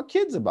talk to our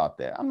kids about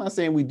that. I'm not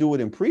saying we do it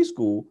in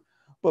preschool,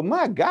 but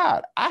my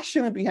God, I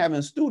shouldn't be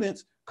having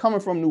students coming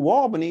from New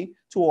Albany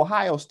to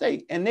Ohio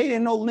State and they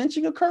didn't know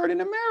lynching occurred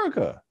in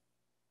America.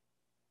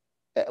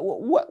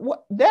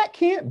 What that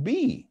can't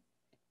be.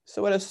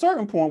 So at a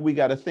certain point, we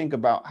got to think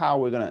about how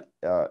we're going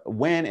to,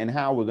 when and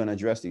how we're going to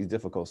address these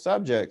difficult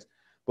subjects,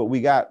 but we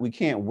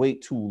can't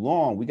wait too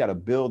long. We got to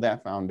build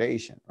that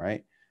foundation,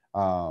 right?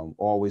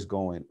 Always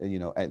going, you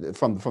know,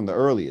 from the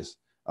earliest,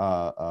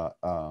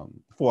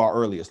 for our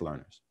earliest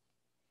learners.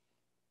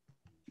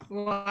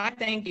 Well, I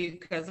thank you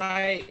because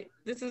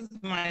this is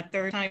my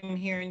third time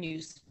hearing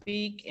you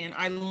speak, and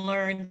I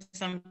learned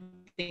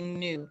something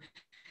new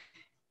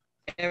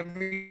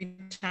every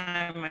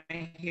time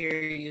I hear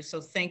you. So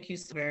thank you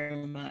so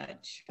very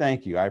much.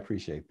 Thank you. I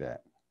appreciate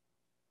that.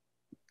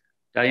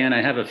 Diane,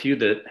 I have a few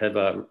that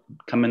have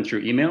come in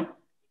through email.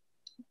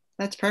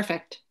 That's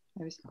perfect.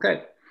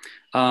 Okay.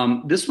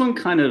 This one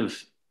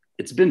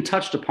it's been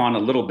touched upon a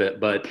little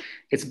bit, but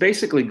it's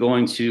basically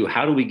going to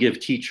how do we give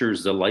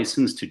teachers the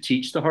license to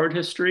teach the hard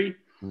history?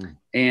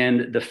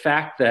 And the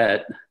fact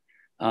that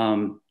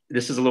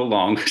this is a little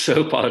long,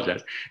 so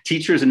apologize.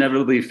 Teachers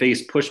inevitably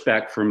face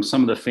pushback from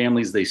some of the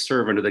families they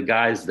serve under the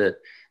guise that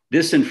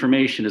this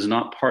information is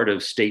not part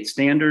of state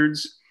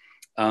standards.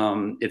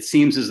 It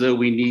seems as though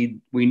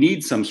we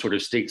need some sort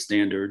of state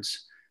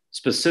standards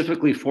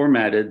specifically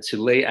formatted to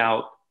lay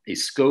out a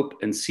scope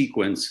and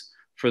sequence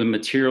for the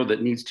material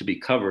that needs to be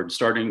covered,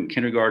 starting in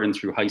kindergarten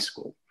through high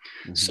school.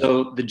 Mm-hmm.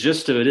 So the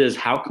gist of it is,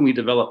 how can we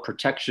develop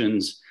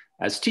protections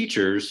as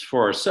teachers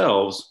for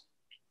ourselves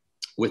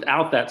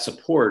without that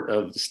support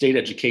of the state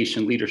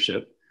education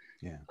leadership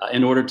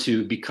in order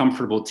to be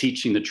comfortable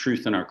teaching the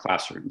truth in our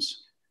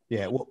classrooms?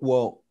 Yeah,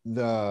 well,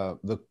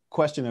 the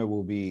questioner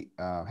will be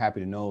happy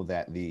to know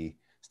that the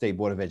State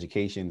Board of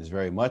Education is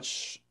very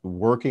much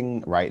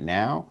working right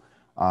now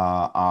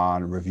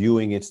on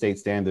reviewing its state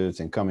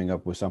standards and coming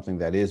up with something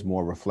that is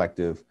more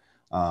reflective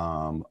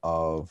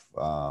of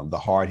the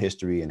hard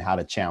history and how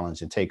to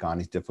challenge and take on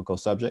these difficult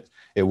subjects.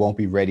 It won't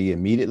be ready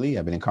immediately.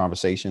 I've been in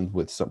conversations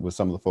with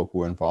some of the folk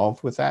who are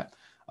involved with that.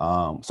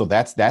 So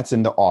that's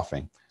in the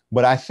offing.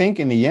 But I think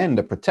in the end,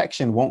 the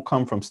protection won't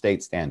come from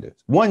state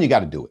standards. One, you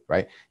got to do it,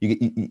 right?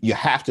 You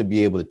have to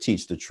be able to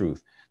teach the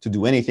truth. To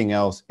do anything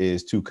else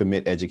is to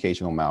commit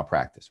educational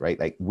malpractice, right?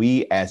 Like,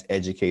 we as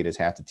educators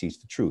have to teach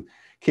the truth.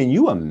 Can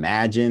you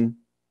imagine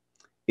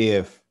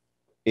if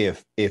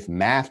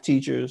math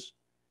teachers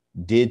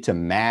did to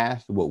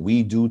math what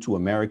we do to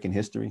American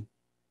history?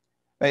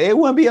 They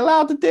wouldn't be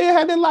allowed to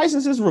have their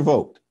licenses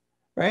revoked,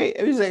 right?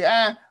 It was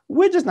like,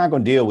 we're just not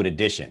going to deal with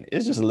addition.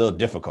 It's just a little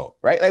difficult,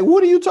 right? Like,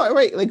 what are you talking,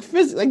 right? Like,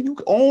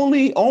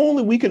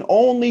 we can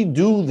only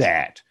do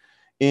that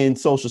in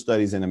social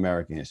studies and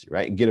American history,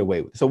 right? Get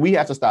away with it. So we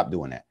have to stop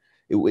doing that.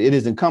 It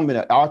is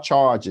incumbent. Our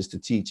charge is to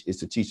teach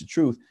the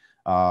truth,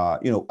 how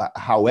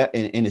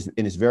in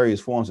its various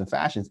forms and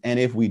fashions. And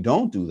if we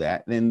don't do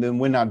that, then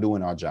we're not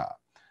doing our job.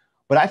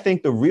 But I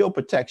think the real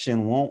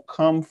protection won't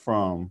come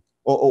from,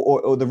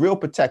 or the real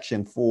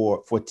protection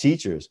for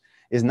teachers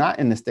is not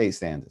in the state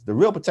standards. The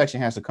real protection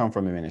has to come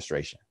from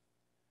administration.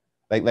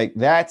 Like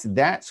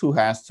that's who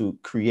has to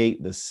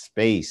create the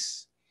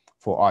space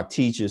for our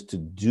teachers to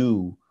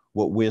do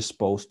what we're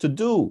supposed to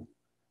do.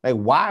 Like,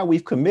 why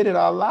we've committed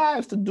our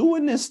lives to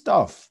doing this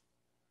stuff.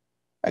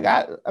 Like,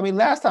 I mean,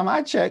 last time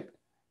I checked,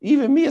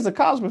 even me as a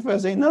college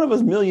professor, ain't none of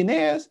us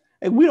millionaires.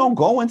 Like, we don't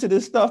go into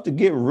this stuff to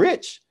get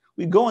rich.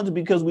 We go into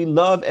because we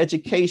love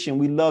education,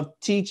 we love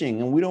teaching,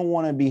 and we don't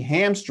want to be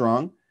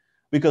hamstrung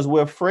because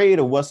we're afraid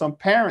of what some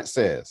parent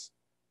says.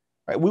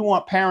 Right? We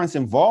want parents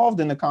involved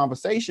in the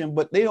conversation,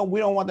 but we don't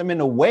want them in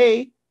the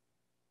way.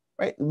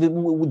 Right?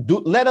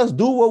 Let us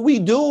do what we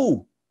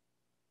do.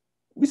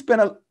 We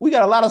got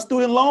a lot of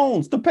student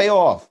loans to pay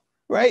off,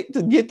 right?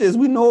 To get this,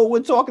 we know what we're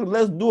talking about.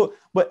 Let's do it.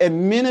 But our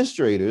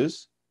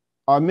administrators,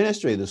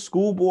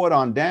 school board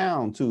on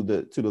down to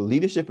the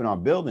leadership in our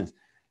buildings,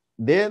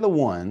 they're the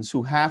ones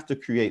who have to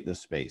create the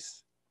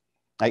space.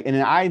 Like, in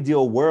an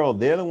ideal world,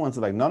 they're the ones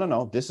that are like,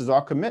 no, this is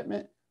our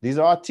commitment. These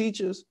are our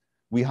teachers.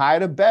 We hire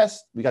the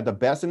best. We got the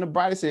best and the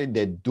brightest.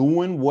 They're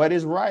doing what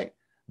is right.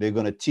 They're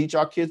going to teach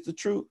our kids the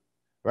truth,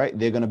 right?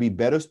 They're going to be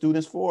better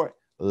students for it.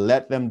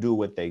 Let them do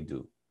what they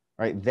do.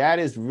 Right, that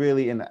is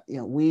really, and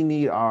we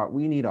need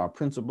our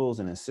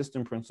principals and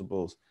assistant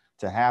principals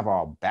to have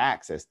our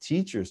backs as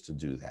teachers to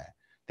do that.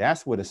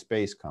 That's where the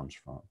space comes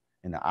from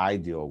in the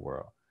ideal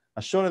world.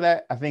 Now, short of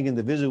that, I think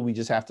individually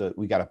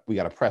we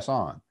gotta press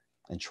on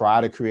and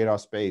try to create our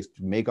space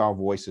to make our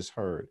voices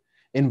heard.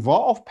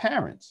 Involve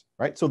parents,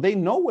 right, so they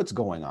know what's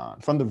going on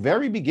from the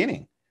very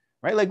beginning.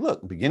 Right, like,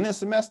 look, beginning of the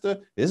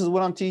semester, this is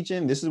what I'm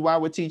teaching. This is why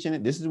we're teaching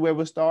it. This is where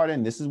we're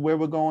starting. This is where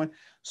we're going.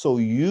 So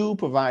you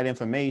provide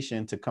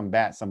information to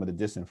combat some of the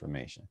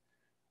disinformation.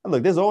 And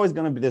look, there's always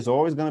going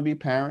to be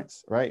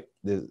parents, right?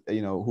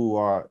 Who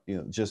are,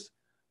 just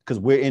because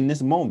we're in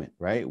this moment,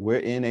 right? We're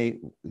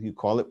in you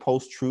call it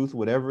post-truth,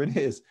 whatever it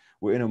is.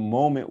 We're in a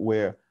moment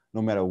where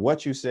no matter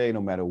what you say,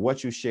 no matter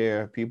what you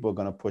share, people are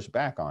going to push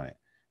back on it.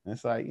 And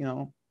it's like,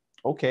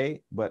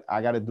 okay, but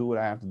I got to do what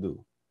I have to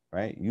do.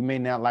 Right? You may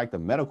not like the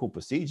medical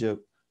procedure,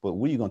 but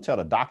what are you going to tell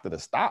the doctor to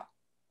stop?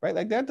 Right?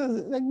 Like, that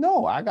doesn't, like,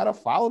 no, I got to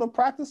follow the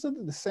practice of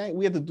the same.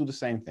 We have to do the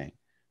same thing,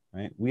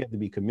 right? We have to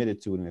be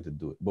committed to it and we have to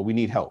do it, but we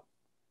need help.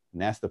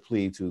 And that's the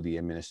plea to the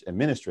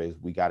administrators.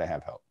 We got to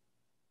have help.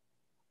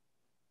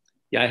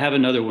 Yeah, I have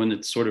another one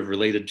that's sort of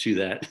related to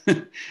that.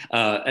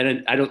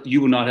 And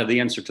you will not have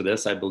the answer to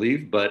this, I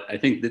believe, but I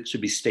think that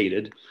should be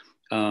stated.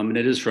 And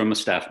it is from a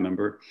staff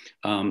member.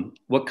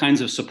 What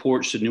kinds of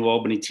support should New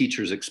Albany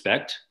teachers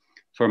expect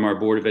from our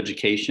Board of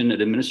Education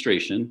and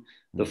Administration,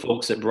 the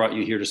folks that brought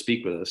you here to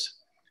speak with us,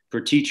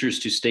 for teachers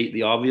to state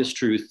the obvious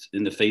truth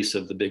in the face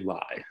of the big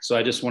lie. So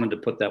I just wanted to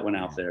put that one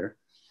out there.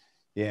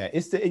 Yeah,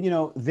 it's the, you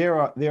know, there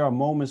are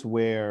moments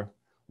where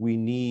we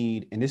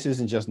need, and this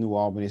isn't just New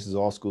Albany, this is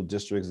all school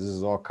districts, this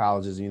is all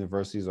colleges and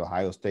universities.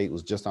 Ohio State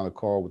was just on a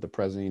call with the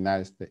President of the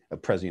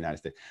United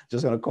States,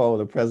 just on a call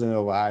with the President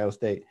of Ohio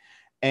State.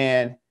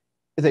 And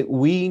it's like,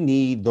 we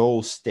need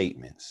those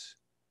statements,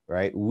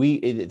 right?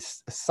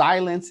 It's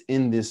silence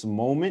in this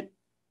moment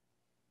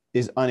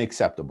is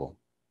unacceptable.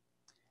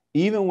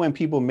 Even when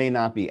people may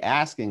not be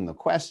asking the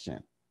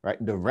question,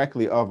 right,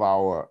 directly of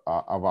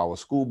our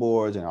school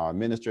boards and our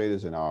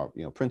administrators and our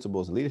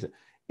principals and leadership,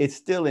 it's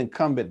still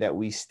incumbent that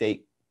we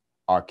state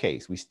our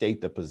case, we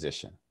state the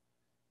position,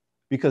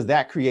 because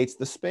that creates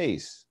the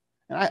space.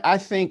 And I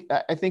think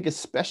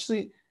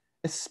especially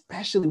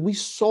we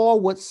saw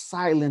what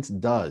silence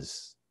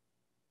does.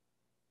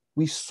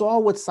 We saw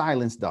what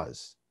silence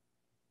does.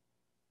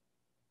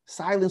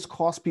 Silence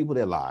costs people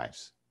their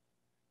lives.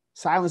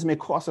 Silence may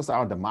cost us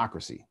our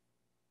democracy.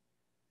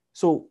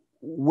 So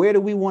where do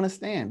we want to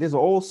stand? There's an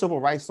old civil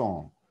rights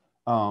song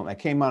that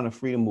came out of the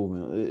freedom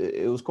movement.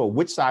 It was called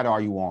 "Which Side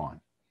Are You On?"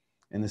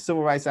 And the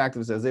civil rights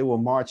activists, as they were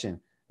marching,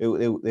 they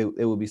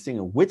would be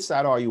singing, "Which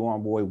side are you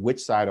on, boy?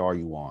 Which side are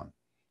you on?"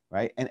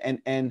 Right? These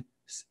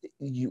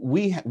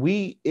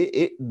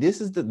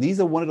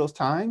are one of those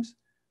times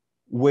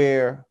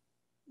where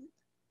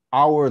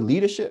our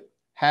leadership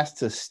has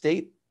to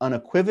state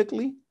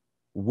unequivocally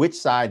which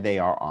side they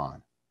are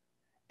on.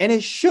 And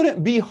it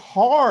shouldn't be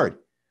hard.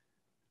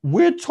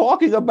 We're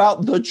talking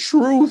about the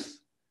truth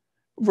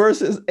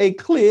versus a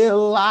clear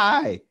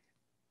lie.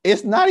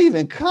 It's not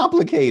even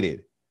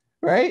complicated,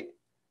 right?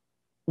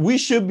 We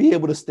should be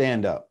able to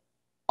stand up.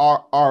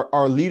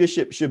 Our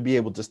leadership should be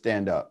able to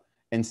stand up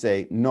and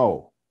say,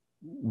 no,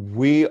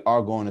 we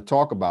are going to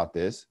talk about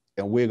this,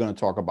 and we're going to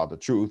talk about the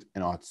truth.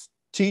 And our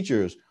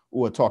teachers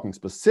who are talking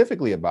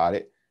specifically about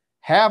it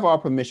have our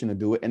permission to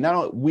do it. And not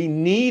only we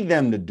need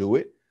them to do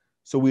it,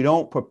 so we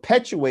don't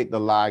perpetuate the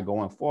lie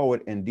going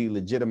forward and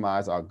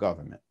delegitimize our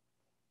government.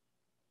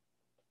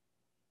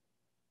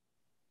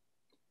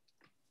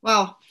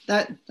 Well,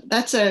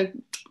 that's a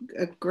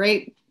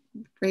great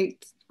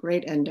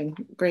ending.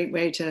 Great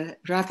way to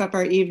wrap up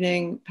our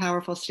evening.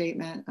 Powerful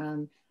statement.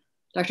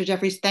 Dr.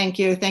 Jeffries, thank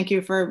you. Thank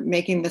you for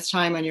making this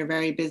time on your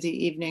very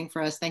busy evening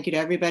for us. Thank you to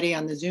everybody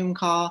on the Zoom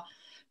call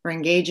for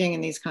engaging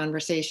in these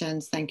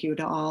conversations. Thank you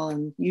to all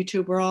in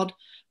YouTube world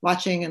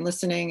watching and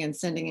listening and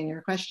sending in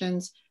your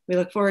questions. We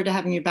look forward to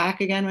having you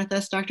back again with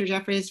us, Dr.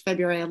 Jeffries,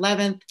 February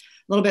 11th. A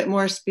little bit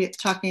more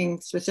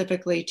talking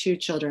specifically to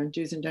children,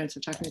 do's and don'ts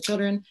of talking to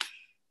children.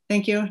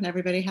 Thank you, and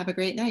everybody have a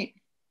great night.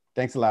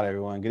 Thanks a lot,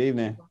 everyone. Good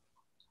evening.